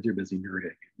because the nerds are busy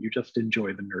nerding. You just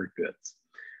enjoy the nerd goods.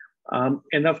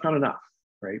 And that's not enough,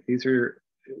 right?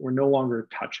 We're no longer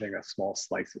touching a small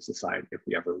slice of society if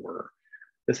we ever were.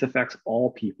 This affects all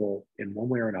people in one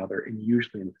way or another, and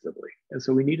usually invisibly. And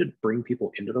so we need to bring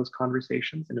people into those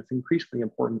conversations, and it's increasingly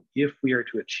important if we are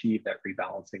to achieve that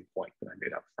rebalancing point that I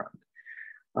made up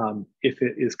front. If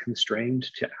it is constrained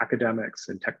to academics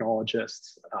and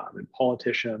technologists and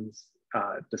politicians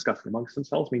discussing amongst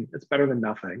themselves, it's better than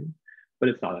nothing, but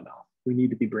it's not enough. We need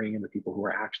to be bringing in the people who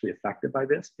are actually affected by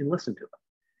this and listen to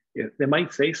them. They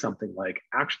might say something like,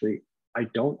 actually, I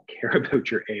don't care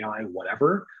about your AI,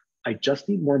 whatever. I just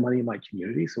need more money in my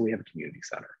community, so we have a community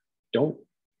center. Don't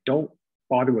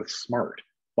bother with smart,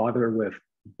 bother with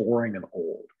boring and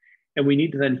old. And we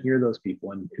need to then hear those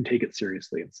people and take it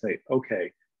seriously and say,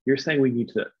 okay, you're saying we need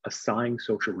to assign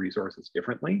social resources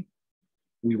differently.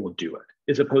 We will do it.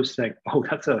 As opposed to saying, oh,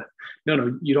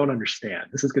 no, you don't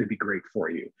understand. This is going to be great for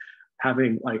you.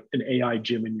 Having like an AI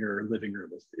gym in your living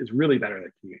room is really better than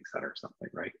a community center or something,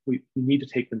 right? We need to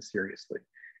take them seriously.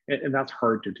 And that's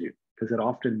hard to do, because it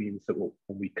often means that when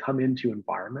we come into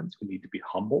environments, we need to be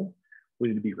humble, we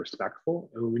need to be respectful,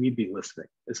 and we need to be listening,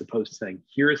 as opposed to saying,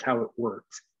 here's how it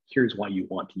works, here's why you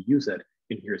want to use it,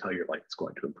 and here's how your life is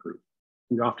going to improve.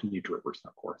 We often need to reverse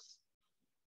that course.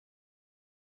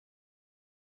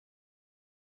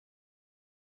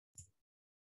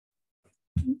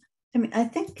 I mean, I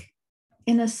think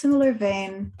in a similar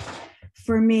vein,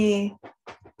 for me,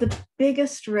 the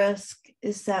biggest risk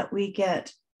is that we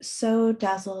get so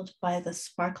dazzled by the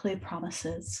sparkly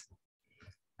promises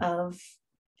of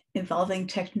evolving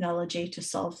technology to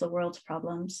solve the world's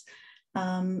problems,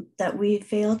 that we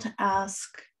fail to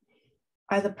ask,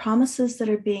 are the promises that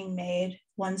are being made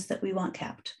ones that we want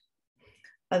kept?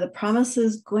 Are the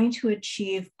promises going to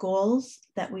achieve goals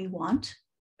that we want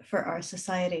for our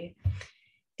society?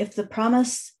 If the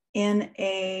promise in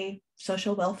a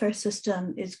social welfare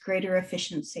system is greater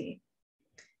efficiency,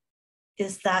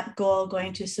 is that goal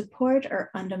going to support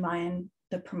or undermine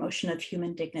the promotion of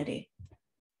human dignity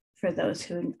for those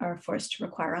who are forced to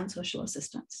require on social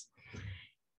assistance?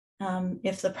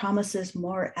 If the promise is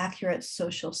more accurate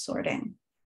social sorting,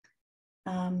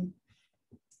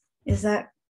 is that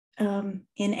in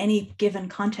any given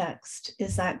context,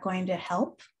 is that going to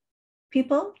help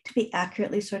people to be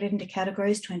accurately sorted into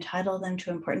categories to entitle them to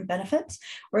important benefits?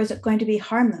 Or is it going to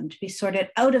harm them to be sorted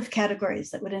out of categories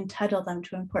that would entitle them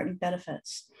to important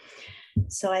benefits?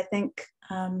 So I think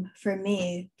for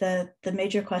me, the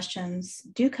major questions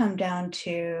do come down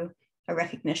to a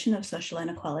recognition of social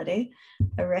inequality,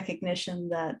 a recognition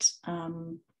that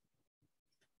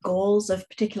goals of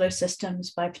particular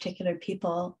systems by particular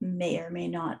people may or may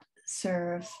not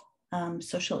serve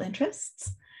social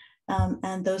interests.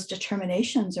 And those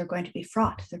determinations are going to be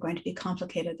fraught. They're going to be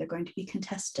complicated. They're going to be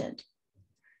contested.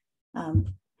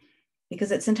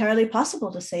 Because it's entirely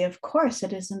possible to say, of course,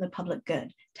 it is in the public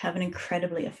good to have an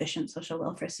incredibly efficient social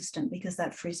welfare system, because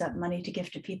that frees up money to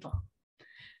give to people.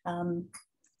 And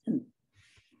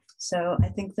so I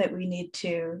think that we need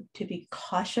to be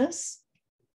cautious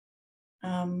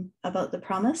about the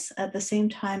promise at the same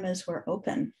time as we're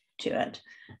open to it,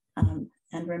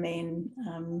 and remain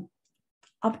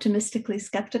optimistically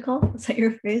skeptical, is that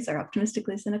your phrase, or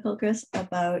optimistically cynical, Chris,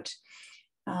 about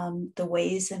the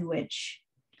ways in which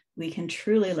we can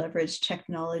truly leverage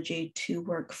technology to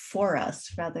work for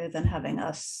us rather than having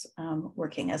us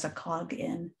working as a cog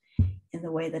in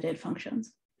the way that it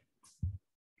functions.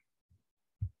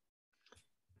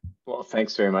 Well,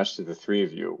 thanks very much to the three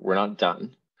of you. We're not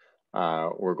done.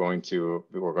 We're going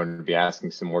to be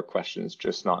asking some more questions,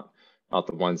 just not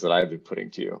the ones that I've been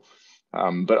putting to you.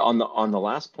 But on the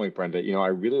last point, Brenda, I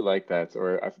really like that,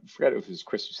 or I forget if it was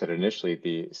Chris who said it initially,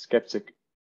 the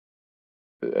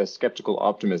skeptical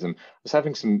optimism. I was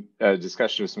having some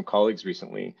discussion with some colleagues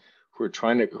recently who are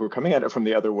coming at it from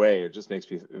the other way. It just makes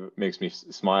me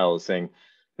smile, saying,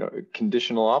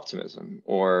 conditional optimism,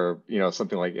 or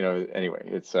something like, anyway,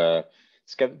 it's I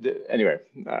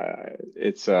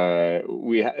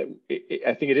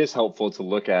think it is helpful to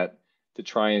look at, to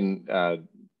try and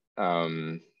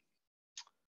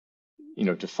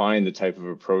define the type of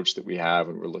approach that we have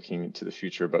when we're looking into the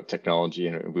future about technology,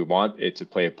 and we want it to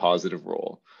play a positive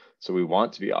role. So we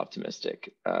want to be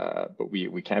optimistic, but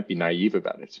we can't be naive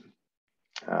about it.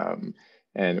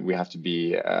 And we have to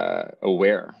be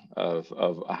aware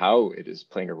of how it is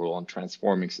playing a role in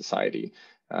transforming society,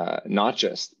 not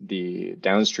just the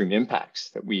downstream impacts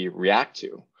that we react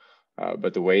to,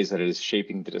 but the ways that it is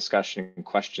shaping the discussion and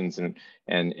questions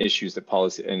and issues that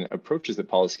policy and approaches that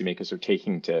policymakers are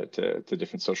taking to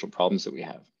different social problems that we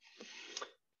have.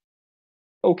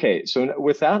 Okay, so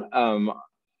with that,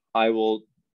 I will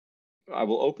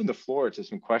open the floor to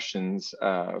some questions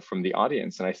from the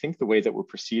audience, and I think the way that we're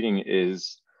proceeding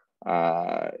is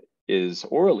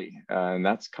orally, and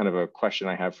that's kind of a question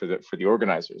I have for the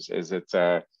organizers. Is it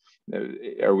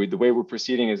the way we're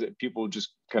proceeding is that people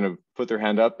just kind of put their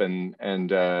hand up and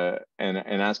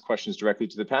ask questions directly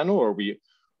to the panel, or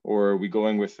are we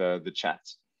going with the chat?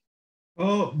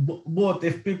 Oh, both.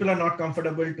 If people are not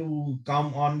comfortable to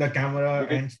come on the camera,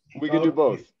 we could do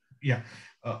both. Yeah,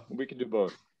 we can do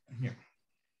both. Yeah,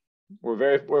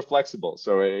 we're flexible.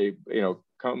 So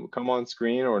come on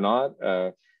screen or not,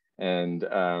 and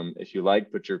if you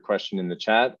like, put your question in the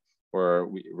chat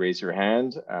or raise your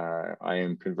hand. I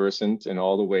am conversant in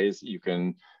all the ways that you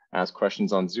can ask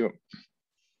questions on Zoom.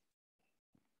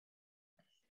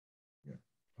 Yeah.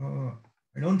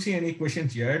 I don't see any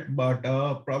questions yet, but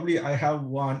probably I have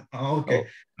one. Okay,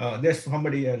 there's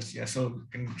somebody else. Yeah, so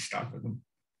we can start with them.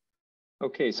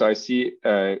 Okay, so I see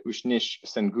Ushnish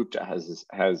Sengupta has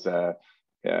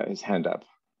his hand up.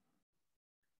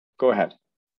 Go ahead.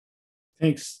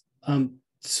 Thanks.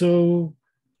 So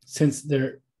since there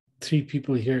are 3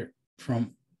 people here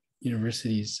from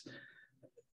universities,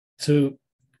 so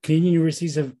Canadian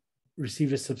universities have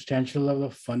received a substantial level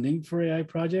of funding for AI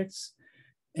projects.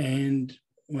 And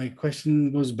my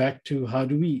question goes back to, how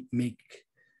do we make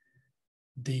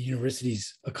the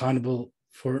universities accountable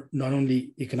for not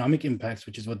only economic impacts,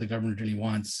 which is what the government really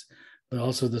wants, but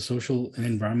also the social and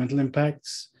environmental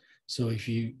impacts? So if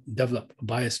you develop a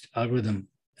biased algorithm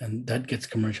and that gets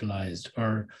commercialized,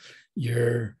 or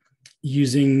you're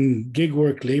using gig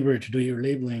work labor to do your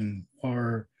labeling,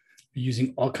 or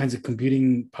using all kinds of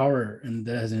computing power and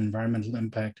that has an environmental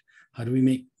impact, how do we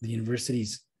make the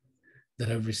universities that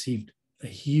have received a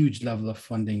huge level of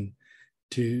funding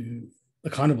to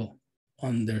accountable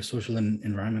on their social and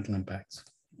environmental impacts?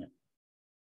 Yeah.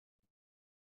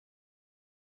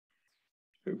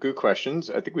 Good questions.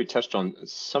 I think we touched on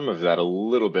some of that a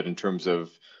little bit in terms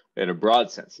of, in a broad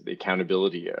sense, the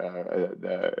accountability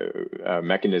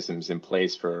mechanisms in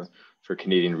place for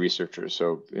Canadian researchers.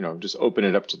 So, just open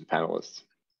it up to the panelists.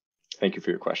 Thank you for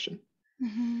your question.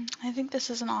 I think this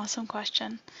is an awesome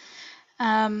question.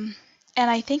 And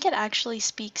I think it actually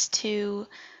speaks to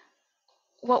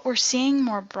what we're seeing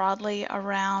more broadly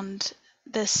around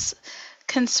this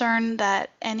concern that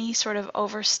any sort of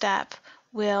overstep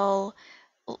will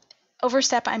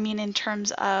overstep, I mean, in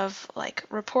terms of like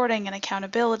reporting and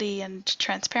accountability and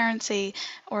transparency,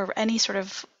 or any sort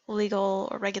of legal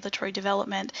or regulatory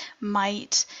development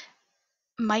might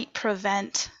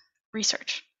prevent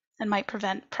research and might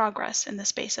prevent progress in the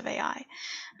space of AI.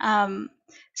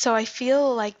 So I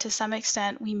feel like to some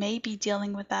extent we may be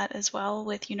dealing with that as well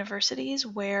with universities,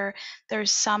 where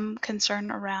there's some concern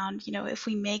around, if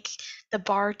we make the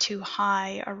bar too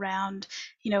high around,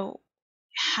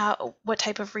 what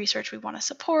type of research we want to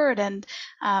support, and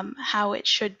how it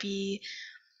should be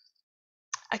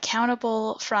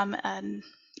accountable from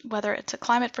whether it's a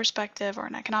climate perspective or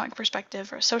an economic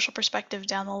perspective or a social perspective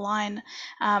down the line,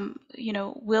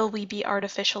 will we be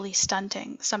artificially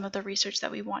stunting some of the research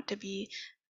that we want to be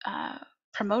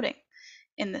promoting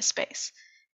in this space?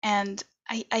 And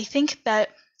I think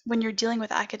that when you're dealing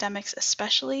with academics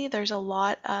especially, there's a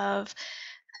lot of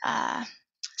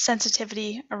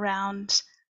sensitivity around,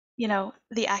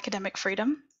 the academic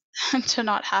freedom to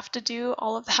not have to do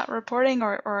all of that reporting,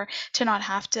 or to not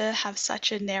have to have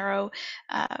such a narrow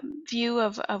view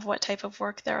of what type of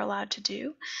work they're allowed to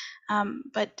do.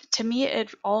 But to me,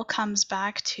 it all comes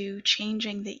back to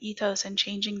changing the ethos and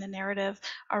changing the narrative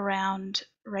around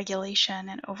regulation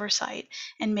and oversight,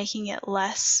 and making it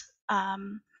less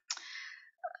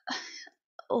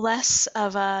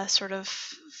of a sort of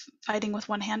fighting with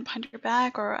one hand behind your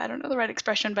back, or I don't know the right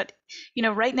expression, but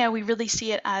right now we really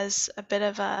see it as a bit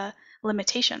of a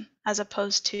limitation as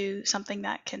opposed to something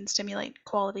that can stimulate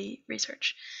quality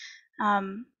research.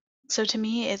 So to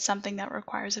me, it's something that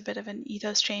requires a bit of an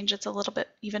ethos change. It's a little bit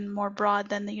even more broad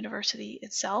than the university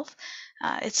itself.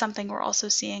 It's something we're also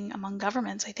seeing among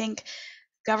governments. I think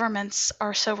governments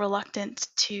are so reluctant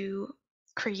to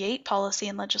create policy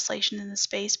and legislation in this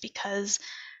space because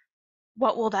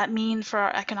what will that mean for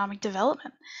our economic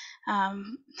development?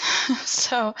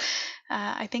 So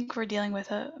I think we're dealing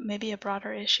with maybe a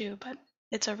broader issue, but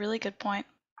it's a really good point.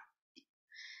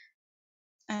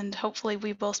 And hopefully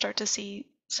we will start to see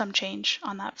some change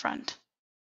on that front.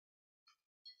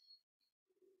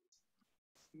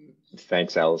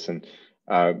 Thanks, Allison.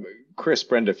 Chris,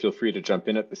 Brenda, feel free to jump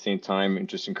in at the same time, and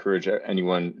just encourage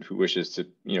anyone who wishes to,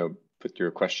 put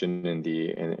your question in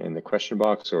the question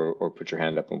box, or put your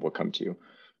hand up and we'll come to you.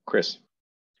 Chris.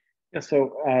 Yeah,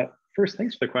 so first,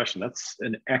 thanks for the question. That's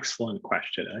an excellent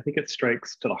question. And I think it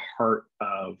strikes to the heart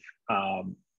of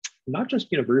not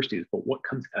just universities, but what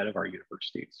comes out of our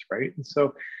universities, right? And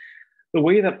so the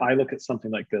way that I look at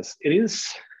something like this, it is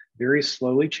very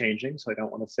slowly changing. So I don't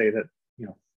want to say that,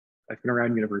 I've been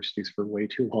around universities for way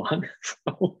too long.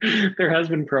 So there has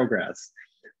been progress.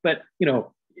 But,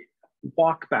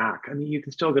 walk back. I mean, you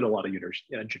can still get a lot of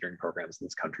engineering programs in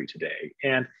this country today.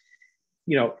 And,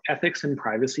 ethics and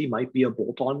privacy might be a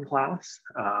bolt-on class.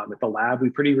 At the lab, we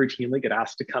pretty routinely get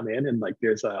asked to come in, and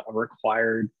there's a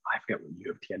required, I forget what U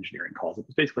of T engineering calls it.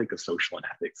 It's basically like a social and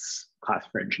ethics class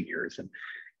for engineers. And,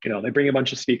 they bring a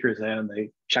bunch of speakers in and they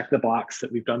check the box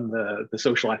that we've done the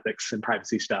social ethics and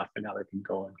privacy stuff, and now they can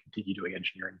go and continue doing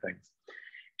engineering things.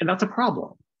 And that's a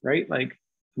problem, right?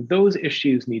 Those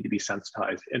issues need to be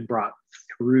sensitized and brought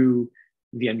through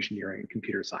the engineering and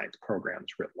computer science programs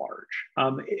writ large.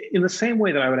 In the same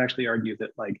way that I would actually argue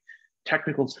that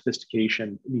technical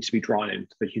sophistication needs to be drawn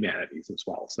into the humanities as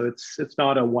well. So it's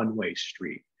not a one-way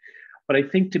street. But I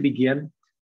think to begin,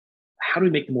 how do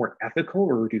we make them more ethical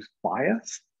or reduce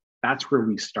bias? That's where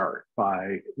we start,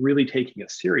 by really taking it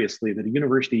seriously that a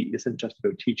university isn't just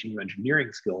about teaching you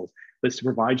engineering skills, but it's to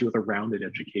provide you with a rounded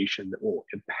education that will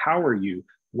empower you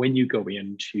when you go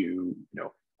into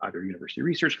either university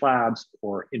research labs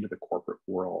or into the corporate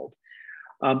world.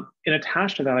 And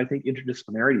attached to that, I think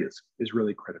interdisciplinarity is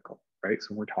really critical, right? So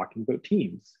when we're talking about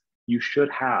teams, you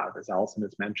should have, as Allison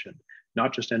has mentioned,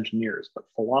 not just engineers, but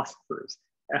philosophers,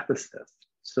 ethicists,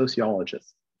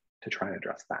 sociologists to try and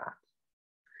address that.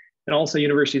 And also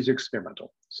universities are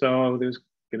experimental. So there's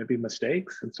going to be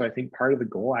mistakes. And so I think part of the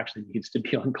goal actually needs to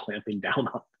be on clamping down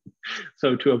on them.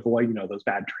 So to avoid, those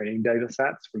bad training data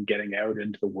sets from getting out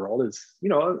into the world is,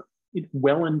 a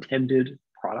well-intended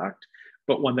product,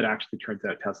 but one that actually turns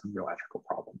out to have some real ethical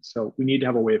problems. So we need to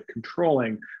have a way of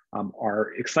controlling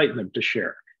our excitement to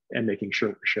share and making sure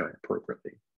we're sharing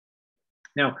appropriately.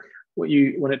 Now,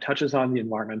 when it touches on the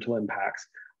environmental impacts,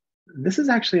 this is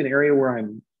actually an area where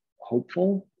I'm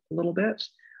hopeful a little bit.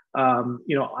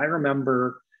 I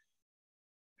remember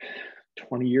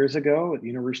 20 years ago at the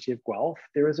University of Guelph,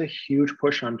 there was a huge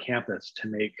push on campus to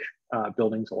make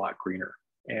buildings a lot greener.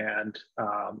 And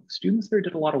students there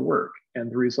did a lot of work.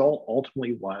 And the result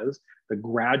ultimately was the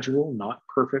gradual, not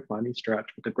perfect by any stretch,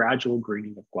 but the gradual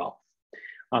greening of Guelph.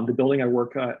 The building I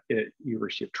work at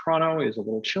University of Toronto is a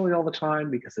little chilly all the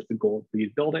time because it's a gold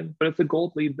LEED building, but it's a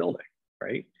gold LEED building,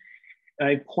 right? And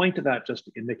I point to that just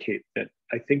to indicate that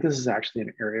I think this is actually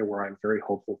an area where I'm very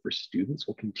hopeful for students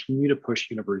will continue to push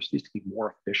universities to be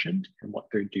more efficient in what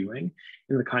they're doing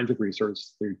and the kinds of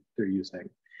resources they're using.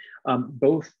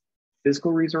 Both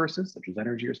physical resources, such as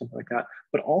energy or something like that,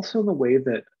 but also in the way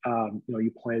that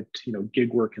you pointed to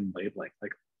gig work and labeling.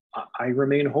 Like I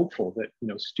remain hopeful that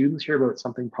students hear about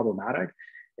something problematic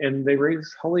and they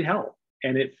raise holy hell,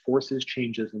 and it forces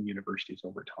changes in universities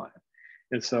over time.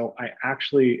 And so I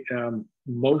actually am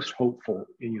most hopeful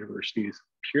in universities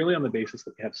purely on the basis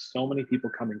that we have so many people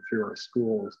coming through our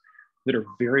schools that are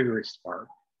very, very smart,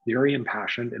 very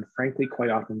impassioned, and frankly, quite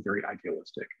often very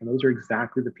idealistic. And those are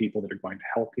exactly the people that are going to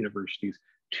help universities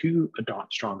to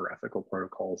adopt stronger ethical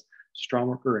protocols,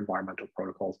 stronger environmental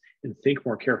protocols, and think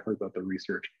more carefully about the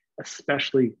research,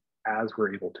 especially as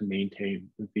we're able to maintain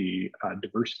the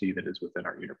diversity that is within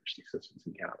our university systems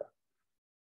in Canada.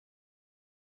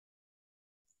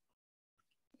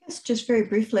 Yes, just very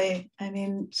briefly,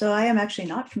 so I am actually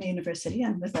not from a university.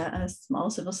 I'm with a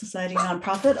small civil society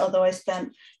nonprofit, although I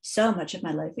spent so much of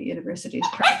my life at universities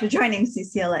prior to joining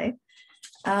CCLA.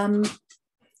 And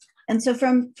so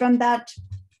from that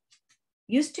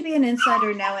used to be an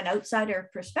insider, now an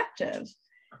outsider perspective,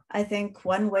 I think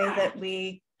one way that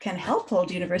we can help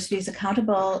hold universities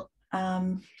accountable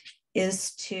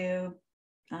is to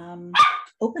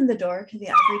open the door to the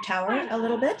ivory tower a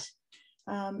little bit.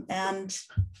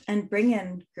 And bring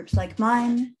in groups like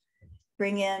mine,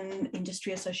 bring in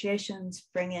industry associations,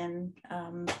 bring in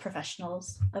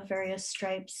professionals of various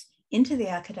stripes into the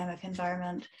academic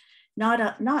environment,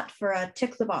 not for a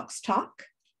tick the box talk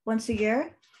once a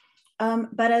year,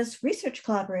 but as research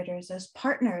collaborators, as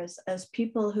partners, as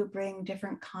people who bring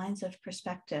different kinds of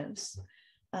perspectives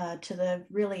to the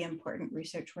really important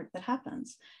research work that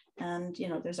happens. And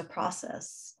there's a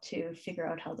process to figure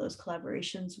out how those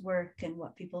collaborations work and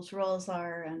what people's roles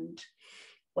are and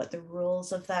what the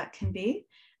rules of that can be.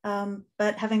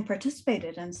 But having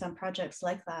participated in some projects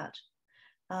like that,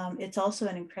 it's also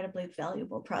an incredibly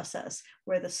valuable process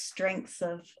where the strengths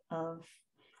of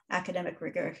academic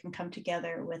rigor can come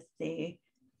together with the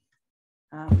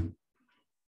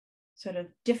sort of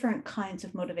different kinds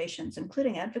of motivations,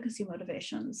 including advocacy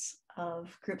motivations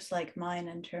of groups like mine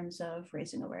in terms of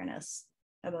raising awareness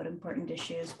about important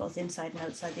issues, both inside and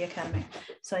outside the academy.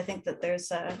 So I think that there's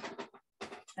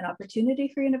an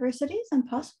opportunity for universities and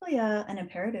possibly an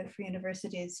imperative for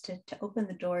universities to open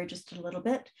the door just a little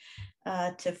bit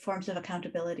to forms of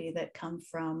accountability that come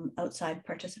from outside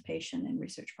participation in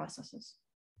research processes.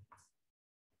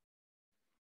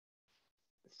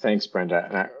 Thanks,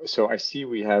 Brenda. So I see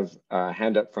we have a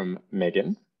hand up from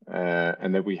Megan,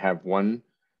 and then we have one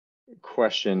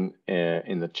question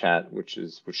in the chat, which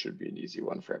should be an easy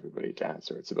one for everybody to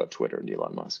answer. It's about Twitter and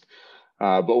Elon Musk.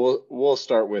 But we'll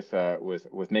start with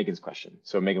Megan's question.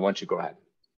 So Megan, why don't you go ahead?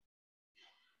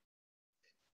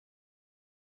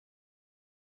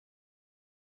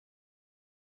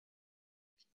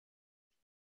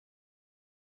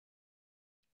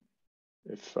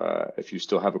 If you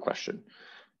still have a question.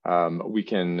 We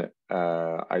can,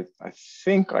 I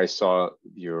think I saw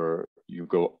you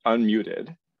go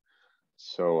unmuted.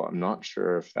 So I'm not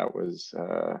sure if that was,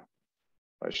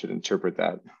 I should interpret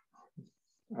that.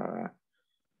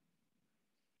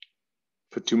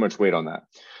 put too much weight on that.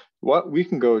 What we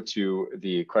can go to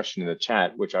the question in the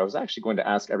chat, which I was actually going to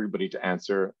ask everybody to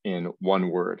answer in one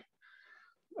word.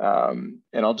 And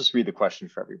I'll just read the question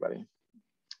for everybody.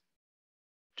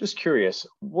 Just curious,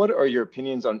 what are your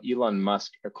opinions on Elon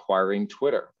Musk acquiring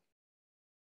Twitter?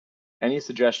 Any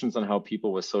suggestions on how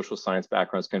people with social science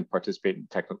backgrounds can participate in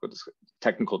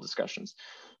technical discussions?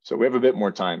 So we have a bit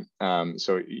more time,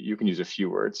 so you can use a few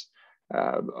words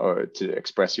or to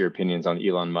express your opinions on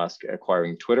Elon Musk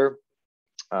acquiring Twitter.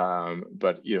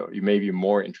 But you may be even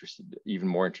more interested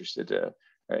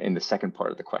in the second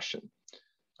part of the question.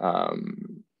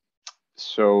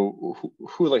 So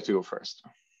who would like to go first?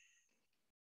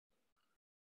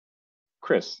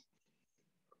 Chris,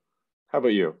 how about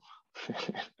you?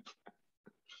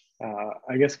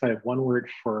 I guess if I have one word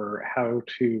for how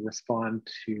to respond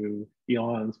to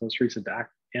Elon's most recent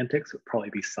antics, it would probably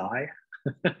be sigh.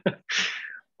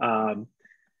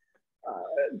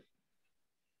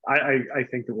 I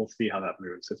think that we'll see how that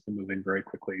moves. It's been moving very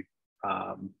quickly.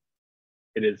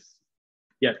 It is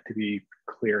yet to be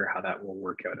clear how that will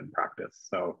work out in practice.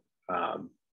 So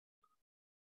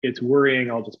it's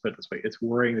worrying, I'll just put it this way, it's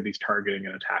worrying that he's targeting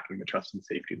and attacking the trust and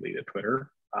safety lead at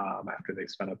Twitter after they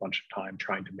spent a bunch of time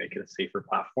trying to make it a safer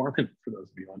platform. And for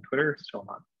those of you on Twitter, still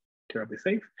not terribly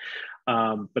safe.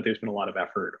 But there's been a lot of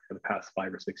effort for the past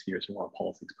 5 or 6 years and a lot of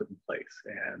policies put in place.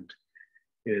 And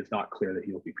it is not clear that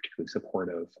he will be particularly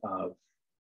supportive of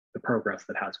the progress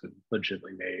that has been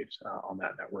legitimately made on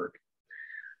that network.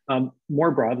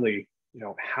 More broadly,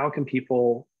 how can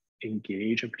people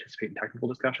engage and participate in technical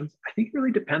discussions? I think it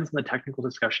really depends on the technical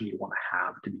discussion you want to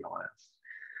have, to be honest.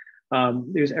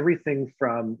 There's everything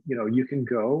from, you can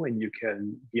go and you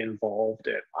can be involved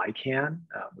at ICANN,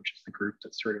 which is the group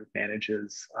that sort of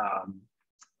manages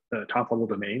the top level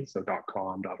domains, so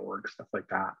 .com, .org, stuff like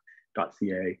that,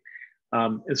 .ca.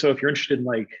 And so if you're interested in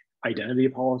like identity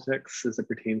politics as it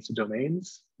pertains to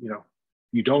domains,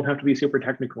 you don't have to be super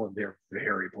technical, and they're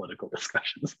very political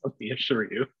discussions, let me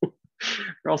assure you.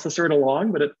 They're also sort of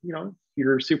long, but if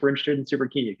you're super interested and super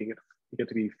keen, you get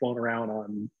to be flown around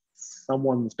on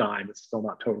someone's dime. It's still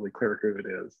not totally clear who it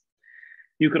is.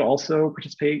 You could also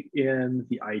participate in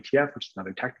the IETF, which is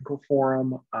another technical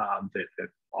forum that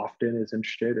often is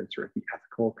interested in sort of the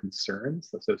ethical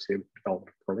concerns associated with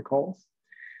development of protocols.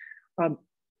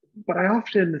 But I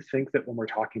often think that when we're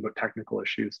talking about technical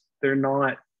issues, they're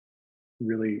not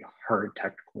really hard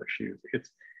technical issues. It's,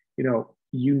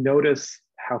 you notice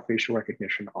how facial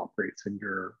recognition operates in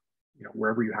your,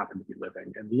 wherever you happen to be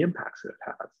living and the impacts that it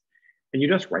has. And you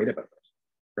just write about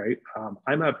it, right?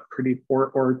 I'm a pretty,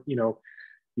 or you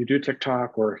do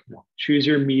TikTok or choose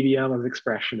your medium of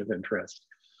expression of interest.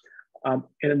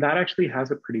 And that actually has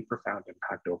a pretty profound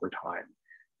impact over time.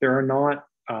 There are not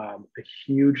a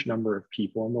huge number of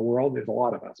people in the world, there's a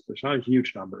lot of us, but there's not a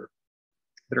huge number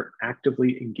that are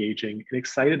actively engaging and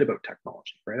excited about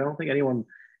technology, right? I don't think anyone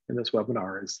in this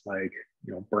webinar is like,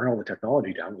 burn all the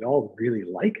technology down. We all really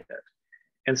like it.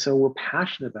 And so we're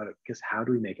passionate about it because how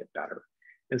do we make it better?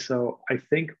 And so I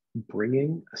think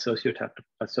bringing a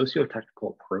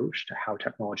socio-technical approach to how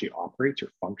technology operates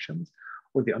or functions,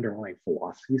 or the underlying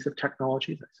philosophies of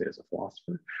technologies, I say as a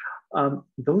philosopher,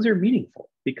 those are meaningful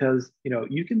because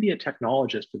you can be a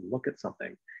technologist and look at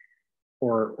something,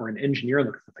 or an engineer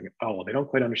look at something, oh, well, they don't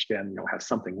quite understand how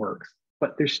something works,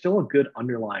 but there's still a good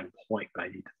underlying point that I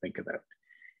need to think about.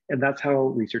 And that's how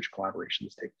research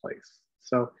collaborations take place.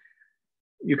 So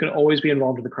you can always be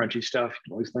involved in the crunchy stuff, you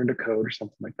can always learn to code or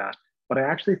something like that. But I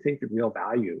actually think the real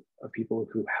value of people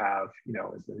who have,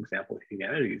 as an example of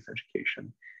humanities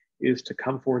education, is to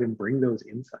come forward and bring those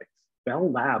insights.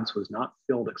 Bell Labs was not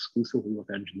filled exclusively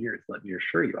with engineers, let me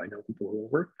assure you. I know people who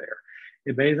work there.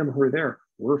 And many of them who are there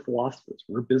were philosophers,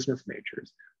 were business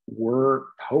majors, were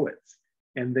poets,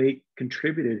 and they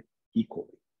contributed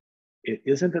equally. It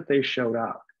isn't that they showed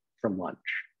up from lunch.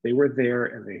 They were there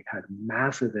and they had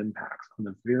massive impacts on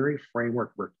the very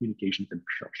framework of our communications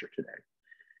infrastructure today.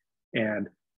 And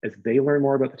as they learn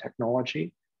more about the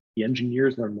technology, the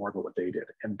engineers learn more about what they did.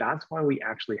 And that's why we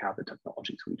actually have the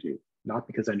technologies we do, not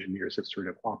because engineers have sort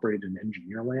of operated in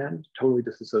engineer land, totally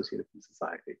disassociated from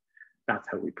society. That's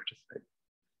how we participate.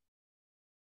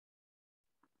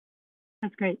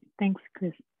 That's great. Thanks,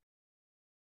 Chris.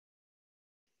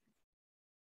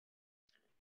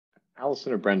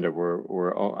 Allison or Brenda,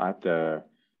 we're all at the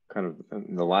kind of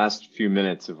in the last few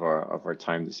minutes of our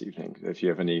time this evening. If you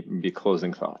have any maybe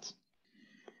closing thoughts.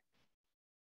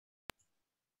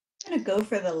 I'm going to go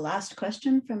for the last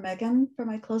question from Megan for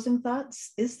my closing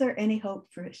thoughts. Is there any hope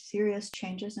for serious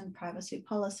changes in privacy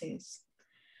policies?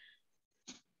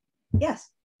 Yes.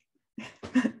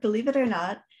 Believe it or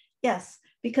not, yes.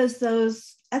 because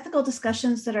those ethical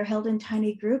discussions that are held in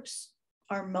tiny groups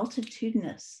are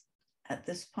multitudinous at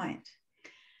this point.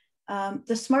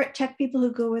 The smart tech people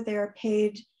who go where they are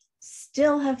paid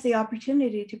still have the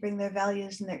opportunity to bring their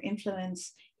values and their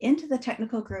influence into the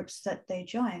technical groups that they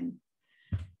join.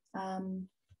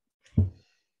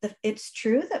 It's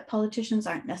true that politicians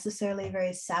aren't necessarily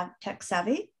very tech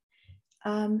savvy,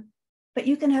 but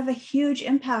you can have a huge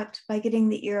impact by getting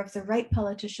the ear of the right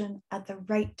politician at the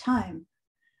right time,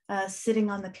 sitting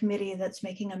on the committee that's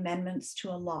making amendments to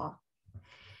a law.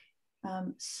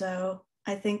 So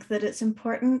I think that it's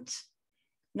important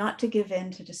not to give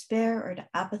in to despair or to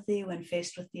apathy when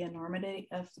faced with the enormity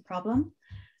of the problem,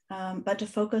 but to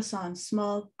focus on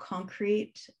small,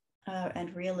 concrete,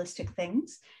 and realistic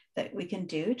things that we can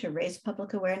do to raise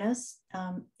public awareness,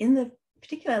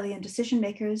 particularly in decision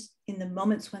makers in the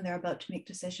moments when they're about to make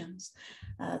decisions.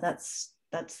 That's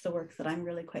the work that I'm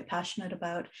really quite passionate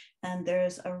about. And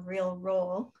there's a real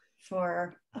role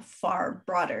for a far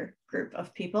broader group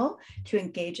of people to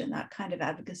engage in that kind of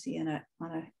advocacy in a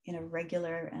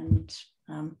regular and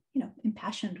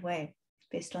impassioned way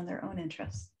based on their own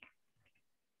interests.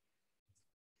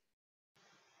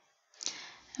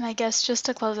 And I guess just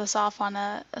to close us off on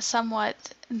a somewhat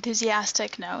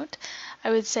enthusiastic note,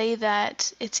 I would say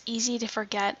that it's easy to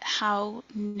forget how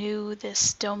new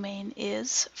this domain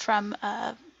is from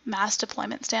a mass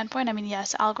deployment standpoint. I mean,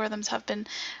 yes, algorithms have been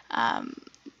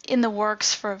in the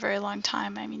works for a very long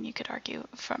time. I mean, you could argue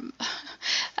from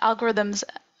algorithms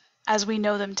as we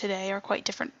know them today are quite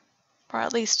different, or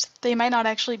at least they might not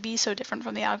actually be so different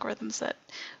from the algorithms that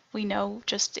we know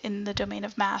just in the domain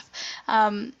of math,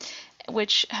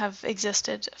 which have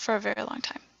existed for a very long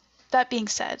time. That being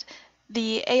said,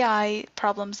 the AI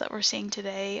problems that we're seeing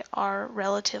today are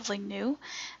relatively new.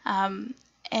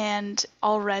 And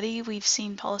already we've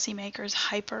seen policymakers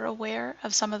hyper aware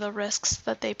of some of the risks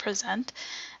that they present.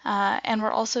 And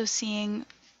we're also seeing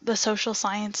the social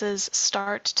sciences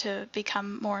start to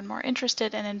become more and more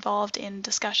interested and involved in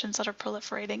discussions that are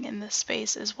proliferating in this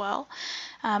space as well.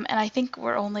 And I think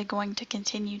we're only going to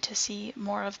continue to see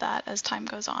more of that as time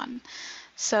goes on.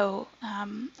 So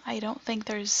I don't think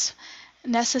there's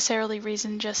necessarily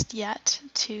reason just yet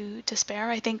to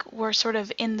despair. I think we're sort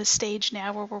of in the stage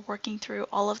now where we're working through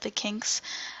all of the kinks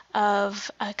of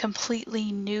a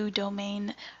completely new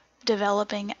domain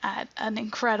developing at an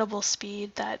incredible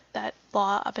speed that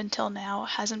law up until now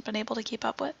hasn't been able to keep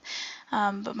up with.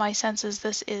 But my sense is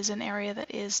this is an area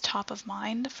that is top of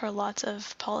mind for lots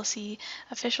of policy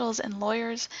officials and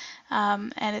lawyers,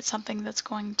 and it's something that's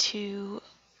going to,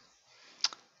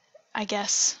 I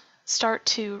guess, start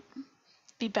to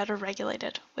be better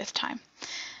regulated with time,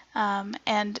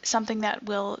 and something that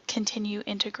will continue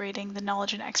integrating the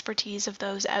knowledge and expertise of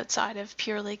those outside of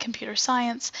purely computer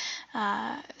science,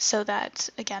 so that,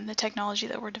 again, the technology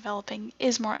that we're developing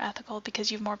is more ethical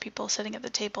because you have more people sitting at the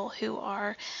table who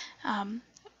are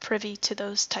privy to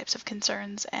those types of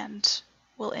concerns and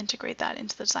will integrate that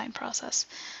into the design process.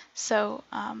 So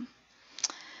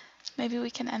maybe we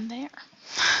can end there.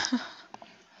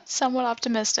 Somewhat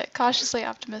optimistic, cautiously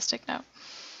optimistic note.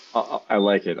 I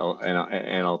like it,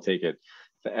 and I'll take it.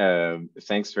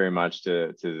 Thanks very much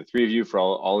to the three of you for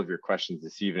all of your questions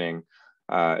this evening.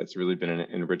 It's really been an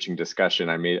enriching discussion.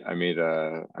 I made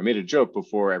a joke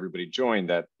before everybody joined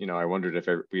that I wondered if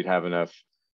we'd have enough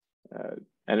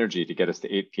energy to get us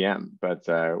to 8 p.m. But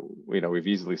we've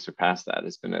easily surpassed that.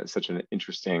 It's been such an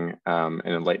interesting and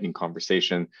enlightening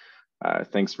conversation.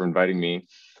 Thanks for inviting me.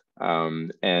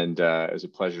 And it was a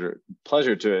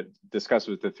pleasure to discuss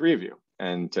with the three of you,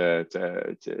 and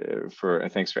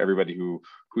thanks for everybody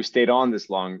who stayed on this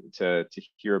long to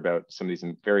hear about some of these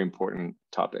very important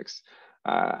topics.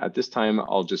 At this time,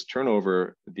 I'll just turn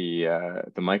over the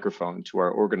microphone to our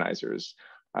organizers,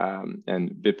 and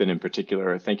Bipin in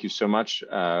particular. Thank you so much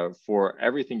for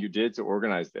everything you did to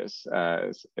organize this.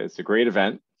 It's a great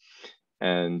event,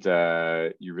 and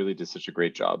you really did such a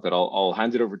great job. But I'll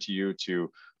hand it over to you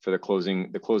for the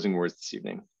closing words this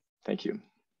evening. Thank you.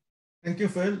 Thank you,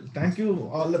 Phil. Thank you,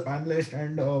 all the panelists,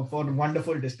 and for the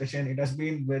wonderful discussion. It has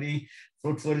been very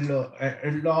fruitful,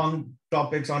 long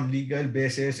topics on legal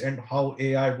basis and how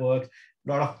AI works.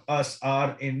 A lot of us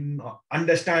are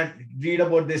read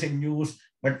about this in news,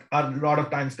 but are a lot of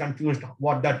times confused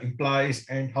what that implies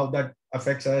and how that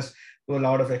affects us to a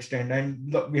lot of extent.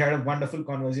 And we had wonderful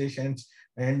conversations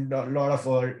and a lot of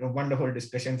wonderful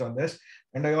discussions on this.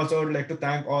 And I also would like to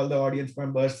thank all the audience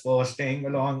members for staying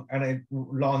along on a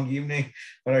long evening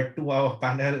for a 2-hour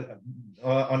panel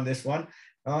on this one.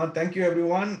 Thank you,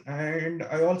 everyone. And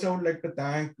I also would like to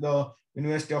thank the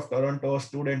University of Toronto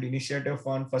Student Initiative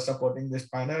Fund for supporting this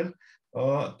panel.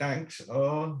 Thanks.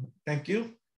 Thank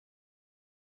you.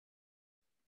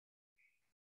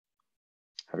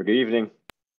 Have a good evening.